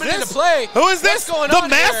belt's coming into play. Who is this? What's going the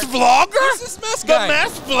on masked here? vlogger? Who's this masked guy? The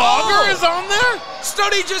masked vlogger is on there?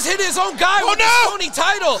 Stoney just hit his own guy with the Stoney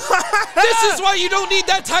title. This is why you don't need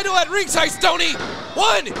that title at ringside, Stoney.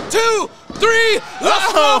 1, 2, 3. La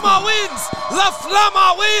Flama wins. La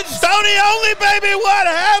Flama wins. Stoney only, baby. What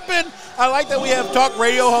happened? I like that we have talk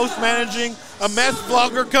radio host managing, a masked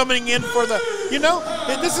vlogger coming in for the,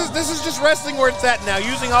 this is just wrestling where it's at now,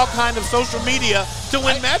 using all kind of social media to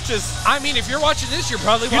win matches. I mean, if you're watching this, you're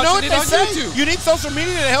probably You know what watching it they on say? YouTube. You need social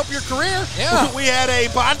media to help your career. Yeah. We had a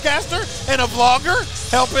podcaster and a vlogger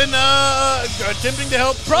helping, attempting to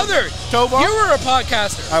help Brother, Tovar. You were a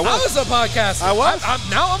podcaster. I was a podcaster. I was.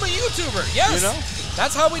 Now I'm a YouTuber. Yes.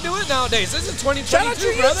 That's how we do it nowadays. This is 2022, Shout out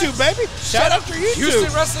to brother. YouTube, baby. Shout out to YouTube. Houston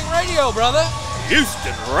Wrestling Radio, brother.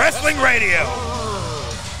 Houston Wrestling Radio.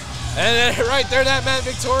 And then right there, that man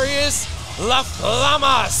victorious, La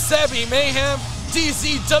Flama, Sebi, Mayhem,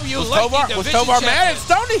 DZW, Lightning Division Was Tovar mad at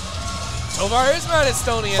Stoney? Tovar is mad at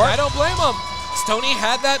Stoney, and I don't blame him. Stoney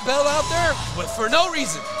had that belt out there for no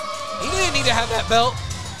reason. He didn't need to have that belt.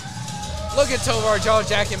 Look at Tovar jaw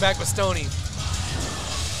jacking back with Stoney.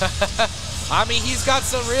 I mean, he's got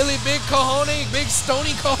some really big cojones, big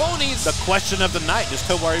Stoney cojones. The question of the night, does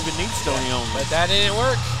Tovar even need Stoney only? But that didn't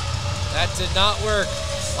work. That did not work.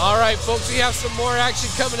 All right, folks, we have some more action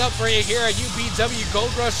coming up for you here at UPW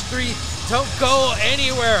Gold Rush 3. Don't go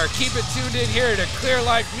anywhere. Keep it tuned in here to Clear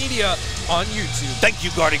Life Media on YouTube. Thank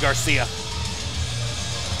you, Gardy Garcia.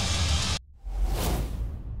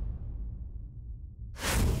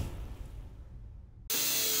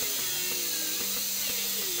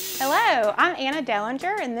 Hello, I'm Anna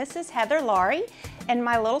Dellinger, and this is Heather Laurie and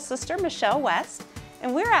my little sister Michelle West,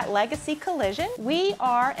 and we're at Legacy Collision. We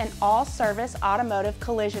are an all-service automotive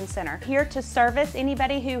collision center, here to service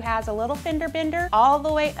anybody who has a little fender bender all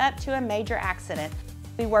the way up to a major accident.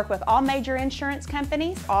 We work with all major insurance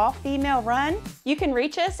companies, all female run. You can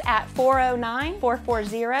reach us at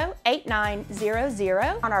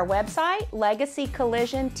 409-440-8900 on our website,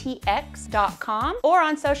 legacycollisiontx.com, or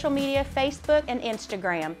on social media, Facebook and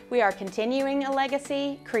Instagram. We are continuing a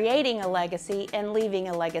legacy, creating a legacy, and leaving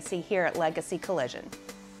a legacy here at Legacy Collision.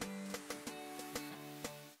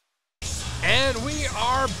 And we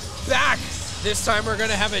are back. This time we're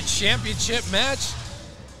gonna have a championship match.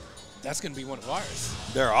 That's gonna be one of ours.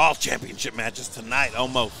 They're all championship matches tonight,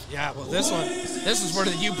 almost. Yeah, well, this is for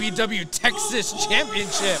the UPW Texas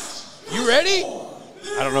Championship. You ready?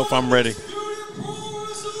 I don't know if I'm ready.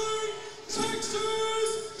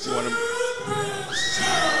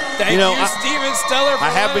 Thank you, Steven Stellar, for I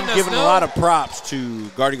have been letting us giving know. a lot of props to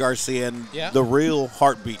Gardy Garcia and the real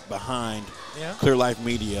heartbeat behind Clear Life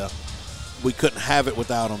Media. We couldn't have it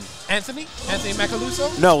without him. Anthony Macaluso?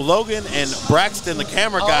 No, Logan and Braxton, the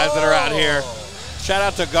camera guys that are out here. Shout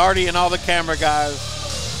out to Gardy and all the camera guys.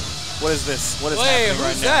 What is this? What is happening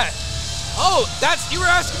right who's now? that? Oh, you were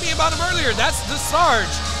asking me about him earlier. That's the Sarge.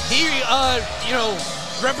 He,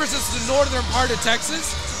 represents the northern part of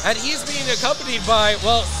Texas, and he's being accompanied by,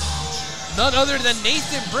 well, none other than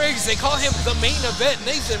Nathan Briggs. They call him the main event,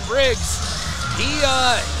 Nathan Briggs.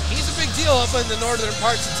 He's a big deal up in the northern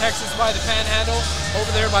parts of Texas by the Panhandle,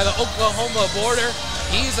 over there by the Oklahoma border.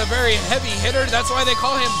 He's a very heavy hitter. That's why they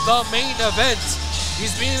call him the main event.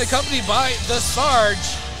 He's being accompanied by the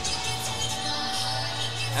Sarge.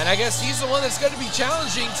 And I guess he's the one that's going to be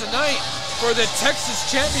challenging tonight for the Texas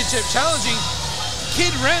Championship, challenging Kid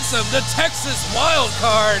Ransom, the Texas Wild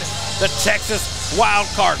Card. The Texas Wild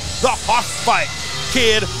Card, the hawk fight,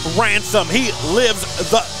 Kid Ransom. He lives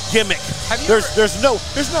the gimmick. There's no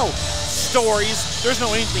stories. There's no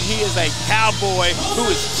anything. He is a cowboy who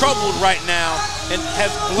is troubled right now and has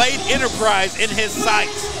Blade Enterprise in his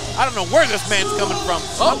sights. I don't know where this man's coming from.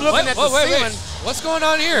 I'm looking at the ceiling. What's going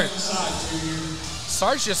on here?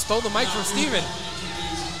 Sarge just stole the mic from Steven.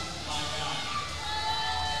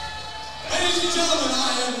 Ladies and gentlemen,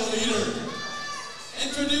 I am the leader.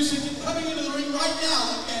 Introducing him, coming into the ring right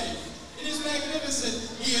now. Look at him. It is magnificent.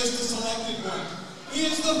 He is the selected one. He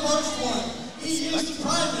is the first one. He is the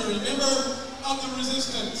primary member of the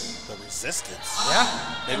Resistance. The Resistance? Yeah.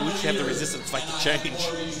 Maybe we should have the Resistance fight to change.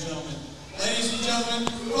 Ladies and gentlemen,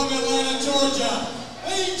 from Atlanta, Georgia,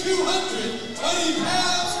 weighing 220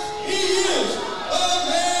 pounds, he is the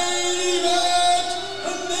main event,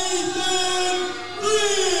 Nathan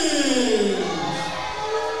Briggs.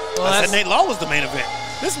 I said Nate Law was the main event.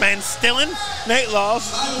 This man's stealing Nate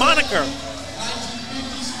Law's moniker.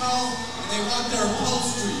 1950s style, and they want their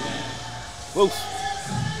upholstery back. Woof.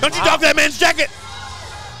 Don't you dog that man's jacket?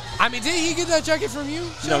 I mean, did he get that jacket from you?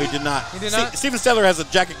 No, he did not. He did not? Steven Stellar has a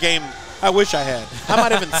jacket game I wish I had. I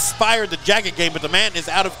might have inspired the jacket game, but the man is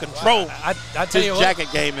out of control. I tell you His what.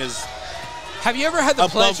 jacket game is Have you ever had the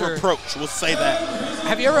above pleasure? reproach. We'll say that.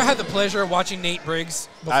 Have you ever had the pleasure of watching Nate Briggs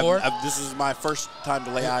before? This is my first time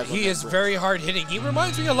to lay eyes on He Nate is Briggs. very hard hitting. He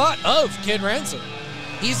reminds me a lot of Kid Ransom.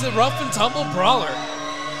 He's the rough and tumble brawler.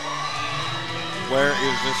 Where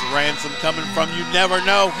is this Ransom coming from? You never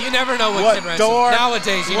know. You never know with What Kid Ransom. door?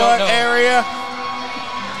 Nowadays, you What don't know. area?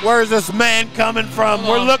 Where is this man coming from? Hold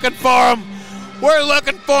We're on. looking for him. We're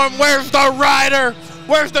looking for him. Where's the rider?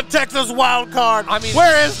 Where's the Texas wild card? I mean,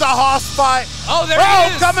 where is the hoss fight? Oh, there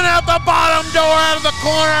he is. Coming out the bottom door out of the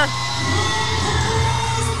corner.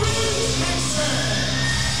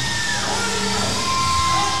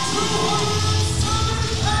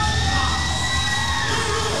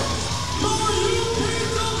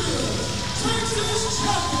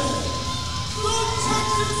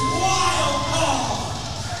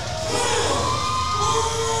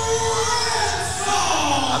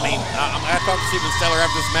 I'm going to talk to Steven Stellar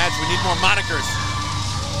after this match. We need more monikers.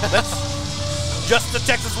 That's just the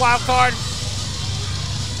Texas wild card.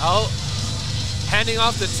 Oh, handing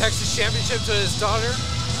off the Texas Championship to his daughter,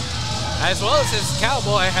 as well as his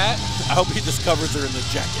cowboy hat. I hope he discovers her in the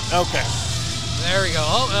jacket. Okay. There we go.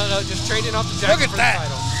 Oh, no, just trading off the jacket Look at for that. the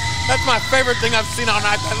title. That's my favorite thing I've seen all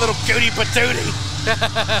night, that little cutie patootie.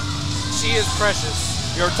 She is precious.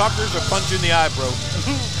 Your talkers will punch you in the eye, bro.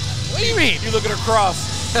 What do you mean? You look at her cross.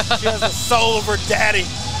 She has the soul of her daddy.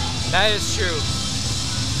 That is true.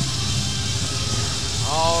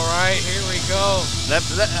 All right, here we go.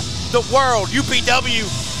 The world, UPW,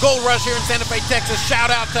 Gold Rush here in Santa Fe, Texas.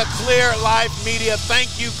 Shout out to Clear Life Media.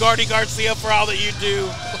 Thank you, Gardy Garcia, for all that you do.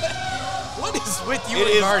 What is with you It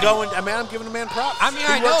and is Gardy? going, I mean, I'm giving the man props. I mean, he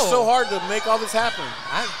I worked know. so hard to make all this happen.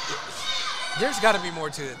 There's got to be more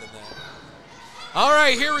to it than that. All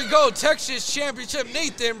right, here we go. Texas Championship,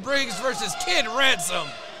 Nathan Briggs versus Kid Ransom.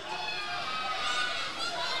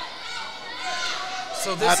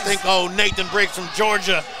 So this I think, Nathan Briggs from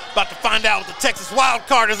Georgia about to find out what the Texas wild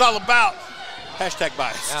card is all about. Hashtag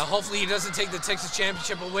bias. Hopefully he doesn't take the Texas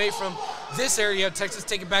Championship away from this area of Texas,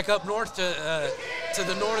 take it back up north to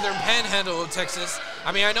the northern panhandle of Texas.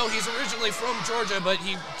 I mean, I know he's originally from Georgia, but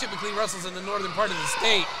he typically wrestles in the northern part of the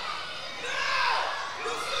state.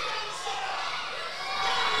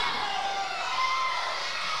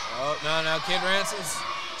 Oh, no, Kid Ransom's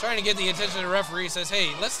trying to get the attention of the referee. Says,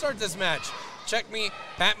 hey, let's start this match. Check me,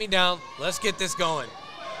 pat me down, let's get this going.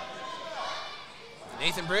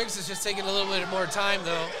 Nathan Briggs is just taking a little bit more time,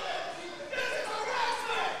 though.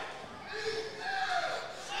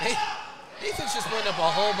 Hey, Nathan's just putting up a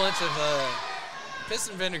whole bunch of piss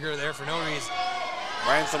and vinegar there for no reason.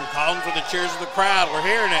 Ransom calling for the cheers of the crowd. We're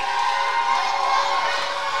hearing it.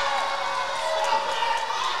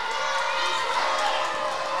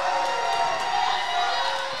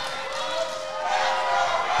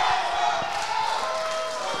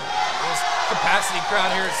 Capacity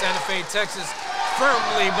crowd here in Santa Fe, Texas,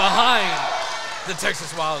 firmly behind the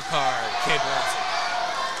Texas wild card, Kid Ransom.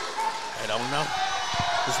 I don't know.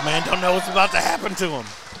 This man don't know what's about to happen to him.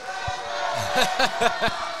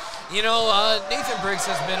 You know, Nathan Briggs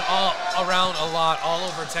has been all around a lot, all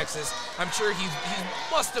over Texas. I'm sure he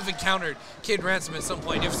must have encountered Kid Ransom at some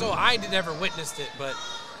point. If so, I never witnessed it, but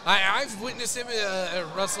I've witnessed him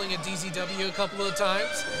wrestling at DZW a couple of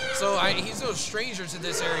times. So he's no stranger to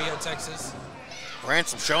this area of Texas.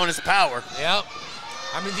 Ransom showing his power. Yep.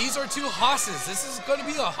 I mean, these are two hosses. This is going to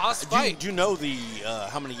be a hoss fight. Do you know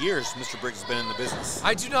how many years Mr. Briggs has been in the business?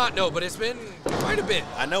 I do not know, but it's been quite a bit.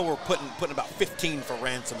 I know we're putting about 15 for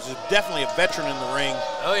Ransom. He's definitely a veteran in the ring.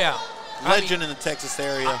 Oh, yeah. Legend in the Texas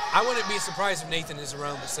area. I wouldn't be surprised if Nathan is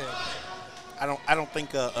around the same. I don't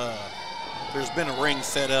think there's been a ring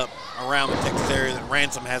set up around the Texas area that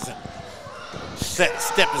Ransom hasn't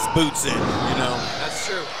stepped his boots in, you know. That's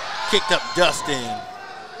true. Kicked up dust in.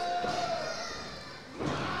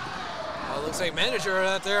 Well, it looks like manager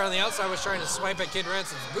out there on the outside was trying to swipe at Kid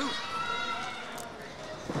Ransom's boot.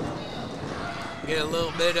 Get a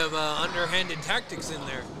little bit of underhanded tactics in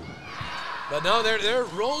there. But no, they're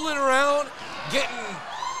rolling around,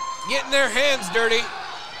 getting their hands dirty.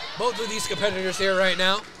 Both of these competitors here right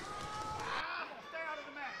now.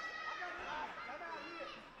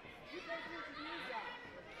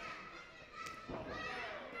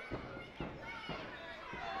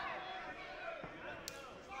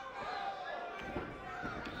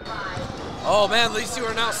 Oh, man, these two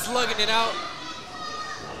are now slugging it out.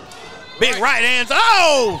 Big right hands.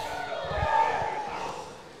 Oh!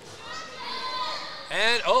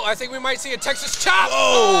 And, oh, I think we might see a Texas chop.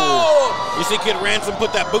 Oh! You see Kid Ransom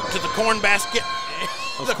put that boot to the corn basket?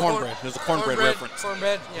 It was cornbread. There's a cornbread reference.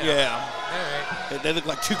 Cornbread, yeah. All right. They look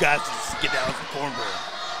like two guys that just get down with cornbread.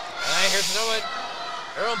 All right, here's another one.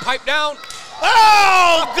 Everyone pipe down.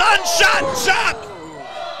 Oh! Gunshot chop!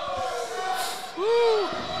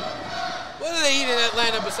 Woo. What do they eat in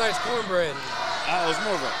Atlanta besides cornbread? It was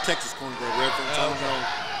more of a Texas cornbread reference. I don't know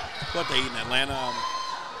what they eat in Atlanta.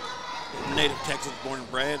 Native Texas born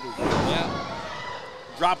and bred. Yeah.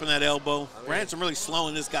 Dropping that elbow. Ransom really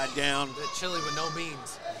slowing this guy down. The chili with no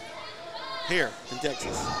beans. Here in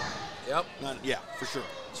Texas. Yep. Yeah, for sure.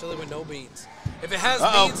 Chili with no beans. If it has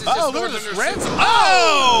beans, it's just Northern Ransom.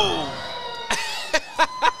 Oh!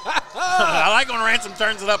 I like when Ransom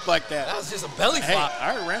turns it up like that. That was just a belly flop. Hey,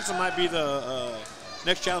 all right, Ransom might be the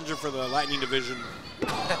next challenger for the Lightning division.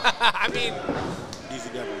 I mean,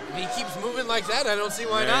 DZW. If he keeps moving like that, I don't see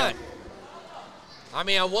why not. I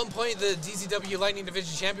mean, at one point, the DZW Lightning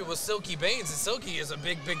Division champion was Silky Baines, and Silky is a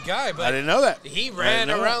big guy. But I didn't know that. He ran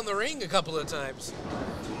around the ring a couple of times.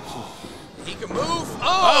 He can move.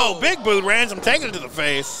 Oh! Big boot, Ransom taking it to the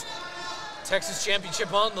face. Texas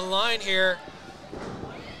Championship on the line here.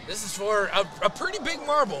 This is for a pretty big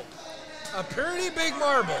marble. A pretty big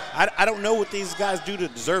marble. I don't know what these guys do to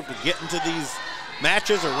deserve to get into these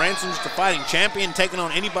matches, or Ransom's the fighting champion taking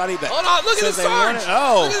on anybody that Hold on, look at the Sarge.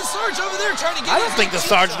 Oh. Look at the Sarge over there trying to get I don't think the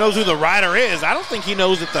Sarge knows who the rider is. I don't think he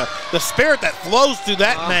knows that the spirit that flows through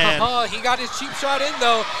that man. He got his cheap shot in,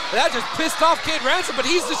 though. That just pissed off Kid Ransom, but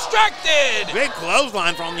he's distracted. Big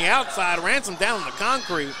clothesline from the outside. Ransom down on the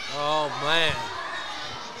concrete. Oh, man.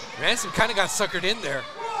 Ransom kind of got suckered in there.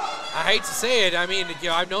 I hate to say it. I mean, you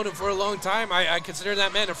know, I've known him for a long time. I consider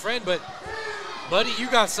that man a friend, but, buddy, you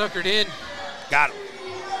got suckered in. Got him.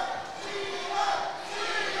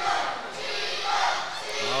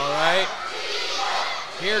 All right.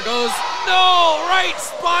 Here goes. No! Right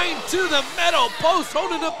spine to the metal post,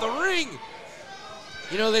 holding up the ring.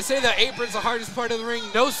 You know, they say the apron's the hardest part of the ring.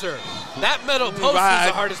 No, sir. That metal post is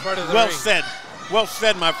the hardest part of the ring. Well said. Well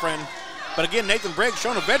said, my friend. But again, Nathan Briggs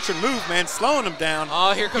showing a veteran move, man, slowing him down.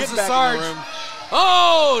 Oh, here comes the Sarge.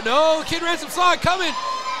 Oh, no. Kid Ransom saw it coming.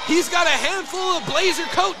 He's got a handful of blazer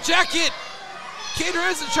coat jacket. Kid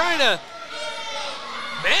Ransom trying to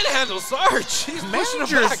manhandle Sarge. He's pushing him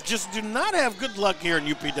back. Just do not have good luck here in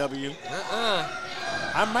UPW.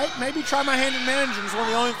 I might maybe try my hand in managing. It's one of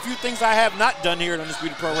the only few things I have not done here at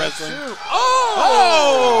Undisputed Pro Wrestling.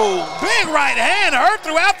 Oh! Big right hand heard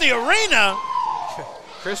throughout the arena.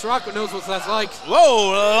 Chris Rock knows what that's like.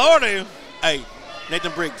 Whoa, Lordy. Hey,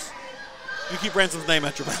 Nathan Briggs, you keep Ransom's name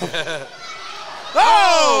out your mouth.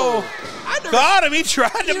 Oh! Got him. He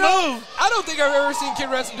tried to move. I don't think I've ever seen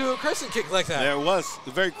Kid Ransom do a crescent kick like that. There it was.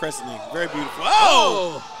 Very crescenty. Very beautiful.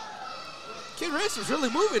 Oh! Kid Ransom's really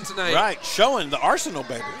moving tonight. Right. Showing the arsenal,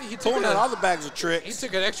 baby. He's pulling out all the bags of tricks. He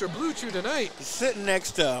took an extra blue chew tonight. He's sitting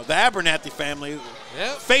next to the Abernathy family.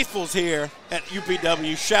 Yep. Faithfuls here at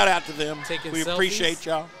UPW. Shout out to them. We appreciate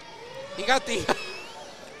y'all. He got the...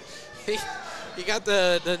 He got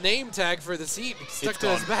the name tag for the seat stuck to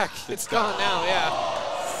his back. It's gone now, yeah.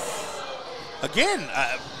 Again,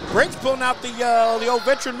 Briggs pulling out the old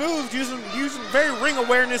veteran moves, using very ring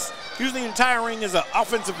awareness, using the entire ring as an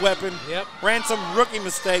offensive weapon. Yep. Ransom, rookie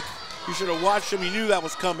mistake. You should have watched him. You knew that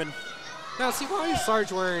was coming. Now, see, why is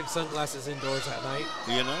Sarge wearing sunglasses indoors at night?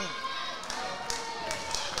 You know.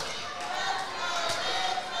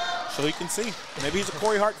 So he can see. Maybe he's a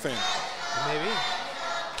Corey Hart fan. Maybe.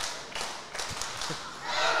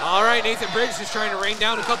 All right, Nathan Briggs just trying to rain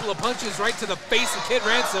down a couple of punches right to the face of Kid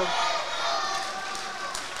Ransom.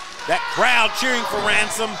 That crowd cheering for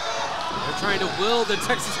Ransom. They're trying to will the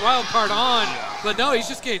Texas Wildcard on, but no, he's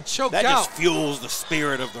just getting choked out. That just fuels the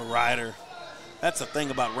spirit of the rider. That's the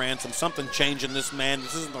thing about Ransom. Something changed in this man.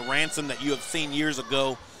 This isn't the Ransom that you have seen years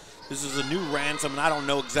ago. This is a new Ransom, and I don't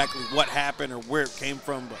know exactly what happened or where it came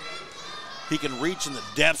from, but he can reach in the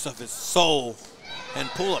depths of his soul and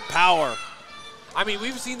pull a power. I mean,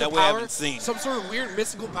 we've seen the that power, we haven't seen. Some sort of weird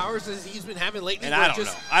mystical powers that he's been having lately. And I don't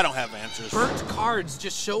know. I don't have answers. Burnt cards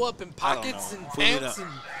just show up in pockets and pants. And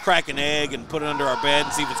crack an egg and put it under our bed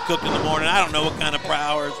and see if it's cooked in the morning. I don't know what kind of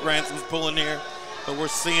powers Ransom's pulling here, but we're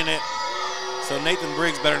seeing it. So Nathan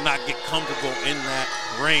Briggs better not get comfortable in that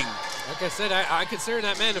ring. Like I said, I consider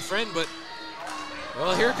that man a friend, but,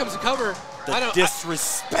 well, here comes the cover. The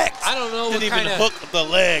disrespect. I don't know Didn't what even kind of hook the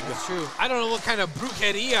leg. That's true. I don't know what kind of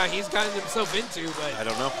brujeria he's gotten himself into, but I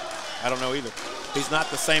don't know. I don't know either. He's not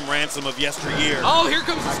the same Ransom of yesteryear. Oh, here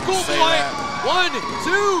comes the schoolboy. 1,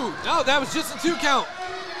 2. No, that was just a 2 count.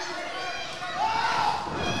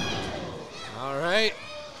 All right.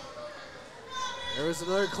 There was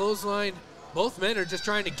another clothesline. Both men are just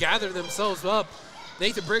trying to gather themselves up.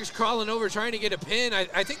 Nathan Briggs crawling over, trying to get a pin.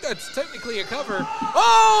 I think that's technically a cover.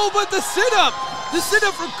 Oh, but the sit-up! The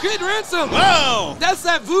sit-up from Kid Ransom. Whoa! That's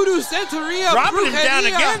that voodoo Santeria. Dropping him down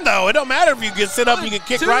again, though. It don't matter if you get sit up and you get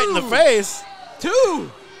kicked right in the face.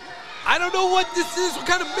 2. I don't know what this is, what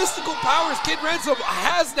kind of mystical powers Kid Ransom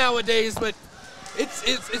has nowadays, but it's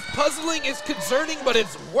puzzling, it's concerning, but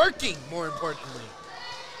it's working, more importantly.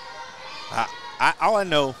 All I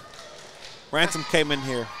know, Ransom came in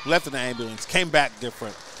here, left in the ambulance, came back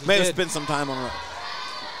different. May have spent some time on a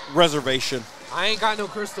reservation. I ain't got no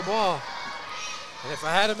crystal ball. And if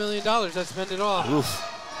I had $1 million, I'd spend it all. Oof.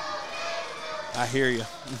 I hear you.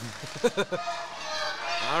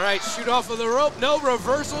 All right, shoot off of the rope. No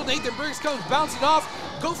reversal. Nathan Briggs comes bouncing off.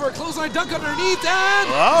 Go for a clothesline dunk underneath.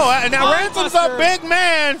 And now Ransom's a big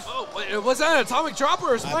man. Oh, was that an atomic drop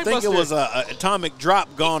or a spine buster? I think it was an atomic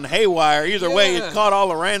drop gone haywire. Either way, it caught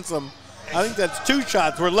all of Ransom. I think that's 2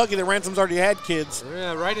 shots. We're lucky that Ransom's already had kids.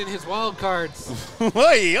 Yeah, right in his wild cards.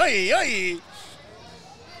 Oy, oy, oy.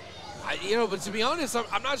 But to be honest,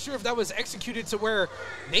 I'm not sure if that was executed to where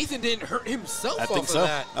Nathan didn't hurt himself I think off so. of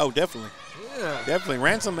that. Oh, definitely. Yeah. Definitely.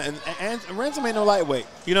 Ransom and Ransom ain't no lightweight.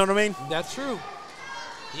 You know what I mean? That's true.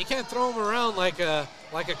 You can't throw him around like a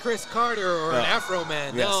Chris Carter or an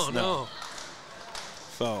Afroman. Yes, no.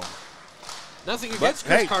 So. Nothing against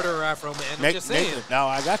Chris Carter or Afroman. I'm just saying. Nathan, no,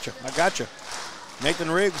 I got you.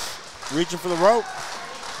 Nathan Riggs reaching for the rope.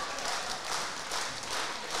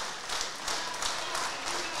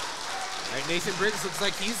 All right, Nathan Briggs looks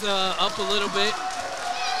like he's up a little bit.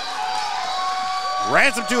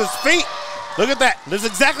 Ransom to his feet. Look at that. This is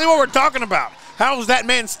exactly what we're talking about. How is that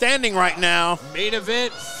man standing right now? Main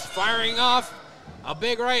event firing off. A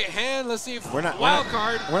big right hand. Let's see if wild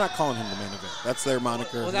card. We're not calling him the main event. That's their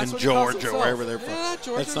moniker that's in Georgia or wherever they're from. Yeah,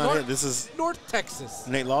 Georgia, that's not it. This is North Texas.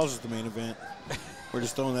 Nate Laws is the main event. We're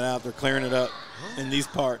just throwing that out there, clearing it up in these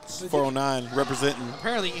parts. 409 representing.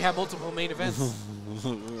 Apparently you have multiple main events.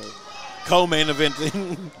 Co-main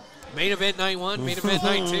eventing. Main event night 1, main event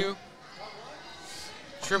night 2.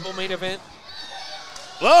 Triple main event.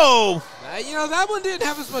 Whoa! That one didn't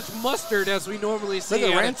have as much mustard as we normally see.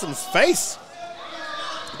 Look at Ransom's face.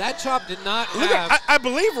 That chop did not Look I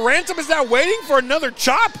believe Ransom is now waiting for another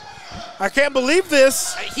chop. I can't believe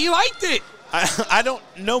this. He liked it. I don't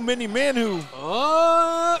know many men who.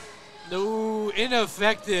 No,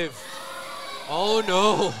 ineffective. Oh,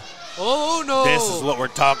 no. Oh, no. This is what we're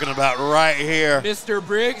talking about right here. Mr.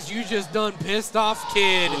 Briggs, you just done pissed off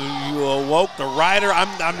Kid. You awoke the rider.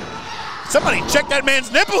 Somebody check that man's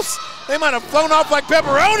nipples. They might have flown off like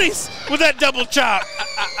pepperonis with that double chop.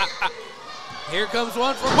 Here comes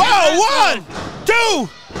one from 1, 2.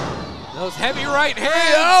 Those heavy right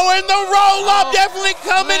hands. Oh, and the roll-up definitely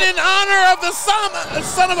coming in honor of the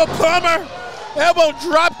son of a plumber. Elbow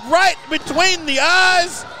dropped right between the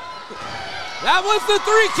eyes. That was the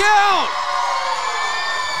 3 count.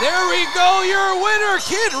 There we go, your winner,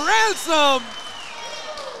 Kid Ransom.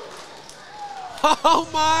 Oh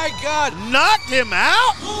my God. Knocked him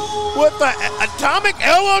out with the atomic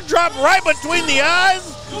elbow drop right between the eyes.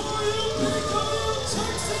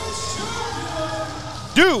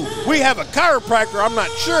 Do we have a chiropractor? I'm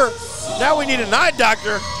not sure. Now we need an eye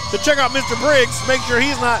doctor to check out Mr. Briggs, make sure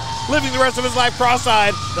he's not living the rest of his life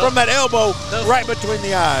cross-eyed from that elbow right between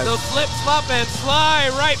the eyes. The flip, flop, and fly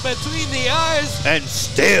right between the eyes. And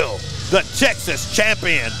still the Texas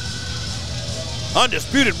champion.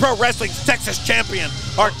 Undisputed Pro Wrestling's Texas champion,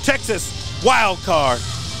 our Texas wild card.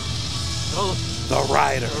 The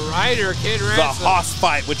Rider. The Rider, Kid Ransom. The Hoss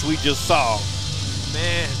fight, which we just saw.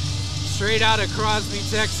 Man, straight out of Crosby,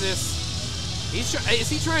 Texas. Is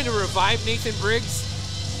he trying to revive Nathan Briggs?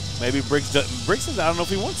 Maybe Briggs doesn't. Briggs says, I don't know if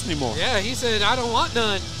he wants anymore. Yeah, he said, I don't want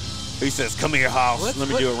none. He says, come here, Hoss. Let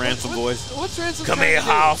me do a Ransom voice. What's Ransom? Come here,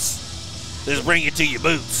 Hoss. Let's bring you to your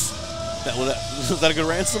boots. Was that a good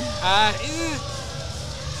Ransom?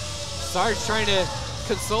 Sarge trying to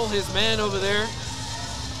console his man over there.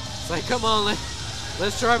 It's like, come on,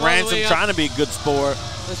 let's drive all the way up. Ransom trying to be a good sport.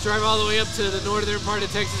 Let's drive all the way up to the northern part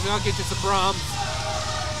of Texas and I'll get you some Brahms.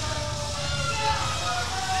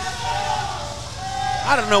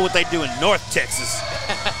 I don't know what they do in North Texas,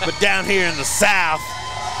 but down here in the South,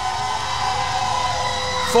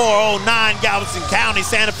 409 Galveston County,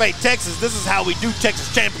 Santa Fe, Texas, this is how we do Texas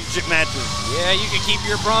Championship matches. Yeah, you can keep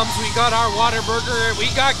your Brahms. We got our Whataburger and we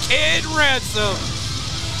got Kid Ransom.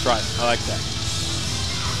 That's right. I like that.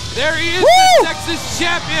 There he is, Woo! the Texas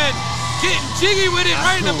champion, getting jiggy with it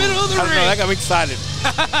right in the middle of the ring. That got me excited.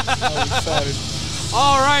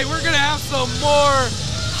 All right, we're going to have some more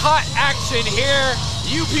hot action here.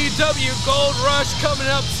 UPW Gold Rush coming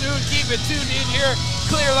up soon. Keep it tuned in here.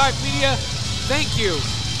 Clear Life Media. Thank you.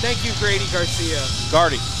 Thank you, Grady Garcia.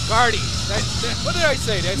 Gardy. What did I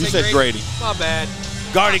say? Did I You say said Grady. My bad.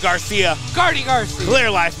 Gardy Garcia. Gardy Garcia.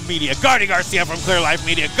 Clear Life Media. Gardy Garcia from Clear Life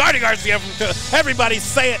Media. Gardy Garcia from everybody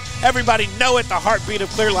say it. Everybody know it. The heartbeat of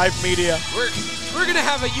Clear Life Media. We're going to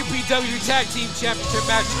have a UPW Tag Team Championship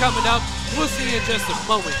match coming up. We'll see you in just a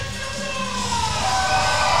moment.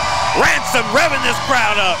 Ransom revving this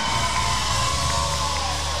crowd up.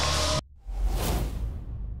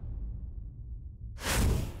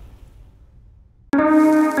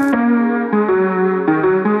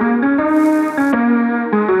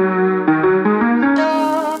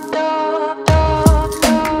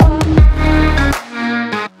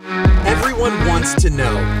 Everyone wants to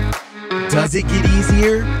know, does it get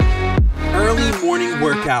easier? Early morning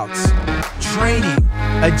workouts, training,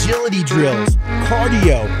 agility drills,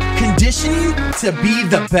 cardio, conditioning to be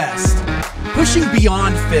the best. Pushing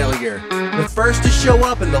beyond failure, the first to show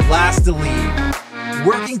up and the last to leave.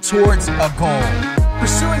 Working towards a goal,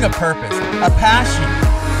 pursuing a purpose, a passion.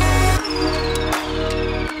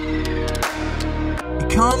 It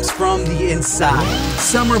comes from the inside.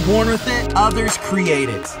 Some are born with it, others create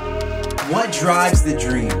it. What drives the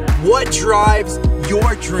dream? What drives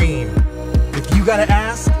your dream? If you gotta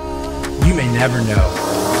ask, you may never know.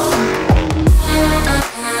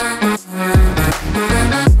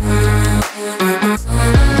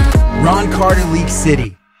 Ron Carter, League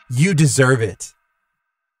City. You deserve it.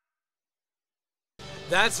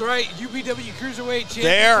 That's right, UPW Cruiserweight Championship.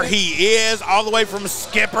 There he is, all the way from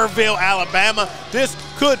Skipperville, Alabama. This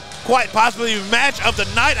could quite possibly be match of the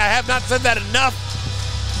night. I have not said that enough.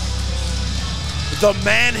 The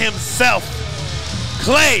man himself,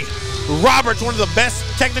 Clay Roberts, one of the best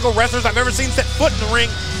technical wrestlers I've ever seen set foot in the ring.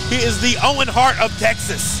 He is the Owen Hart of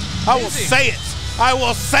Texas. I will say it. I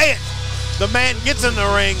will say it. The man gets in the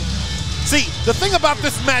ring. See, the thing about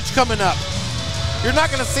this match coming up, you're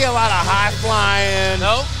not going to see a lot of high-flying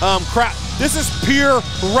crap. This is pure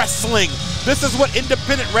wrestling. This is what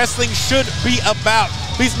independent wrestling should be about.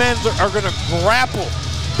 These men are going to grapple.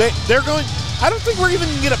 They're going... I don't think we're even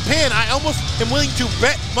going to get a pin. I almost am willing to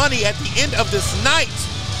bet money at the end of this night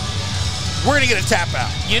we're going to get a tap out.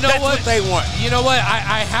 You know That's what they want. You know what?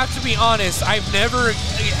 I have to be honest. I've never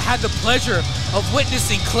had the pleasure of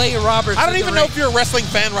witnessing Clay Roberts. I don't even know if you're a wrestling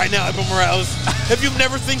fan right now, Edwin Morales. If you've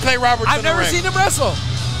never seen Clay Roberts I've never seen him wrestle.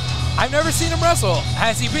 I've never seen him wrestle.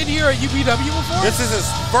 Has he been here at UPW before? This is his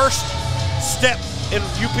first step in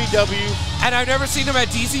UPW. And I've never seen him at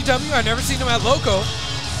DCW. I've never seen him at Loco.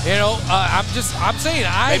 You know, I'm saying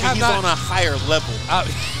Maybe he's on a higher level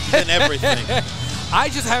than everything. I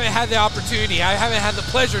just haven't had the opportunity. I haven't had the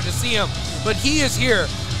pleasure to see him. But he is here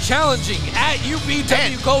challenging at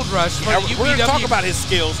UPW Gold Rush. For the we're going to talk about his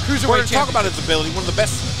skills. We're going to talk about his ability. One of the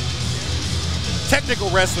best technical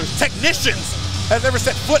wrestlers, technicians, has ever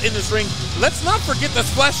set foot in this ring. Let's not forget the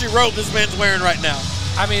splashy robe this man's wearing right now.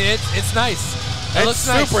 I mean, it's nice. It looks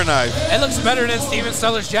super nice. It looks better than Steven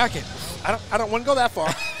Steller's jacket. I don't want to go that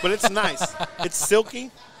far, but it's nice. It's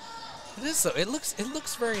silky. It is so. It looks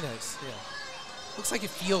very nice. Yeah. Looks like it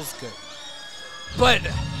feels good. But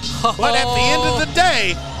at the end of the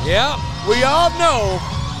day, we all know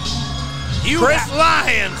Chris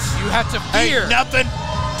Lyons. You have to fear. Ain't nothing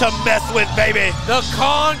to mess with, baby. The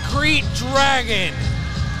Concrete Dragon.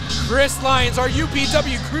 Chris Lyons, our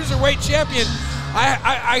UPW Cruiserweight Champion.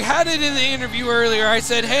 I had it in the interview earlier. I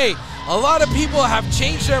said, hey, a lot of people have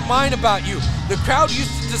changed their mind about you. The crowd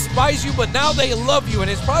used to despise you, but now they love you, and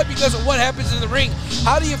it's probably because of what happens in the ring.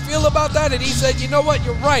 How do you feel about that? And he said, you know what,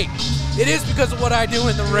 you're right. It is because of what I do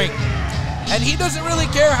in the ring. And he doesn't really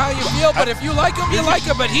care how you feel, but if you like him, you like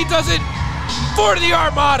him, but he does it for the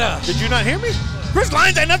Armada. Did you not hear me? Chris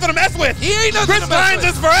Lyons ain't nothing to mess with. He ain't nothing to mess with. Chris Lyons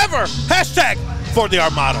is forever. Hashtag for the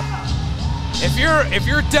Armada. If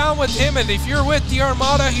you're down with him and if you're with the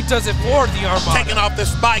Armada, he does it for the Armada. Taking off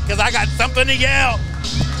this mic because I got something to yell.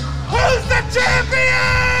 Who's the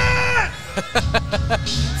champion?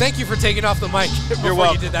 Thank you for taking off the mic before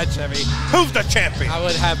you did that, Chevy. Who's the champion? I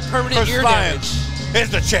would have permanent ear damage. Is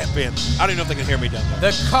the champion. I don't even know if they can hear me down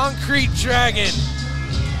there. The Concrete Dragon.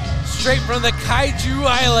 Straight from the Kaiju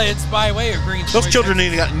Islands by way of Green. Those children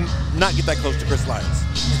need to not get that close to Chris Lyons.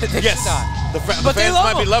 They yes, not. The fans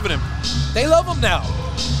might be loving him. They love him now.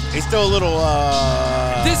 He's still a little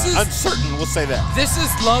uncertain, we'll say that. This is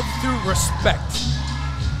love through respect.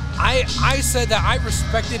 I said that I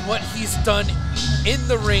respected what he's done in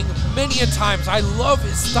the ring many a times. I love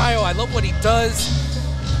his style. I love what he does.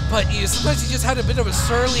 But sometimes he just had a bit of a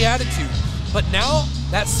surly attitude. But now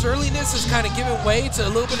that surliness is kind of giving way to a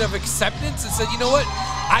little bit of acceptance and said, you know what?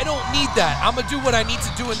 I don't need that. I'm going to do what I need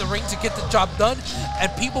to do in the ring to get the job done,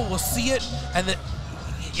 and people will see it, and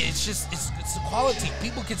it's the quality.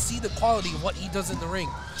 People can see the quality of what he does in the ring.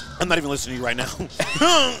 I'm not even listening to you right now.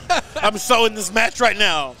 I'm so in this match right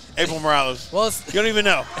now, April Morales. Well, you don't even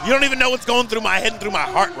know. You don't even know what's going through my head and through my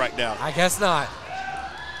heart right now. I guess not.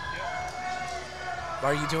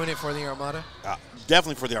 Are you doing it for the Armada?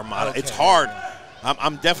 Definitely for the Armada. Okay. It's hard.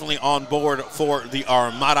 I'm definitely on board for the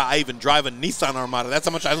Armada. I even drive a Nissan Armada. That's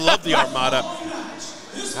how much I love the Armada. All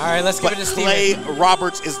right, let's give it to Steven. Clay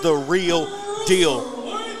Roberts is the real deal.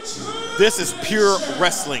 This is pure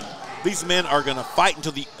wrestling. These men are going to fight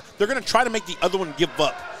until they're going to try to make the other one give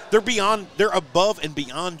up. They're above and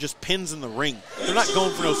beyond just pins in the ring. They're not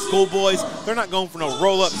going for no schoolboys. They're not going for no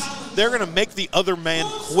roll-ups. They're going to make the other man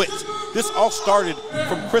quit. This all started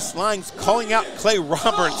from Chris Lyons calling out Clay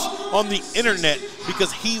Roberts on the internet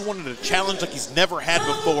because he wanted a challenge like he's never had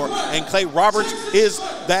before, and Clay Roberts is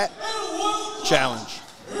that challenge.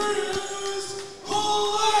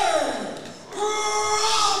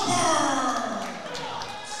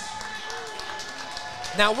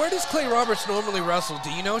 Now, where does Clay Roberts normally wrestle?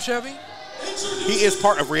 Do you know, Chevy? He is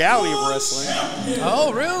part of Reality of Wrestling.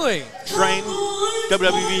 Oh, really? Trained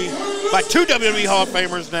WWE by 2 WWE Hall of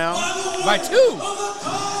Famers now. By 2?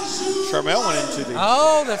 Charmel went into the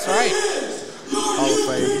Oh, that's right. Hall of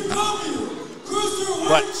Fame.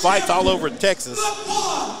 But fights all over Texas.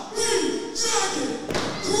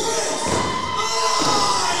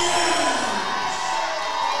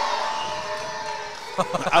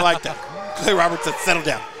 I like that. Clay Roberts said, settle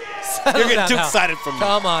down. You're getting too excited for me.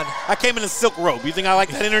 Come on. I came in a silk robe. You think I like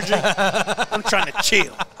that energy? I'm trying to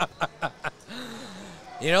chill.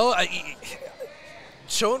 You know,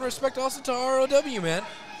 showing respect also to ROW, man.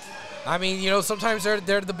 I mean, you know, sometimes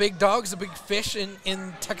they're the big dogs, the big fish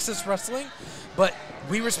in Texas wrestling, but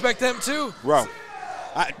we respect them too. Bro,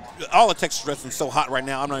 all of Texas wrestling is so hot right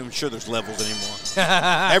now, I'm not even sure there's levels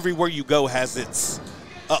anymore. Everywhere you go has its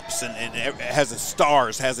ups and has its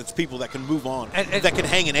stars, has its people that can move on, and that can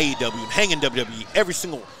hang in AEW and hang in WWE. Every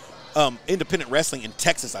single independent wrestling in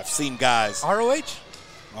Texas, I've seen guys. ROH?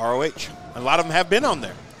 ROH. A lot of them have been on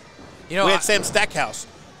there. You know, we had Sam Stackhouse,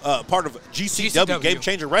 part of GCW, Game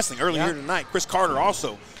Changer Wrestling, earlier here tonight. Chris Carter,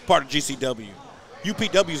 also part of GCW.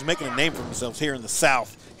 UPW is making a name for themselves here in the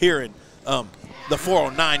South, here in the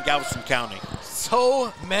 409 Galveston County.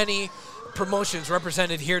 So many promotions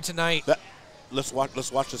represented here tonight. Let's watch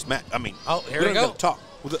this match. I mean, here we go. Talk.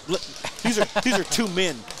 These are two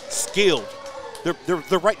men skilled.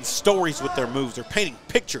 They're writing stories with their moves. They're painting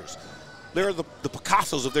pictures. They're the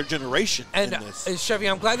Picassos of their generation. And in this. Chevy,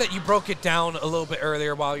 I'm glad that you broke it down a little bit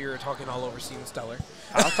earlier while you were talking all over Steven Stellar.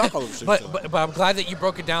 I'll talk all over Steven Stellar. But I'm glad that you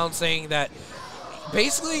broke it down, saying that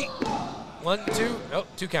basically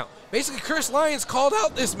two count. Basically, Chris Lyons called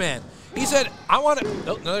out this man. He said, "I want to."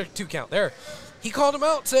 Oh, another 2 count there. He called him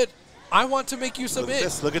out. Said, I want to make you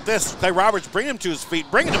submit. Look at this. Clay Roberts bringing him to his feet,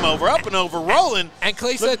 bringing him over, up and over, rolling. And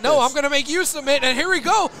Clay said, no, I'm going to make you submit. And here we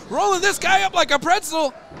go, rolling this guy up like a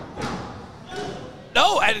pretzel.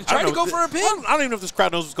 No, and trying to go for a pin. I don't even know if this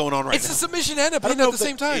crowd knows what's going on right now. It's a submission and a pin at the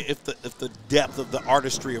same time. If the depth of the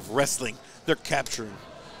artistry of wrestling they're capturing.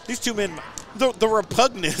 These two men, the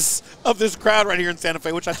repugnance of this crowd right here in Santa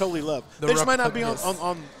Fe, which I totally love. They just might not be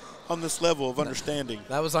on this level of understanding.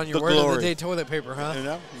 That was on your word of the day toilet paper,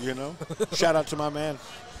 huh? You know. Shout out to my man,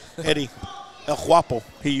 Eddie El Guapo.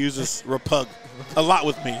 He uses repug a lot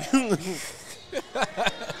with me.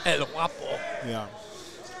 El Guapo. Yeah.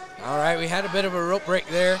 All right, we had a bit of a rope break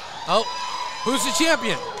there. Oh, who's the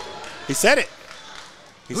champion? He said it.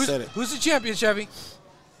 He said it. Who's the champion, Chevy?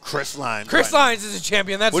 Chris Lyons. Chris Lyons is the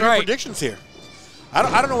champion. That's right. What are your predictions here? I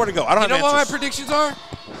don't know where to go. I don't have answers. You know what my predictions are?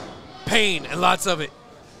 Pain and lots of it.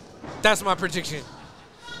 That's my prediction.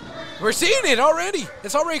 We're seeing it already.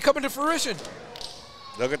 It's already coming to fruition.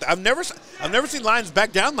 Look at that. I've never seen Lyons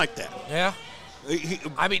back down like that. Yeah.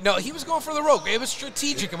 I mean, no, he was going for the rope. It was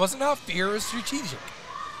strategic. It wasn't out fear. It was strategic.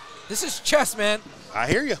 This is chess, man. I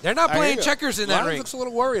hear you. They're not playing checkers in that ring. Lyons looks a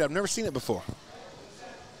little worried. I've never seen it before.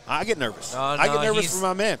 I get nervous. I get nervous for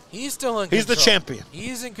my man. He's still in control. He's the champion.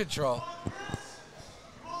 He's in control.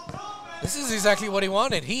 This is exactly what he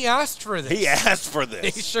wanted. He asked for this. He asked for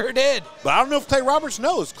this. He sure did. But I don't know if Clay Roberts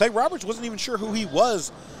knows. Clay Roberts wasn't even sure who he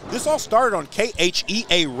was. This all started on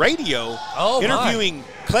KHEA radio, interviewing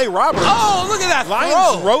Clay Roberts. Oh, look at that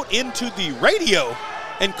Lyons wrote into the radio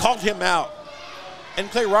and called him out. And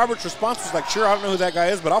Clay Roberts' response was like, sure, I don't know who that guy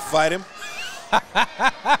is, but I'll fight him.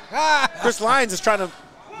 Chris Lyons is trying to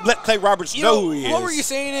let Clay Roberts know who he is. What were you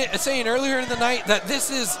saying earlier in the night? That this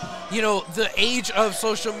is, the age of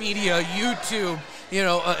social media, YouTube,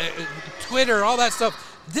 Twitter, all that stuff.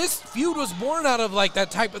 This feud was born out of like that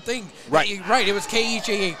type of thing. Right. Right. It was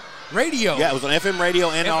KHAA radio. Yeah, it was on FM radio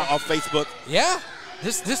and on Facebook. Yeah.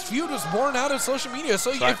 This feud was born out of social media.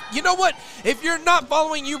 So you know what? If you're not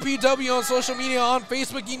following UPW on social media on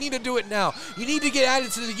Facebook, you need to do it now. You need to get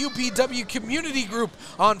added to the UPW community group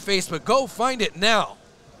on Facebook. Go find it now.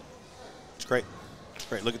 It's great. It's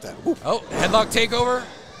great. Look at that. Ooh. Oh, headlock takeover.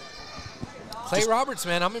 Clay Roberts,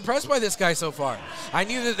 man, I'm impressed by this guy so far. I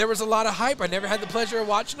knew that there was a lot of hype. I never had the pleasure of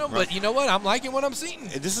watching him, but you know what? I'm liking what I'm seeing.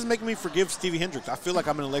 This is making me forgive Stevie Hendricks. I feel like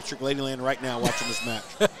I'm in Electric Ladyland right now watching this match.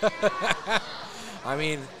 I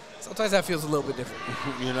mean, sometimes that feels a little bit different.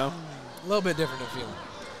 A little bit different of feeling.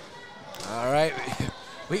 All right.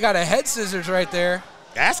 We got a head scissors right there.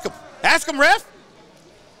 Ask him. Ask him, ref.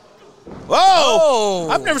 Whoa. Oh.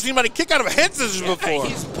 I've never seen anybody kick out of a head scissors before.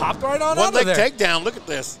 He's popped right on out of there. One leg takedown. Look at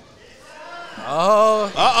this.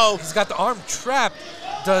 Oh. Uh-oh. He's got the arm trapped.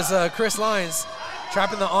 Does Chris Lyons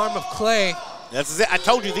trapping the arm of Clay. That's it. I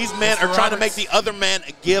told you, these men are trying to make the other man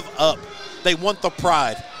give up. They want the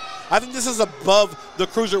pride. I think this is above the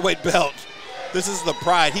cruiserweight belt. This is the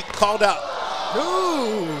pride. He called out.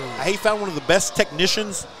 Ooh. He found one of the best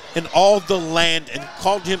technicians in all the land and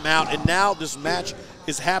called him out. And now this match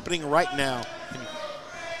is happening right now.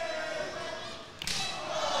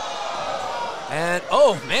 And,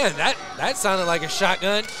 oh, man, that sounded like a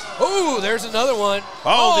shotgun. Oh, there's another one.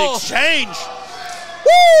 Oh, the exchange.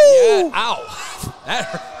 Woo! Yeah, ow.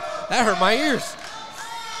 That hurt my ears.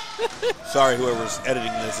 Sorry, whoever's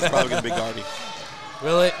editing this. It's probably going to be Gardy.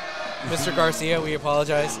 Will it? Mr. Garcia, we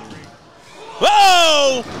apologize.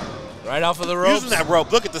 Whoa! Right off of the ropes. Using that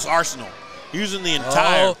rope. Look at this arsenal. Using the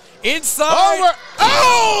entire. Oh, inside. Over.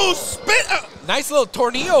 Oh, spin. Nice little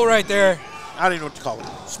tornado right there. I don't even know what to call it.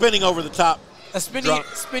 Spinning over the top. A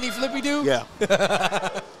spinny flippy do? Yeah.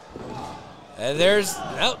 And there's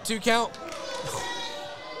 2 count.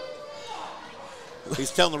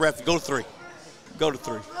 He's telling the ref to go to 3. Go to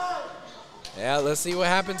 3. Yeah, let's see what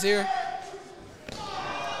happens here.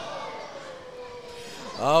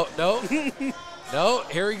 Oh, no. No,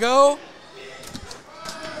 here we go.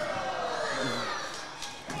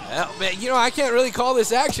 Well, man, I can't really call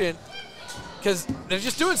this action because they're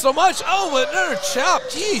just doing so much. Oh, another chop.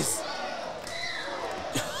 Jeez.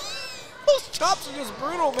 Those chops are just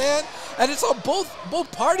brutal, man. And it's on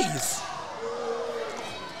both parties.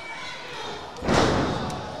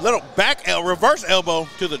 Little reverse elbow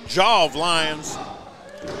to the jaw of Lyons.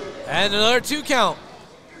 And another 2 count.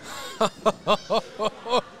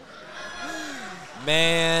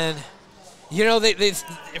 Man,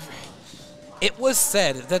 it was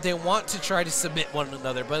said that they want to try to submit one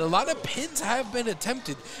another, but a lot of pins have been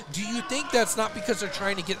attempted. Do you think that's not because they're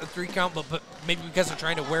trying to get the 3 count, but maybe because they're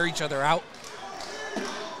trying to wear each other out?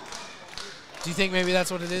 Do you think maybe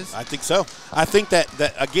that's what it is? I think so. I think that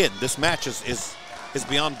again, this match is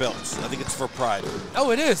beyond belts. I think it's for pride.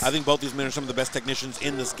 Oh, it is. I think both these men are some of the best technicians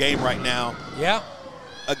in this game right now. Yeah.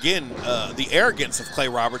 Again, the arrogance of Clay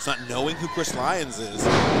Roberts not knowing who Chris Lyons is.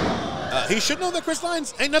 He should know that Chris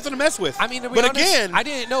Lyons ain't nothing to mess with. I mean, but again, I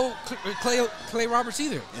didn't know Clay Roberts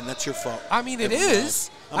either. And that's your fault. I mean, it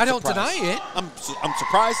is. I don't deny it. I'm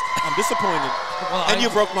surprised. I'm disappointed. Well, you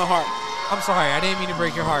broke my heart. I'm sorry. I didn't mean to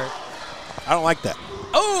break your heart. I don't like that.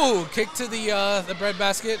 Oh, kick to the bread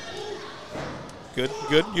basket. Good.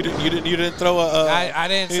 You didn't throw I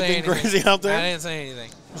didn't say anything crazy out there. I didn't say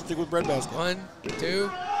anything. Stick with bread basket. 1, 2.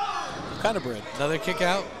 What kind of bread? Another kick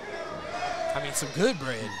out. I mean, some good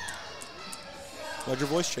bread. Why'd your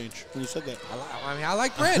voice change when you said that? I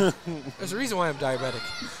like bread. There's a reason why I'm diabetic.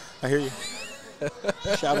 I hear you.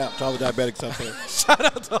 Shout out to all the diabetics out there. Shout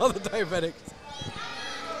out to all the diabetics.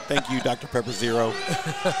 Thank you, Dr. Pepper Zero.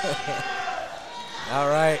 All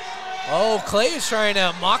right. Oh, Clay is trying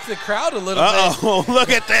to mock the crowd a little bit. Uh-oh, look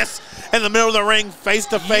at this. In the middle of the ring, face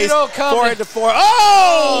to face, forehead to forehead.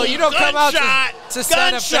 Oh, you don't come out to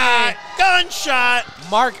gunshot.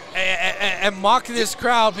 Mark and mock this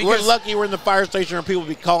crowd. Because we're lucky we're in the fire station or people will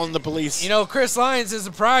be calling the police. Chris Lyons is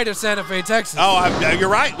the pride of Santa Fe, Texas. Oh, you're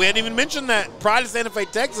right. We hadn't even mentioned that. Pride of Santa Fe,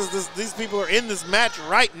 Texas. These people are in this match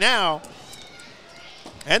right now.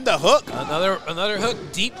 And the hook. Another hook,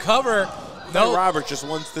 deep cover. No, Roberts just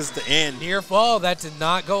wants this to end. Near fall. That did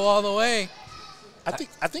not go all the way. I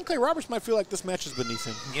think Clay Roberts might feel like this match is beneath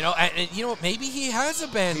him. Maybe he has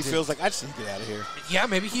abandoned. He feels like, I just need to get out of here. Yeah,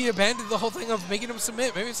 maybe he abandoned the whole thing of making him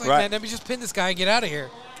submit. Maybe it's like, man, let me just pin this guy and get out of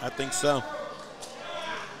here. I think so.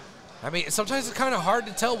 I mean, sometimes it's kind of hard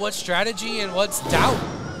to tell what's strategy and what's doubt.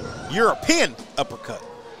 European uppercut.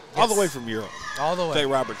 Yes. All the way from Europe. All the way. Clay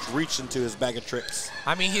Roberts reached into his bag of tricks.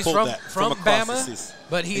 I mean, he's from Bama,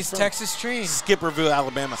 but he's Texas trained. Skipperville,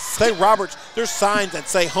 Alabama. Clay Roberts, there's signs that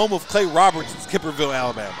say home of Clay Roberts in Skipperville,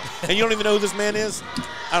 Alabama. And you don't even know who this man is?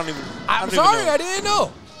 I'm sorry, I didn't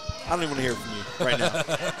know. I don't even want to hear from you right now.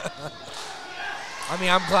 I mean,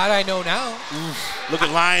 I'm glad I know now. Look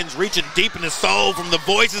at Lyons reaching deep in his soul from the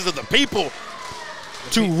voices of the people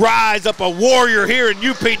to rise up a warrior here in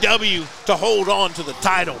UPW to hold on to the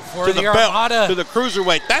title, to the belt, Armada. to the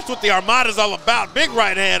cruiserweight. That's what the Armada's all about. Big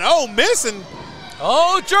right hand. Oh, missing.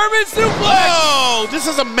 Oh, German suplex. Oh, this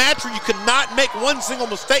is a match where you cannot make one single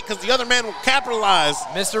mistake because the other man will capitalize.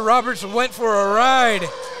 Mr. Roberts went for a ride.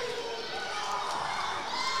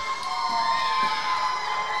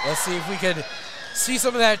 Let's see if we could see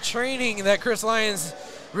some of that training that Chris Lyons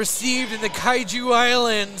received in the Kaiju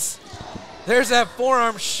Islands. There's that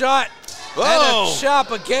forearm shot. Whoa. And a chop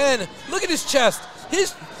again. Look at his chest.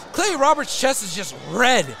 Clay Roberts' chest is just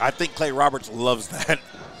red. I think Clay Roberts loves that.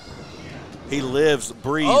 He lives,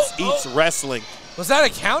 breathes, eats wrestling. Was that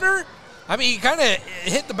a counter? I mean, he kind of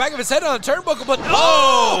hit the back of his head on a turnbuckle, but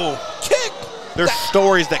kick! There's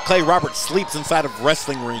stories that Clay Roberts sleeps inside of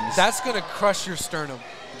wrestling rings. That's going to crush your sternum.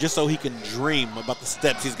 Just so he can dream about the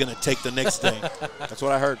steps he's going to take the next day. That's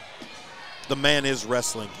what I heard. The man is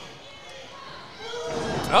wrestling.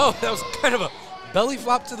 Oh, that was kind of a belly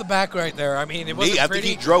flop to the back right there. I mean, it wasn't I pretty.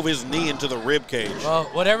 think he drove his knee into the rib cage. Well,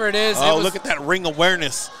 whatever it is. Oh, look at that ring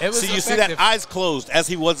awareness. It was you see that eyes closed as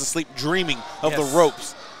he was asleep, dreaming of the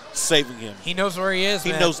ropes, saving him. He knows where he is,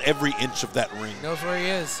 He knows every inch of that ring. He knows where he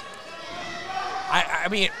is. I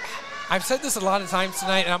mean, I've said this a lot of times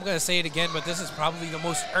tonight, and I'm going to say it again, but this is probably the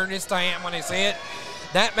most earnest I am when I say it.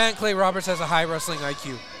 That man, Clay Roberts, has a high wrestling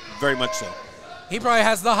IQ. Very much so. He probably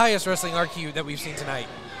has the highest wrestling IQ that we've seen tonight.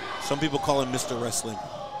 Some people call him Mr. Wrestling.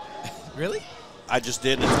 Really? I just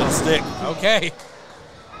did, and it's going to stick. Okay.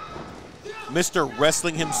 Mr.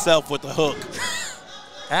 Wrestling himself with the hook.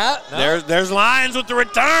 No. There's Lyons with the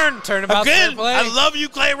return. Turnabout again. play. I love you,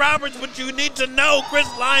 Clay Roberts, but you need to know Chris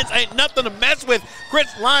Lyons ain't nothing to mess with. Chris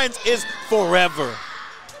Lyons is forever.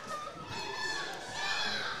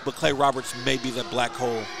 But Clay Roberts may be the black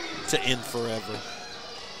hole to end forever.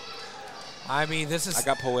 I mean, this is... I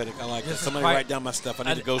got poetic. I like that. Somebody write down my stuff. I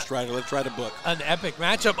need a ghostwriter. Let's write a book. An epic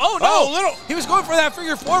matchup. Oh, no. He was going for that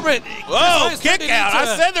figure four, but... Whoa, kick out.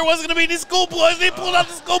 I said there wasn't going to be any schoolboys. They pulled out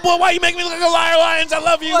the schoolboy. Why you make me look like a liar, Lyons? I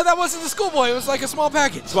love you. Well, that wasn't the schoolboy. It was like a small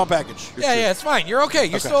package. Small package. Yeah, it's fine. You're okay.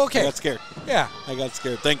 You're still okay. I got scared. Yeah. I got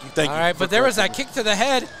scared. Thank you. All right, but there was that kick to the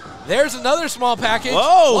head. There's another small package.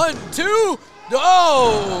 Whoa. 1, 2.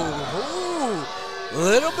 Oh. Ooh.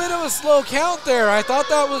 Little bit of a slow count there. I thought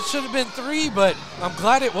that should have been 3, but I'm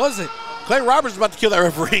glad it wasn't. Clay Roberts is about to kill that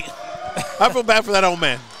referee. I feel bad for that old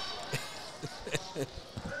man.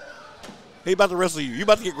 He about to wrestle you. You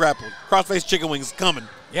about to get grappled. Crossface chicken wings coming.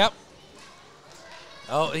 Yep.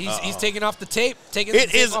 Oh, he's taking off the tape. Taking the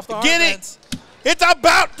tape off the armbands. It's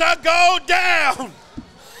about to go down.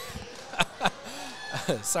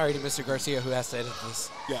 Sorry to Mr. Garcia who has to edit this.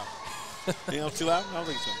 Yeah. You know, too loud? I don't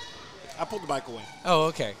think so. I pulled the mic away. Oh,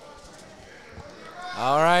 okay.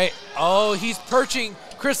 All right. Oh, he's perching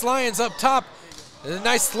Chris Lyons up top. A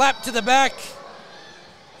nice slap to the back.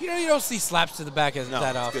 You know, you don't see slaps to the back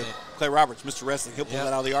that often. Good. Clay Roberts, Mr. Wrestling, he'll pull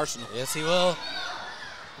that out of the arsenal. Yes, he will.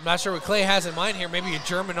 I'm not sure what Clay has in mind here. Maybe a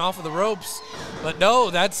German off of the ropes. But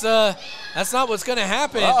no, that's not what's going to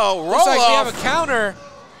happen. Uh-oh, roll Looks like off. we have a counter.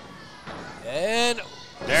 And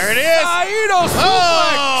there it is. Saito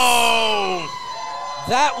suplex. Oh!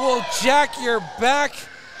 That will jack your back.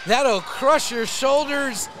 That'll crush your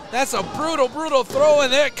shoulders. That's a brutal, brutal throw,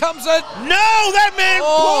 and there comes a... No, that man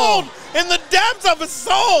pulled in the depths of his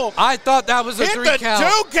soul. I thought that was a 3 count. Hit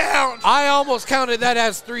the 2 count. I almost counted that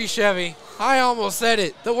as 3, Chevy. I almost said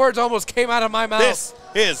it. The words almost came out of my mouth. This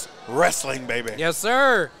is wrestling, baby. Yes,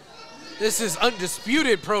 sir. This is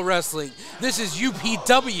undisputed pro wrestling. This is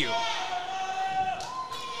UPW.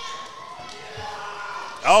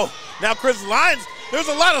 Oh, now Chris Lyons, there's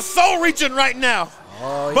a lot of soul reaching right now.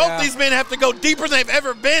 Oh, Both these men have to go deeper than they've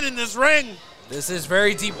ever been in this ring. This is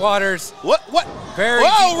very deep waters. What? Very deep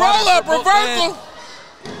waters. Roll up, reversal.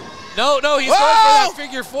 No, he's going for that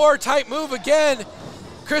figure 4 type move again.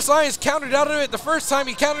 Chris Lyons countered out of it the first time.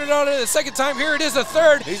 He countered out of it the second time. Here it is the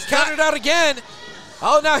third. He's countered out again.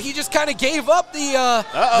 Oh, now he just kind of gave up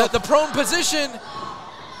the prone position.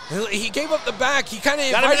 He gave up the back. He kind of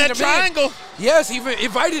invited him triangle. in. Yes, he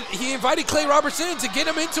invited Clay Roberts in to get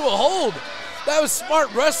him into a hold. That was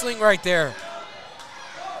smart wrestling right there.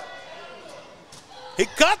 He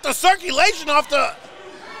cut the circulation off the...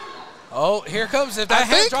 Oh, here comes it. That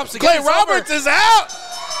hand drops Clay again. Roberts is out.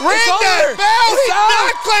 Ring that bell. He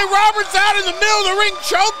knocked Clay Roberts out in the middle of the ring,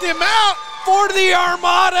 choked him out. For the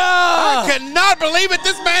Armada. I cannot believe it.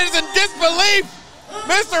 This man is in disbelief.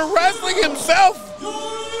 Mr. Wrestling himself.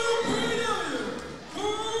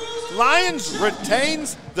 Lyons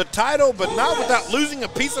retains the title, but not without losing a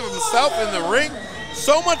piece of himself in the ring.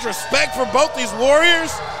 So much respect for both these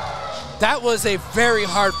warriors. That was a very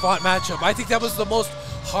hard-fought matchup. I think that was the most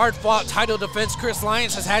hard-fought title defense Chris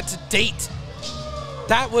Lyons has had to date.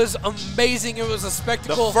 That was amazing. It was a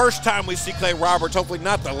spectacle. The first time we see Clay Roberts, hopefully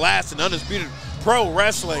not the last in Undisputed Pro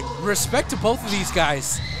Wrestling. Respect to both of these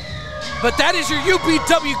guys. But that is your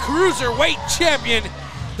UPW Cruiserweight Champion,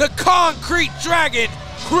 the Concrete Dragon,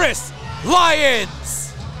 Chris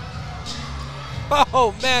Lyons.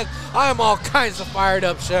 Oh, man, I am all kinds of fired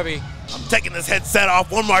up, Sebi. I'm taking this headset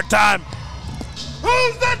off one more time.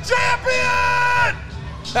 Who's the champion?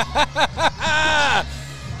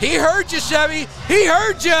 He heard you, Sebi. He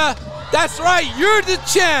heard you. That's right. You're the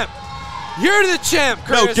champ. You're the champ,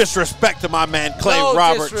 Chris. No disrespect to my man, Clay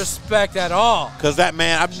Roberts. No disrespect at all. Because that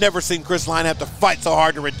man, I've never seen Chris Lyons have to fight so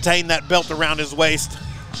hard to retain that belt around his waist.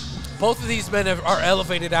 Both of these men are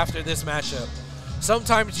elevated after this matchup.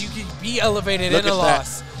 Sometimes you can be elevated in a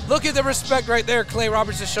loss. Look at the respect right there Clay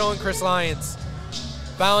Roberts is showing Chris Lyons.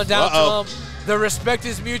 Bowing down to him. The respect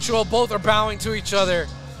is mutual. Both are bowing to each other.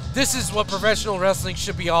 This is what professional wrestling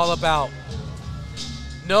should be all about.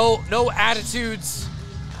 No attitudes.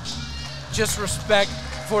 Just respect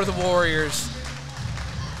for the warriors.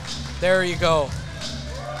 There you go.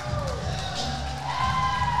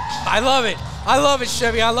 I love it. I love it,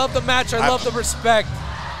 Sebi. I love the match. I love the respect.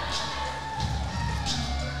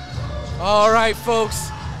 All right, folks.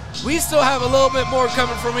 We still have a little bit more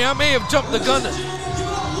coming from me. I may have jumped the gun.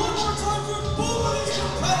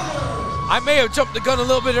 I may have jumped the gun a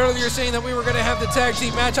little bit earlier saying that we were going to have the tag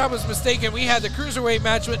team match. I was mistaken. We had the Cruiserweight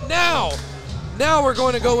match, but now we're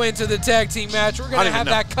going to go into the tag team match. We're going to have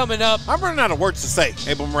that coming up. I'm running out of words to say,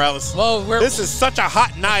 Abel Morales. Well, this is such a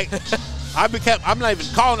hot night. I'm not even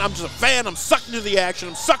calling. I'm just a fan. I'm sucked into the action.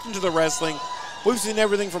 I'm sucked into the wrestling. We've seen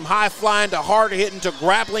everything from high flying to hard hitting to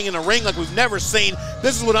grappling in a ring like we've never seen.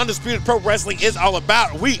 This is what Undisputed Pro Wrestling is all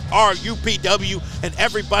about. We are UPW, and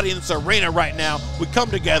everybody in this arena right now, we come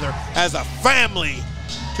together as a family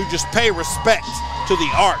to just pay respect to the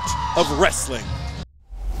art of wrestling.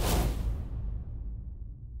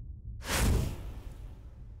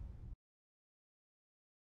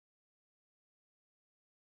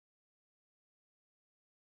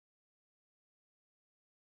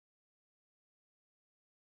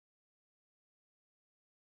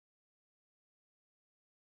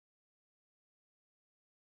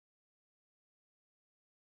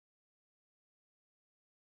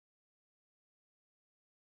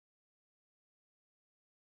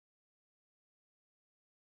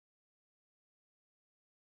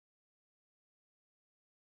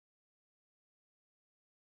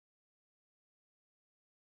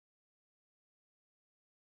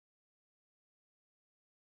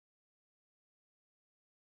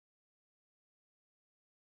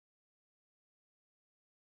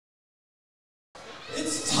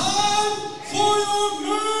 It's time for your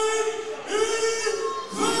main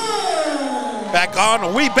event. Back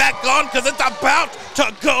on, we back on because it's about to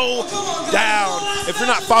go down. If you're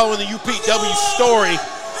not following the UPW story,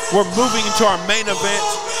 we're moving into our main event,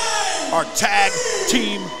 our tag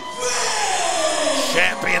team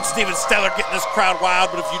champion, Steven Stellar, getting this crowd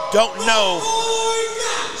wild. But if you don't know,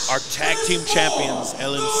 our tag team champions,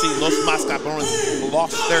 LMC, Los Mascarones,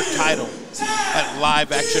 lost their title at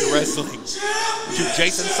Live Action Wrestling to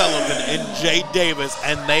Jason Sullivan and Jay Davis,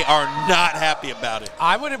 and they are not happy about it.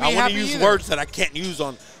 I wouldn't be happy I want to use words that I can't use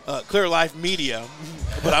on Clear Life Media,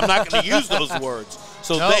 but I'm not going to use those words.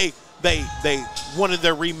 So they wanted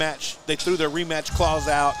their rematch. They threw their rematch clause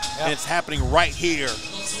out, and it's happening right here.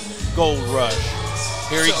 Gold Rush.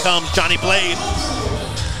 Here he comes, Johnny Blade.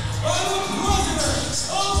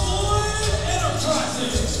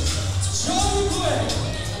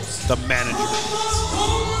 The manager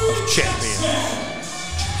of champions.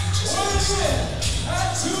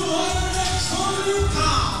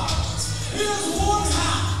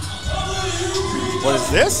 What is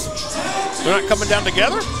this? They're not coming down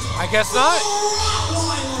together? I guess not.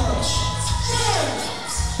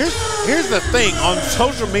 Here's the thing. On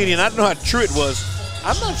social media, and I don't know how true it was,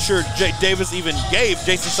 I'm not sure Jay Davis even gave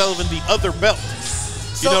Jason Sullivan the other belt.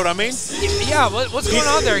 You know what I mean? Yeah, what's going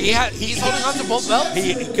on there? He's holding on to both belts?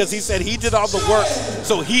 Because he said he did all the work,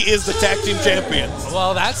 so he is the tag team champion.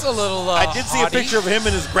 Well, that's a little I did see a picture of him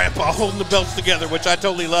and his grandpa holding the belts together, which I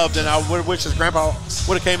totally loved, and I would wish his grandpa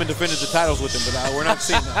would have came and defended the titles with him, but we're not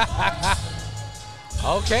seeing that.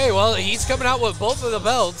 Okay, well, he's coming out with both of the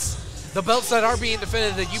belts. The belts that are being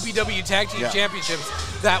defended, the UPW Tag Team Championships,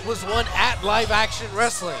 that was won at Live Action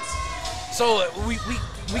Wrestling. So we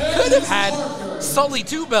could have had Sully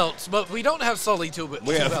 2 belts, but we don't have Sully 2 belts.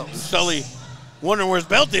 We have Sully wondering where his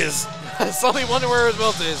belt is. Sully wondering where his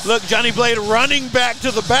belt is. Look, Johnny Blade running back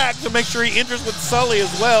to the back to make sure he enters with Sully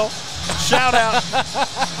as well. Shout out.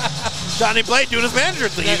 Johnny Blade doing his manager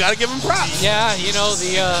thing. You got to give him props. Yeah, you know,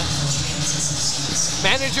 the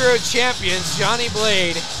manager of champions, Johnny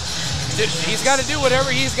Blade, he's got to do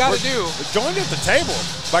whatever he's got to do. We're joined at the table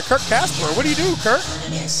by Kirk Casper. What do you do, Kirk?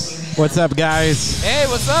 What's up, guys? Hey,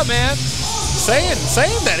 what's up, man? Saying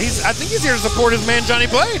that. I think he's here to support his man, Johnny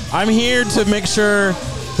Blade. I'm here to make sure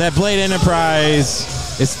that Blade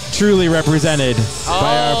Enterprise is truly represented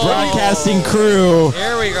by our broadcasting crew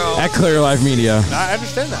Here we go. at Clear Life Media. I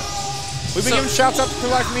understand that. We've been giving shouts out to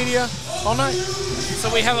Clear Life Media all night. So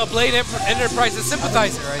we have a Blade Enterprises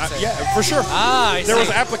sympathizer, I'd say. Yeah, for sure. I There see. was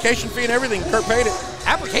an application fee and everything. Kirk paid it.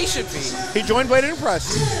 Application fee? He joined Blade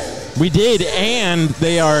Enterprise. We did, and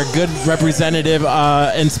they are a good representative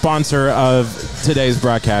and sponsor of today's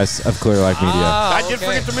broadcast of Clear Life Media. I did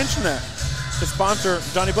forget to mention that, to sponsor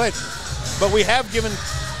Johnny Blade. But we have given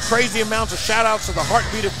crazy amounts of shout-outs to the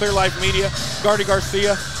heartbeat of Clear Life Media, Gardy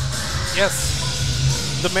Garcia. Yes.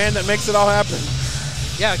 The man that makes it all happen.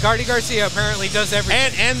 Yeah, Gardy Garcia apparently does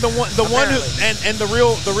everything. And the one who and the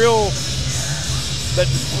real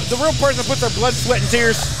person that puts their blood, sweat, and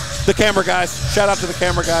tears, the camera guys. Shout out to the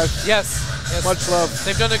camera guys. Yes. Much love.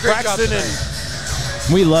 They've done a great job today.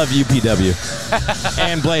 We love UPW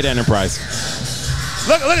and Blade Enterprise.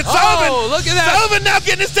 Look at Sullivan. Oh, look at that. Sullivan now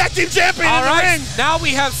getting his tag team champion in the ring. Now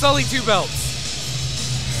we have Sully 2 belts.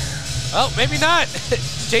 Oh, maybe not.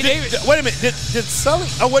 Wait a minute. Did Sully?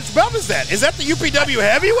 Oh, which belt is that? Is that the UPW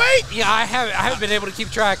heavyweight? Yeah, I haven't been able to keep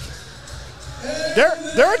track.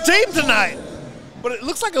 They're a team tonight. But it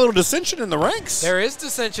looks like a little dissension in the ranks. There is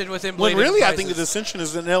dissension within Blade When really, I Enterprises. think the dissension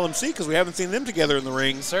is in LMC because we haven't seen them together in the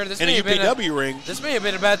ring. Sir, this in may a have been UPW ring. This may have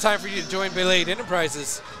been a bad time for you to join Blade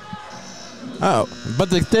Enterprises. Oh,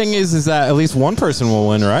 but the thing is that at least one person will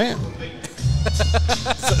win, right?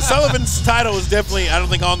 Sullivan's title is definitely, I don't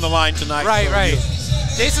think, on the line tonight. Right.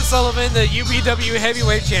 Jason Sullivan, the UPW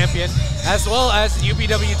heavyweight champion, as well as the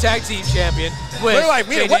UPW tag team champion with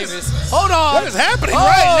Jay Davis. Hold on. What is happening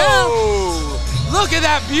right now? Look at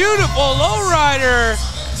that beautiful lowrider.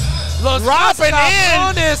 Los Dropping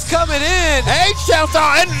Mascarones coming in. H-Town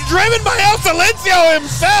style and driven by El Silencio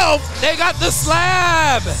himself. They got the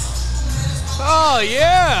slab. Oh,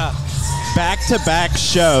 yeah. Back-to-back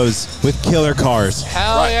shows with killer cars.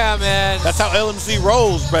 Hell yeah, man. That's how LMC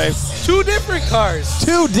rolls, babe. 2 different cars.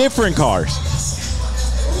 2 different cars.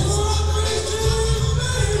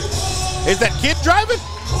 Is that kid driving?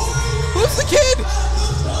 Who's the kid?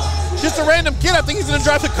 Just a random kid. I think he's going to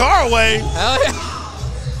drive the car away. Hell yeah.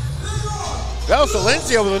 El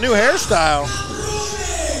Silencio with a new hairstyle.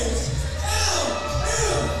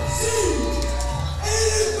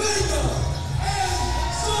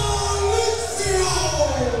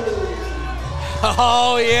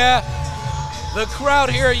 Oh, yeah. The crowd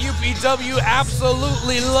here at UPW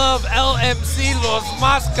absolutely love LMC Los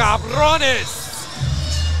Mascarones.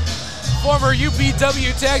 Former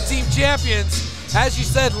UPW Tag Team Champions, as you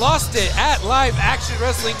said, lost it at Live Action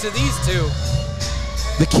Wrestling to these 2.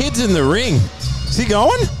 The kid's in the ring. Is he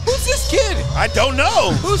going? Who's this kid? I don't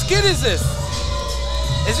know. Whose kid is this?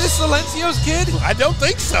 Is this Silencio's kid? I don't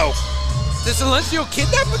think so. Did Silencio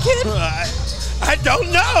kidnap a kid? I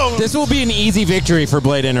don't know. This will be an easy victory for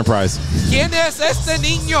Blade Enterprise. ¿Quién es este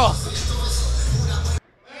niño?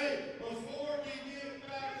 Hey, before we get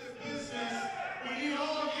back to business, we need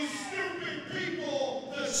all you stupid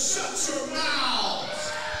people to shut your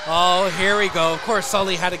mouths. Oh, here we go. Of course,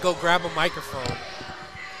 Sully had to go grab a microphone.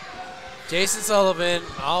 Jason Sullivan,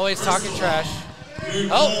 always talking trash. You're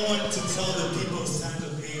no one to tell the people of Santa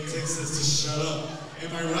Fe, Texas to shut up.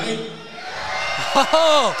 Am I right?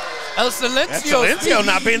 Oh, El Silencio. That's Silencio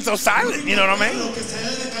not being so silent, you know what I mean?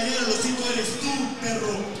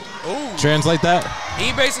 Ooh. Translate that.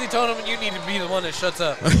 He basically told him you need to be the one that shuts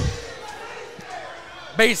up.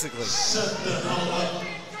 Basically. Shut the hell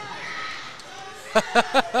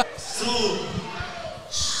up. So,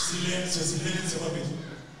 silencio, papi.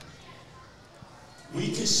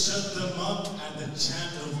 we can shut them up at the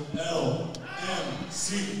chant of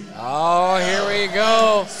LMC. Oh, here we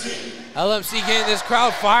go. LMC getting this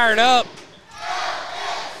crowd fired up.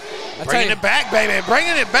 Bringing it back, baby.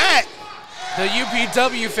 Bringing it back. The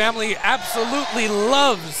UPW family absolutely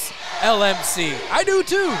loves LMC. I do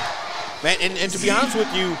too. Man, and to be honest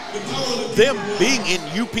with you, them being in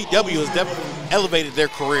UPW has definitely elevated their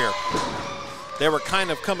career. They were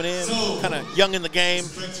kind of coming in, kind of young in the game.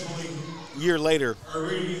 A year later,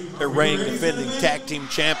 they're reigning defending tag team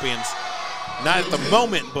champions. Not at the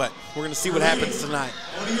moment, but we're going to see what happens tonight.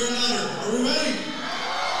 Are we ready?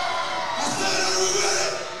 I said, are we ready?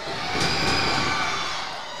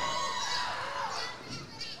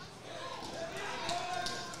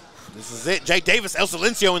 This is it. Jay Davis, El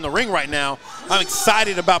Silencio in the ring right now. I'm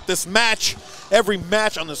excited about this match. Every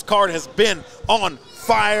match on this card has been on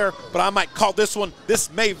fire, but I might call this one,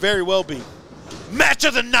 this may very well be match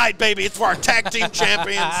of the night, baby. It's for our tag team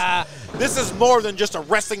champions. This is more than just a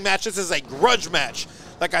wrestling match. This is a grudge match.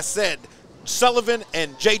 Like I said, Sullivan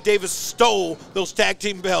and Jay Davis stole those tag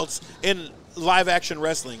team belts in live action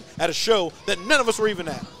wrestling at a show that none of us were even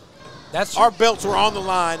at. That's our belts were on the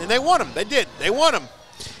line, and they won them. They did. They won them.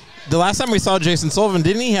 The last time we saw Jason Sullivan,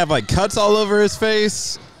 didn't he have like cuts all over his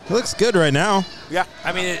face? He looks good right now. Yeah.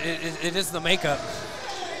 I mean, it is the makeup.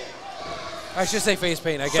 I should say face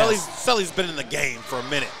paint, I guess. Sully's been in the game for a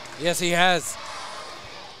minute. Yes, he has.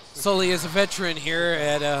 Sully is a veteran here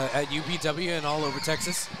at UPW and all over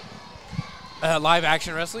Texas. Live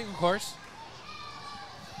action wrestling, of course.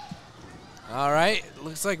 All right.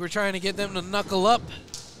 Looks like we're trying to get them to knuckle up.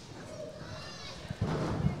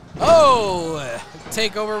 Oh!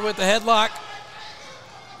 Takeover with the headlock.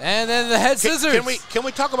 And then the head scissors. Can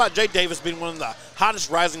we talk about Jay Davis being one of the hottest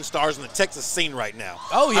rising stars in the Texas scene right now?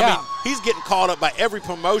 Oh, yeah. I mean, he's getting called up by every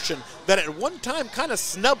promotion that at one time kind of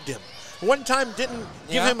snubbed him. One time didn't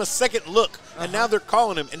give him a second look, and now they're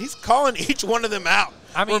calling him. And he's calling each one of them out,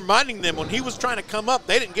 reminding them when he was trying to come up,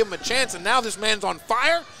 they didn't give him a chance, and now this man's on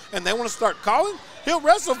fire, and they want to start calling? He'll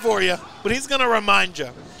wrestle for you, but he's going to remind you.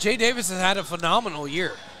 Jay Davis has had a phenomenal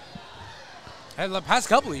year. The past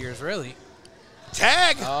couple of years, really.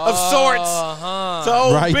 Tag of sorts.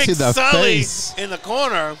 So right Big to the Sully face. in the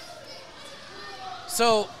corner.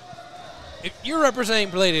 So, if you're representing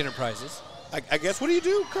Blade Enterprises. I guess, what do you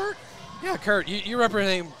do, Kurt? Yeah, Kurt, you're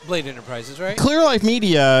representing Blade Enterprises, right? Clear Life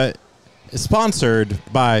Media is sponsored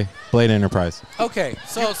by Blade Enterprise. Okay,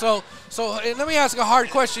 so let me ask a hard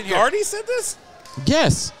question here. You already said this?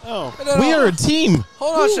 Yes. Oh. We are a team.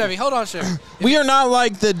 Hold on, Chevy. Hold on, Chevy. We are not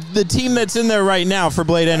like the team that's in there right now for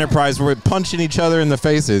Blade Enterprise. We're punching each other in the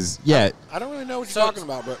faces yet. I don't really know what you're talking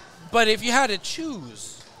about, but. But if you had to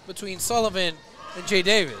choose between Sullivan and Jay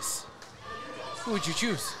Davis, who would you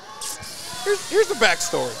choose? Here's the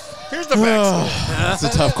backstory. Here's the backstory. That's a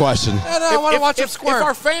tough question. And I want to watch him squirm. If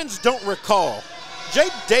our fans don't recall, Jay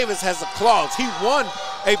Davis has a clause. He won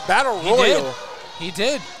a battle royal. He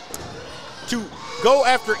did. To go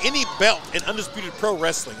after any belt in Undisputed Pro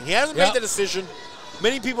Wrestling. He hasn't made the decision.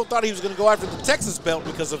 Many people thought he was going to go after the Texas belt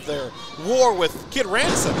because of their war with Kid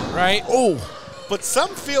Ransom. Right. Oh. But some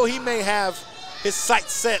feel he may have his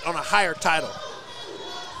sights set on a higher title.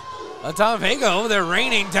 Tom Vega over there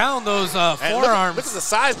raining down those forearms. Look at the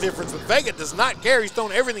size difference, but Vega does not care. He's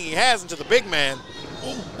thrown everything he has into the big man.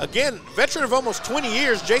 Again, veteran of almost 20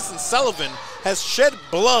 years, Jason Sullivan has shed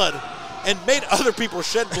blood and made other people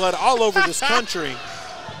shed blood all over this country.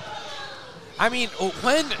 I mean,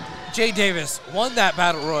 when Jay Davis won that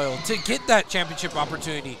Battle Royal to get that championship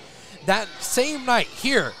opportunity, that same night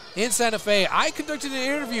here in Santa Fe, I conducted an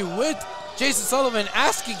interview with Jason Sullivan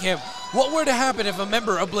asking him what were to happen if a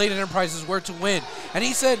member of Blade Enterprises were to win. And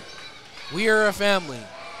he said, "We are a family.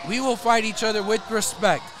 We will fight each other with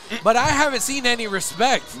respect." But I haven't seen any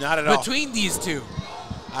respect between these two.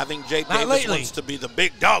 I think Jay Davis wants to be the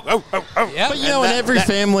big dog. Yep. But you know, in every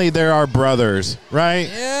family there are brothers, right?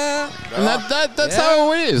 Yeah. And that's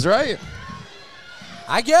how it is, right?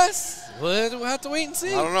 I guess. We'll have to wait and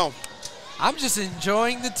see. I don't know. I'm just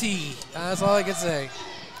enjoying the tea. That's all I can say.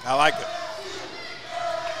 I like it.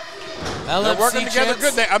 They're working together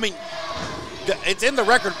good. I mean, it's in the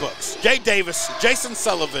record books. Jay Davis, Jason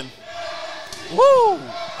Sullivan. Woo!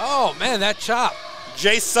 Oh, man, that chop.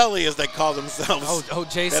 Jay Sully, as they call themselves. Oh,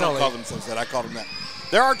 Jay Sully. They don't call themselves that. I call them that.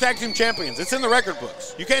 There are tag team champions. It's in the record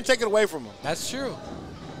books. You can't take it away from them. That's true.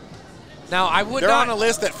 Now, I would They're not. on a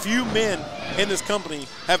list that few men in this company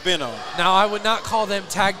have been on. Now, I would not call them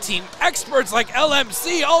tag team experts like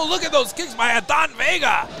LMC. Oh, look at those kicks by Adon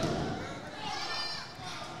Vega.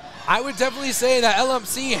 I would definitely say that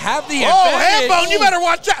LMC have the advantage. Oh, Hambone, you better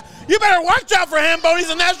watch out. You better watch out for Hambone. He's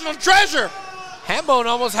a national treasure. Hambone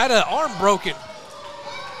almost had an arm broken.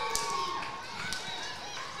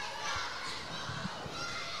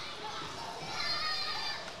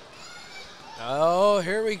 Oh,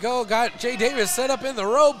 here we go. Got Jay Davis set up in the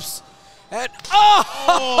ropes. And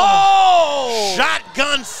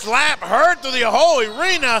shotgun slap heard through the whole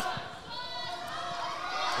arena.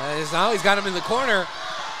 Now he's got him in the corner.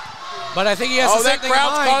 But I think he has the same that thing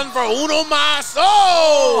crowd's in mind. calling for uno mas.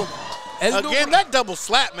 Again, that double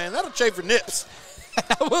slap, man. That'll chafe your nips.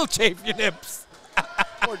 That will chafe your nips.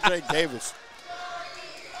 Poor Jay Davis.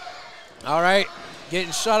 All right.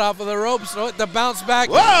 Getting shot off of the ropes. The bounce back.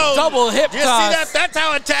 Whoa! Double hip you toss. See that? That's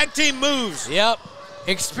how a tag team moves. Yep.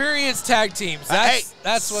 Experienced tag teams. That's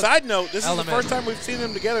what. Side note, this is the first time we've seen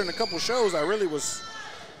them together in a couple shows. I really was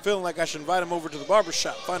feeling like I should invite them over to the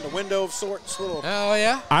barbershop, find a window of sorts. Oh,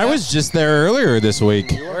 yeah? I was just there earlier this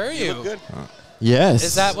week. Where are you? Look good. Yes.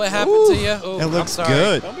 Is that what happened to you? It looks I'm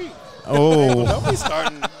sorry. good. Don't be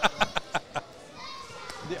starting.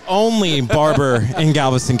 The only barber in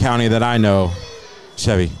Galveston County that I know,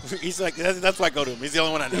 Chevy. He's like, that's why I go to him. He's the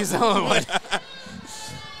only one I know. He's the only one.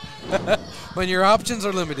 When your options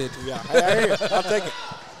are limited. Yeah, I hear you. I'll take it.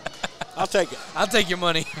 I'll take it. I'll take your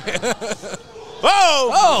money. First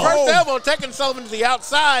elbow taking Sullivan to the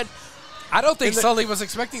outside. I don't think Sully was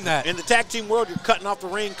expecting that. In the tag team world, you're cutting off the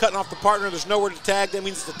ring, cutting off the partner. There's nowhere to tag. That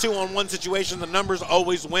means it's a 2-on-1 situation. The numbers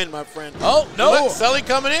always win, my friend. Oh, no. Look, Sully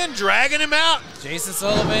coming in, dragging him out. Jason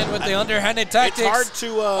Sullivan with the underhanded tactics. It's hard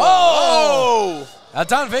to...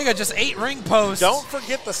 Don Vega just 8 ring posts. Don't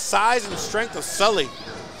forget the size and strength of Sully.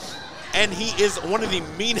 And he is one of the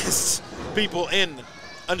meanest people in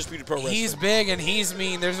Undisputed Pro Wrestling. He's big and he's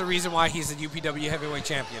mean. There's a reason why he's a UPW heavyweight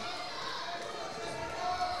champion.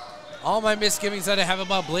 All my misgivings that I have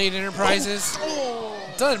about Blade Enterprises,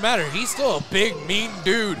 doesn't matter. He's still a big, mean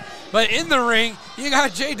dude. But in the ring, you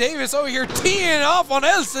got Jay Davis over here teeing off on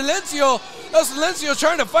El Silencio. El Silencio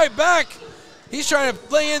trying to fight back. He's trying to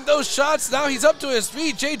play in those shots. Now he's up to his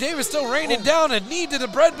feet. Jay Davis still raining down. A knee to the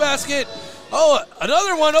breadbasket. Oh,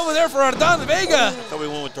 another one over there for Don Vega. So we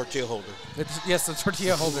went with tortilla holder. Yes, the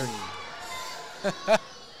tortilla holder.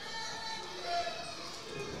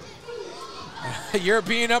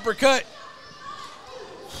 European uppercut.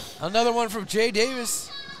 Another one from Jay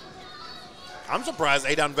Davis. I'm surprised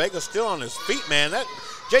Don Vega's still on his feet, man. That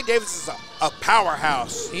Jay Davis is a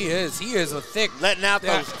powerhouse. He is. He is a thick, letting out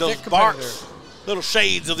those barks, little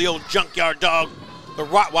shades of the old junkyard dog, the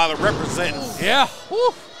Rottweiler representing. Yeah.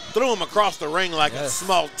 Woo. Threw him across the ring like a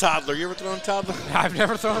small toddler. You ever thrown a toddler? I've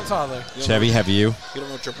never thrown a toddler. Chevy, have you? You don't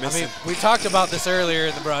know what you're missing. I mean, we talked about this earlier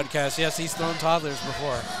in the broadcast. Yes, he's thrown toddlers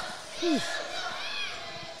before.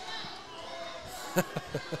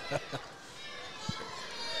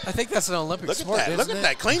 I think that's an Olympic sport, isn't it? Look at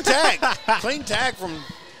that. Clean tag. Clean tag from...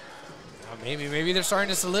 Maybe they're starting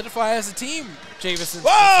to solidify as a team, Jameson.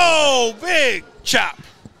 Whoa! Big chop.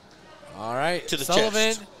 All right. To the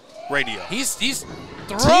Sullivan. chest. Radio. He's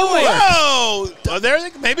throwing. Whoa!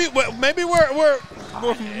 Maybe we're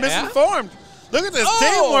misinformed. Look at this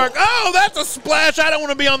teamwork. Oh, that's a splash. I don't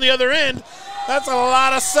want to be on the other end. That's a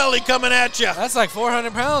lot of Sully coming at you. That's like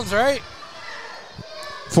 400 pounds, right?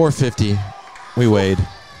 450. We weighed.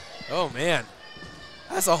 Oh, man.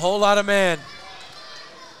 That's a whole lot of man.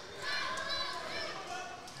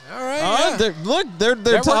 All right.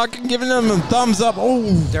 They're talking, giving them a thumbs up. Oh,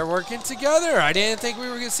 they're working together. I didn't think we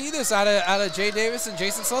were going to see this out of Jay Davis and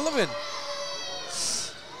Jason Sullivan.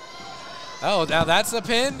 Oh, now that's a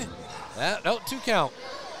pin. No, 2 count.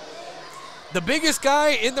 The biggest guy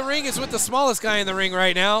in the ring is with the smallest guy in the ring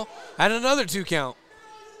right now, and another 2 count.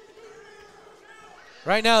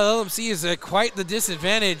 Right now, the LMC is at quite the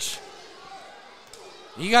disadvantage.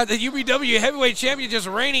 You got the UPW heavyweight champion just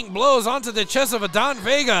raining blows onto the chest of a Don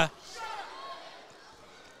Vega.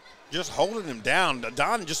 Just holding him down.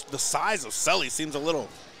 Don, just the size of Sully seems a little,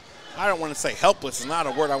 I don't want to say helpless. It's not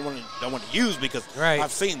a word I want to use because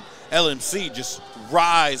I've seen LMC just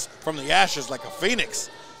rise from the ashes like a phoenix.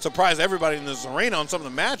 Surprise everybody in this arena on some of the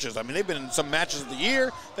matches. I mean, they've been in some matches of the year.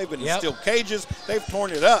 They've been in steel cages. They've torn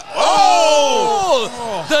it up.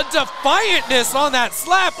 Oh! The defiantness on that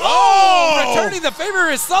slap. Oh! Returning the favor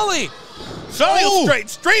is Sully. Sully will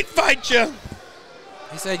straight fight you.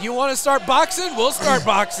 He said, you want to start boxing? We'll start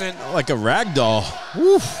boxing. Like a rag doll.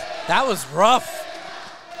 Woof. That was rough.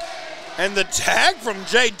 And the tag from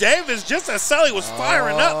Jay Davis just as Sully was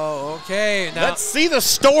firing up. Oh, okay. Now, let's see the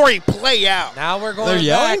story play out. Now we're going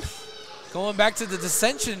back to the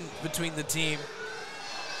dissension between the team.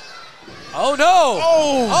 Oh, no.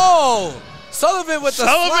 Oh. Sullivan with the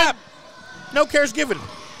slap. No cares given.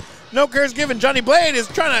 No cares given. Johnny Blade is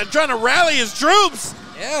trying to rally his troops.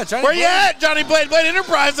 Yeah, Johnny Where Blade. you at, Johnny Blade? Blade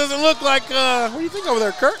Enterprise doesn't look like, what do you think over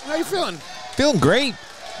there, Kurt? How you feeling? Feeling great.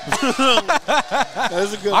 That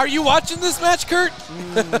is a good. Are you watching this match, Kurt?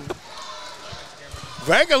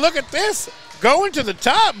 Vega, look at this. Going to the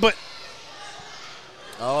top, but.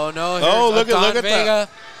 Oh, no. Look at Vega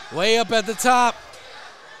that. way up at the top.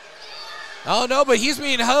 Oh, no, but he's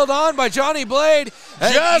being held on by Johnny Blade.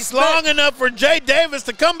 Just long enough for Jay Davis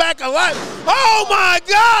to come back alive. Oh, my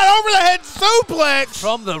God. Over the head suplex.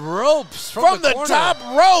 From the ropes. From the corner. top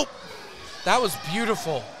rope. That was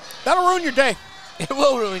beautiful. That'll ruin your day. It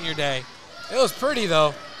will ruin your day. It was pretty,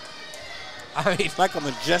 though. I mean, like a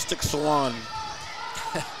majestic swan.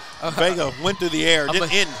 Vega went through the air.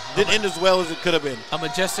 Didn't end as well as it could have been. A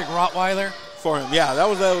majestic Rottweiler? For him, yeah. That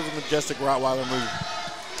was a majestic Rottweiler move.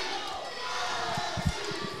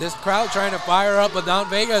 This crowd trying to fire up Don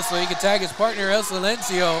Vega so he can tag his partner, El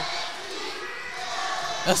Silencio.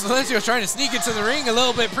 El Silencio trying to sneak into the ring a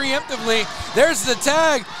little bit preemptively. There's the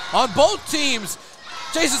tag on both teams.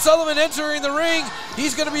 Jason Sullivan entering the ring.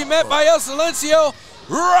 He's going to be met by El Silencio.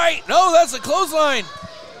 Right. No, that's a clothesline.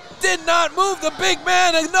 Did not move the big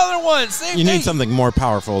man. Another one. Same You thing. need something more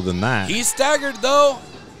powerful than that. He's staggered, though.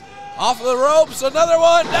 Off of the ropes. Another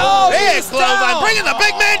one. No, big clothesline. Bringing the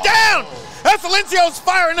big man down. El Silencio's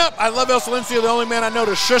firing up. I love El Silencio, the only man I know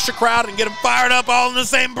to shush a crowd and get him fired up all in the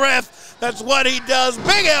same breath. That's what he does.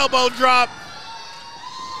 Big elbow drop.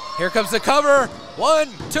 Here comes the cover. 1,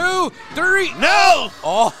 2, 3. No!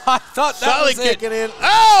 Oh, I thought that Sully was it. kicking in.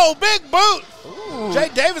 Oh, big boot. Ooh. Jay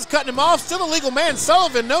Davis cutting him off. Still a legal man.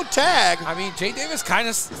 Sullivan, no tag. I mean, Jay Davis kind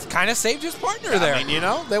of saved his partner there. I mean, you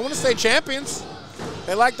know, they want to stay champions.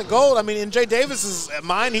 They like the gold. I mean, in Jay Davis's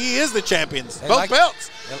mind, he is the champions. They Both like belts.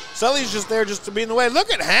 Yep. Sully's just there just to be in the way.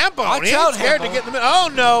 Look at Hambone. Watch He out, ain't scared Hambone. to get in the middle. Oh,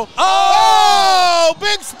 no. Oh!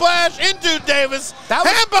 Big splash into Davis. That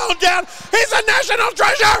was- Hambone down. He's a national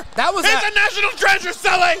treasure. He's a national treasure,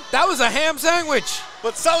 Sully. That was a ham sandwich.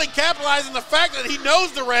 But Sully capitalizing the fact that he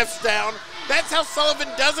knows the ref's down. That's how Sullivan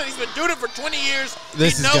does it. He's been doing it for 20 years.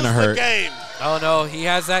 This he is gonna knows hurt. the game. Oh, no. He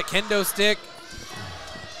has that kendo stick.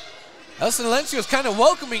 El Silencio's kind of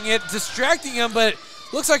welcoming it, distracting him, but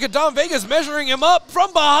looks like Don Vega's measuring him up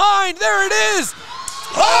from behind. There it is.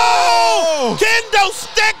 Oh! Kendo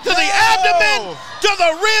stick to the abdomen, to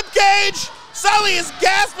the rib cage. Sully is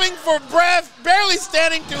gasping for breath, barely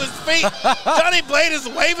standing to his feet. Johnny Blade is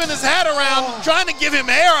waving his hat around, trying to give him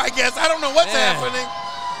air, I guess. I don't know what's happening.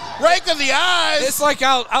 Rake of the eyes. It's like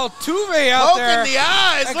Altuve out Poke there. in the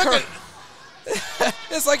eyes. And Look at.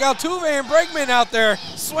 It's like Altuve and Bregman out there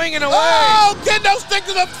swinging away. Oh, kendo stick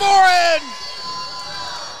to the forehead.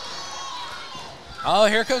 Oh,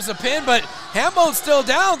 here comes the pin, but Hambone's still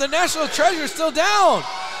down. The National Treasure's still down.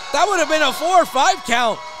 That would have been a 4 or 5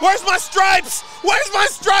 count. Where's my stripes? Where's my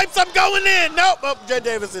stripes? I'm going in. Nope. Oh, Jay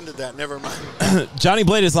Davis ended that. Never mind. Johnny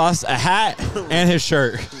Blade has lost a hat and his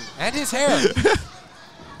shirt. And his hair.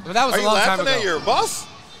 But that was a long time ago. Are you laughing at your boss?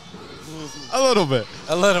 A little bit.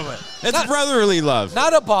 A little bit. It's Not- brotherly love.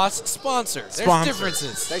 Not a boss, sponsor. There's Sponsor.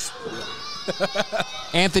 differences.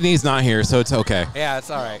 Anthony's not here, so it's okay. Yeah, it's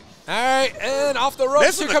all right. All right, and off the ropes,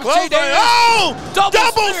 This here is the comes Jay clothesline. Davis. Oh!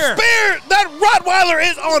 Double spear! That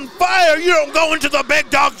Rottweiler is on fire. You don't go into the big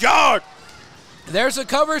dog's yard. There's a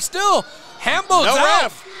cover still. Hambo's No out.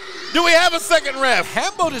 ref. Do we have a second ref?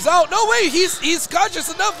 Hambo is out. No way. He's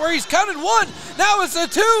conscious enough where he's counted 1. Now it's a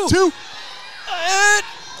 2. 2. And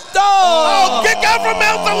Oh, kick out from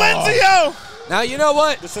El Silencio. Now you know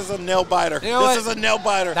what? This is a nail biter. You know This what? is a nail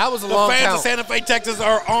biter. That was a the long fans count. of Santa Fe, Texas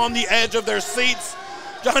are on the edge of their seats.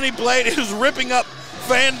 Johnny Blade is ripping up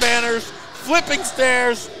fan banners, flipping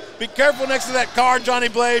stairs. Be careful next to that car, Johnny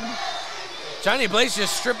Blade. Johnny Blade's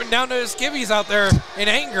just stripping down to his skivvies out there in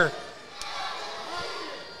anger.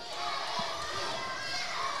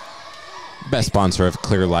 Best sponsor of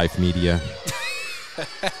Clear Life Media.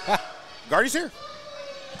 Gardy's here.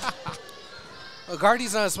 Well,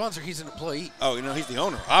 Gardy's not a sponsor. He's an employee. Oh, you know, he's the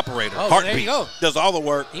owner, operator, Oh, heartbeat. there you go. Does all the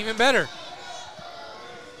work. Even better.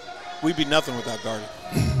 We'd be nothing without Gardy.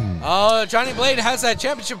 Oh, Johnny Blade has that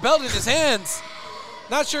championship belt in his hands.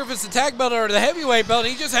 Not sure if it's the tag belt or the heavyweight belt.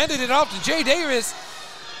 He just handed it off to Jay Davis.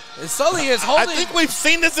 And Sully is holding. I think we've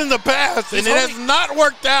seen this in the past, and He's it has holding- not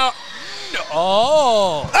worked out.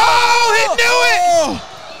 Oh. Oh, he knew it!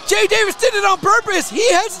 Jay Davis did it on purpose.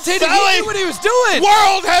 He hesitated. He Sully, knew what he was doing.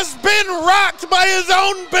 World has been rocked by his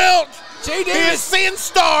own belt. Jay He is Davis. seeing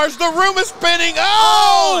stars. The room is spinning.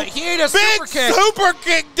 Oh, he ate a big super kick. super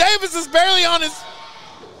kick. Davis is barely on his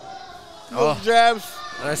little jabs.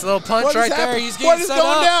 Nice little punch What is right there. happening? He's getting What is set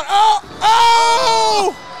going up. down?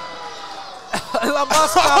 Oh! La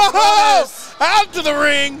Mosca Brothers. Out to the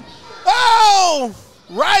ring. Oh!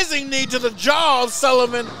 Rising knee to the jaw of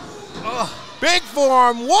Sullivan. Big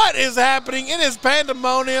forearm. What is happening? It is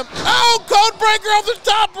pandemonium. Oh, code breaker off the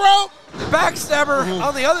top rope. Backstabber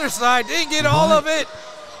on the other side. Didn't get all of it.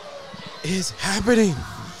 Is happening.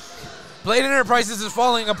 Blade Enterprises is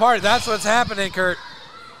falling apart. That's what's happening, Kurt.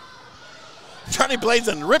 Johnny Blades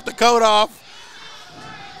and ripped the coat off.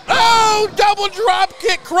 Oh, double drop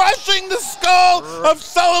kick, crushing the skull of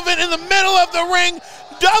Sullivan in the middle of the ring.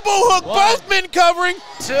 Double hook, both men covering.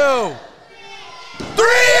 2, 3,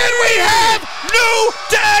 and we have new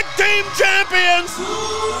tag team champions.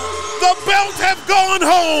 The belts have gone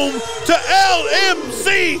home to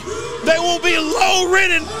LMC. They will be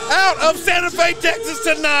low-ridden out of Santa Fe, Texas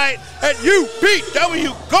tonight at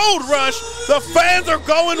UPW Gold Rush. The fans are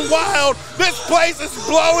going wild. This place is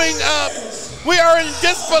blowing up. We are in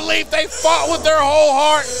disbelief. They fought with their whole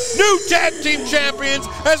heart. New tag team champions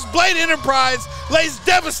as Blade Enterprise lays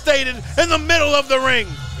devastated in the middle of the ring.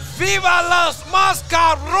 Viva los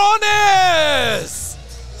Mascarones!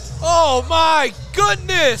 Oh my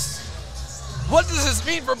goodness! What does this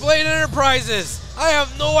mean for Blade Enterprises? I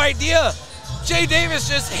have no idea. Jay Davis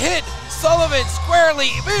just hit Sullivan squarely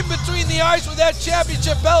in between the eyes with that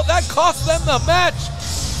championship belt. That cost them the match.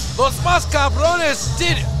 Los Mascarones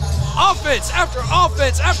did offense after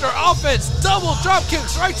offense after offense. Double drop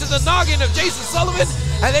kicks right to the noggin of Jason Sullivan.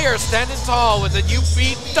 And they are standing tall with the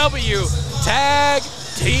UPW Tag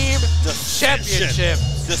Team Championship.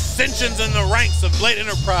 Dissensions in the ranks of Blade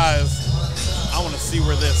Enterprise. I want to see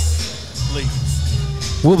where this leads.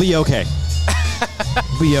 We'll be okay.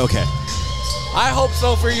 Be okay. I hope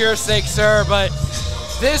so for your sake, sir, but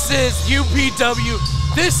this is UPW.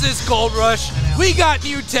 This is Gold Rush. We got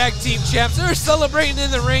new tag team champs. They're celebrating in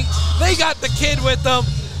the ring. They got the kid with them.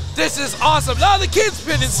 This is awesome. Now the kid's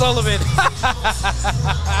pinning Sullivan.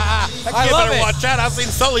 I love it. Watch out. I've seen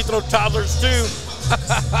Sully throw toddlers too.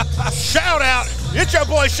 Shout out. It's your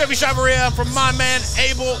boy Chevy Chavaria from my man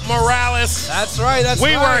Abel Morales. That's right.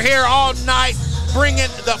 We were here all night bringing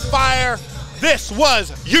the fire. This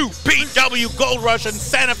was UPW Gold Rush in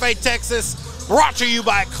Santa Fe, Texas, brought to you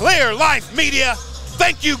by Clear Life Media.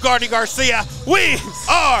 Thank you, Gardy Garcia. We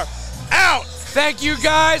are out. Thank you,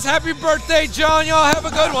 guys. Happy birthday, John. Y'all have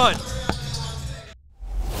a good one.